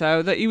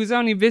chateau, that he was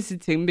only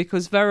visiting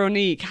because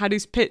Veronique had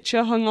his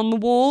picture hung on the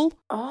wall.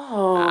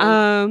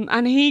 Oh.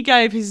 And he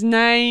gave his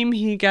name,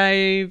 he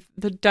gave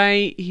the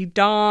date he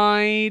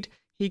died,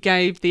 he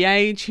gave the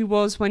age he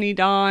was when he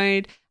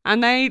died,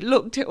 and they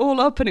looked it all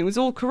up and it was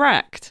all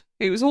correct.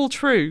 It was all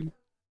true.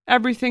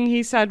 Everything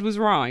he said was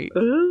right.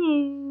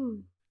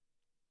 Ooh.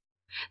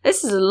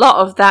 This is a lot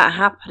of that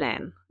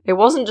happening. It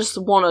wasn't just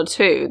one or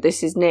two.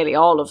 This is nearly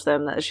all of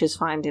them that she's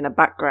finding a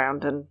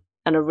background and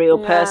a real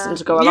person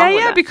to go along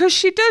with it. Because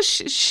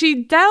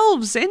she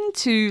delves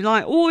into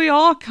like all the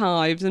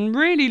archives and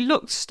really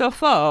looks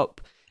stuff up.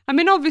 I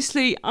mean,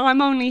 obviously,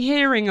 I'm only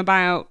hearing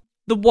about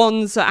the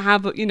ones that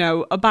have, a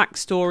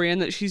backstory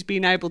and that she's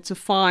been able to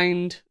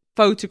find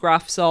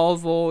photographs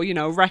of or,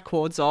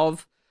 records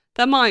of.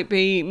 There might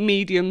be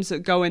mediums that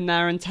go in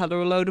there and tell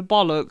her a load of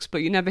bollocks,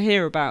 but you never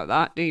hear about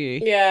that, do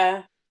you?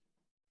 Yeah.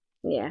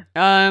 Yeah.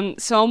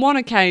 So on one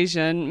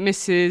occasion,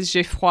 Mrs.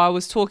 Giffroy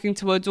was talking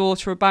to her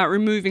daughter about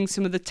removing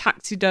some of the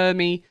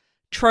taxidermy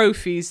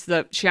trophies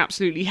that she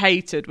absolutely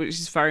hated, which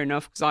is fair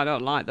enough because I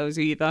don't like those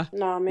either.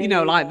 No, me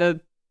neither. Like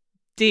the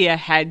deer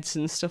heads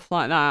and stuff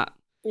like that.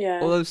 Yeah.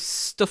 Or those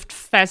stuffed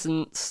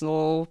pheasants,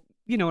 or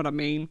you know what I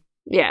mean.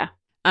 Yeah.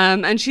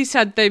 And she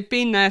said they've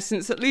been there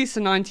since at least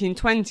the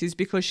 1920s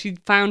because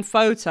she'd found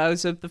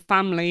photos of the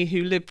family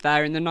who lived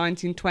there in the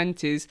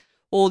 1920s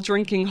all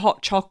drinking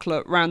hot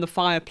chocolate round the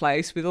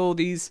fireplace with all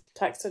these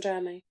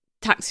taxidermy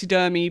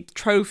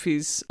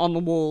trophies on the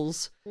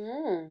walls.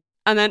 Mm.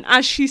 And then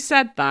as she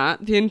said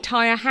that, the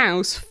entire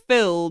house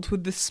filled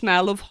with the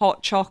smell of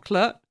hot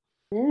chocolate.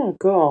 Oh my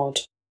God.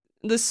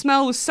 The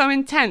smell was so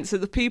intense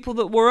that the people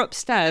that were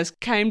upstairs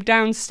came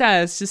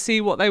downstairs to see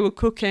what they were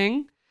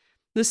cooking.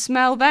 The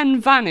smell then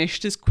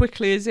vanished as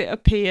quickly as it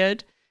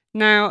appeared.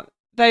 Now,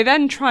 they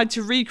then tried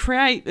to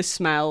recreate the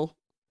smell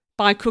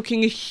by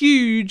cooking a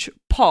huge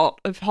pot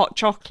of hot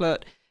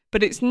chocolate,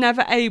 but it's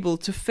never able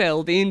to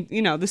fill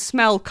the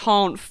smell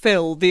can't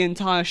fill the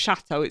entire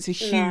chateau. It's a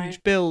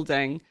huge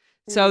building.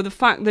 So the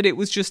fact that it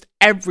was just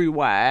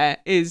everywhere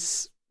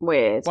is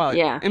weird. Well,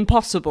 yeah.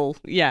 Impossible.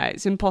 Yeah,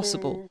 it's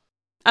impossible.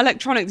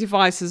 Electronic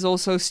devices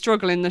also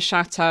struggle in the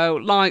chateau.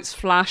 Lights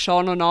flash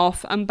on and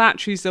off, and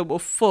batteries that were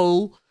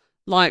full,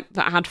 like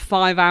that had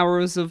 5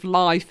 hours of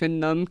life in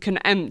them, can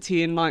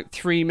empty in like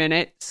 3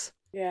 minutes.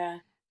 Yeah.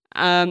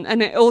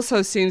 And it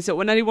also seems that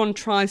when anyone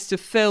tries to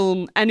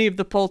film any of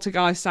the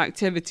poltergeist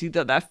activity,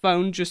 that their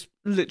phone just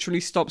literally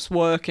stops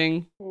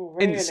working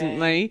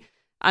instantly.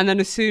 And then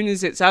as soon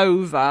as it's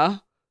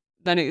over,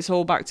 then it's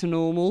all back to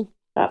normal.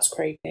 That's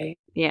creepy.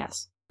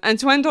 Yes. And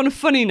to end on a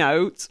funny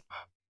note,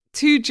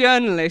 2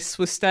 journalists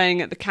were staying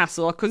at the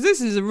castle, because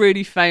this is a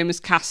really famous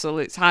castle.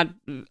 It's had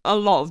a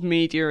lot of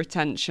media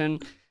attention.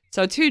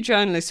 So 2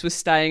 journalists were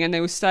staying, and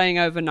they were staying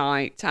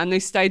overnight, and they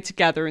stayed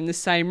together in the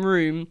same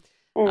room.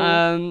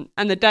 And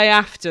the day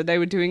after, they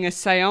were doing a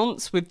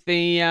seance with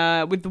the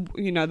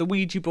the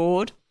Ouija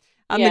board,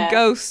 and the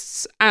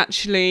ghosts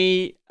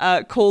actually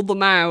called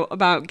them out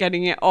about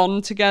getting it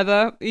on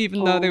together,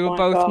 even though they were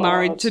both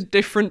married to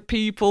different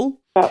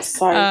people. That's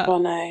so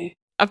funny.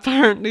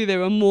 Apparently, they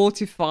were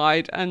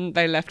mortified, and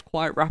they left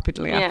quite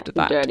rapidly after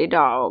that. Dirty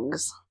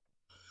dogs.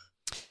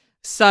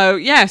 So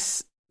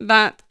yes,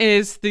 that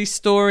is the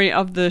story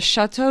of the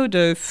Chateau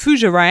de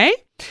Fougeret.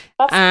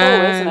 That's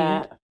cool, isn't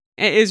it?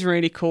 It is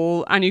really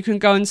cool, and you can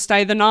go and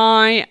stay the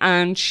night,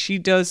 and she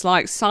does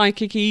like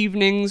psychic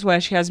evenings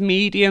where she has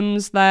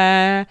mediums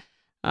there.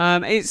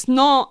 It's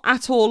not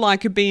at all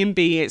like a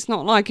B&B. It's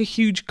not like a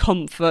huge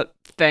comfort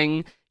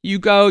thing. You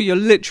go, you're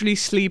literally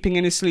sleeping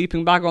in a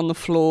sleeping bag on the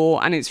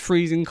floor and it's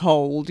freezing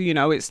cold. You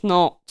know, it's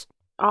not...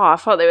 Oh, I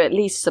thought they were at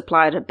least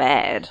supplied a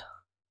bed.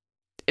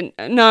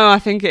 No, I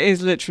think it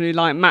is literally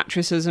like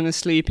mattresses and a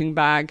sleeping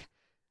bag.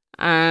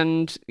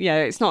 And yeah,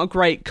 it's not a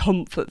great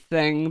comfort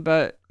thing,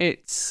 but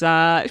it's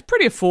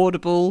pretty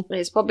affordable.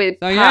 It's probably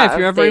so yeah, if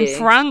you're ever in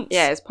France,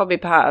 yeah, it's probably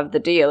part of the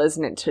deal,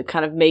 isn't it, to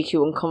kind of make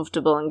you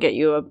uncomfortable and get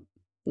you a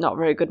not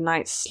very good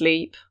night's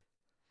sleep.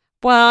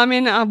 Well, I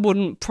mean, I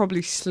wouldn't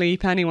probably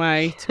sleep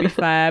anyway, to be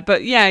fair.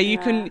 But yeah, you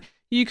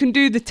can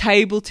do the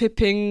table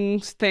tipping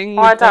thing.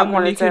 I don't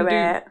want to do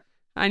it.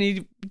 And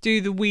you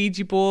do the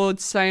Ouija board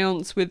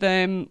seance with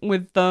them,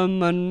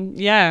 and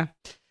yeah.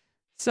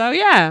 So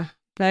yeah.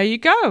 There you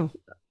go.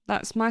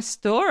 That's my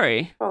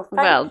story.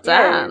 Well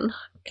done.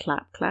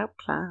 Clap, clap,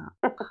 clap.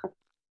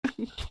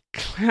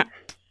 Clap,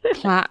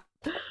 clap,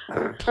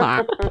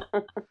 clap.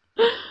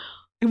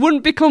 It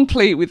wouldn't be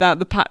complete without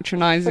the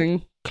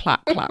patronising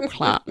clap, clap,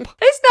 clap.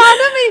 It's not, I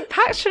don't mean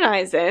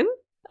patronising.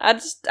 I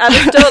just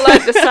don't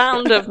like the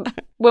sound of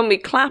when we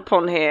clap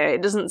on here.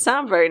 It doesn't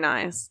sound very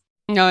nice.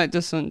 No, it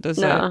doesn't, does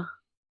it?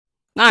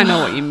 I know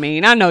what you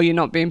mean. I know you're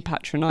not being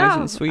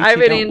patronising, sweetie. I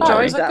really enjoyed that.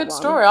 It was a good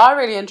story. I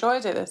really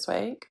enjoyed it this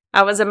week.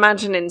 I was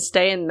imagining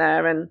staying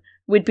there and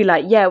we'd be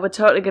like, yeah, we're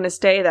totally going to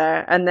stay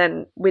there. And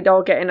then we'd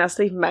all get in our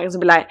sleeping bags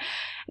and be like,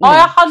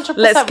 I 100%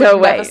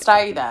 would never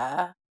stay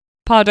there.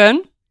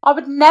 Pardon? I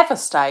would never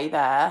stay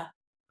there.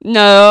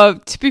 No,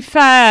 to be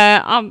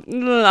fair,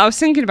 I was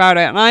thinking about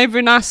it and I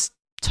even asked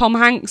Tom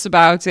Hanks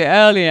about it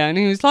earlier and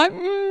he was like,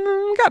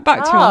 get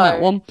back to you on that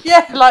one.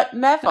 Yeah, like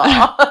never.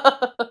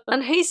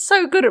 And he's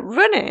so good at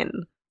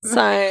running.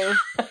 So,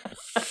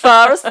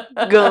 Forrest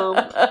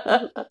Gump.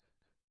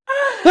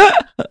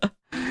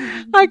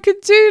 I could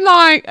do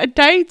like a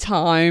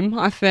daytime,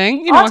 I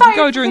think. You know, I could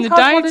go during the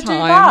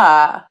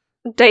daytime.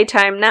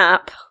 Daytime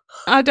nap.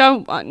 I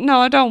don't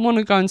want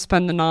to go and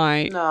spend the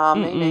night. No,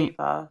 me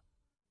neither.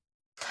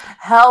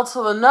 Hell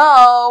to the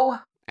no.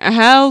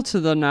 Hell to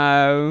the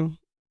no.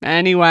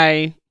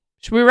 Anyway,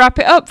 should we wrap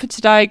it up for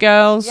today,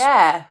 girls?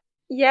 Yeah.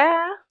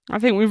 Yeah. I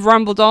think we've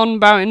rambled on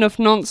about enough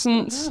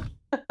nonsense.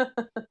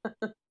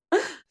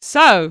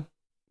 So,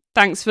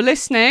 thanks for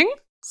listening.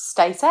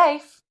 Stay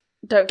safe.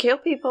 Don't kill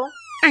people.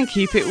 And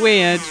keep it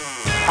weird.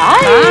 Bye.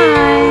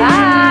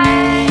 Bye.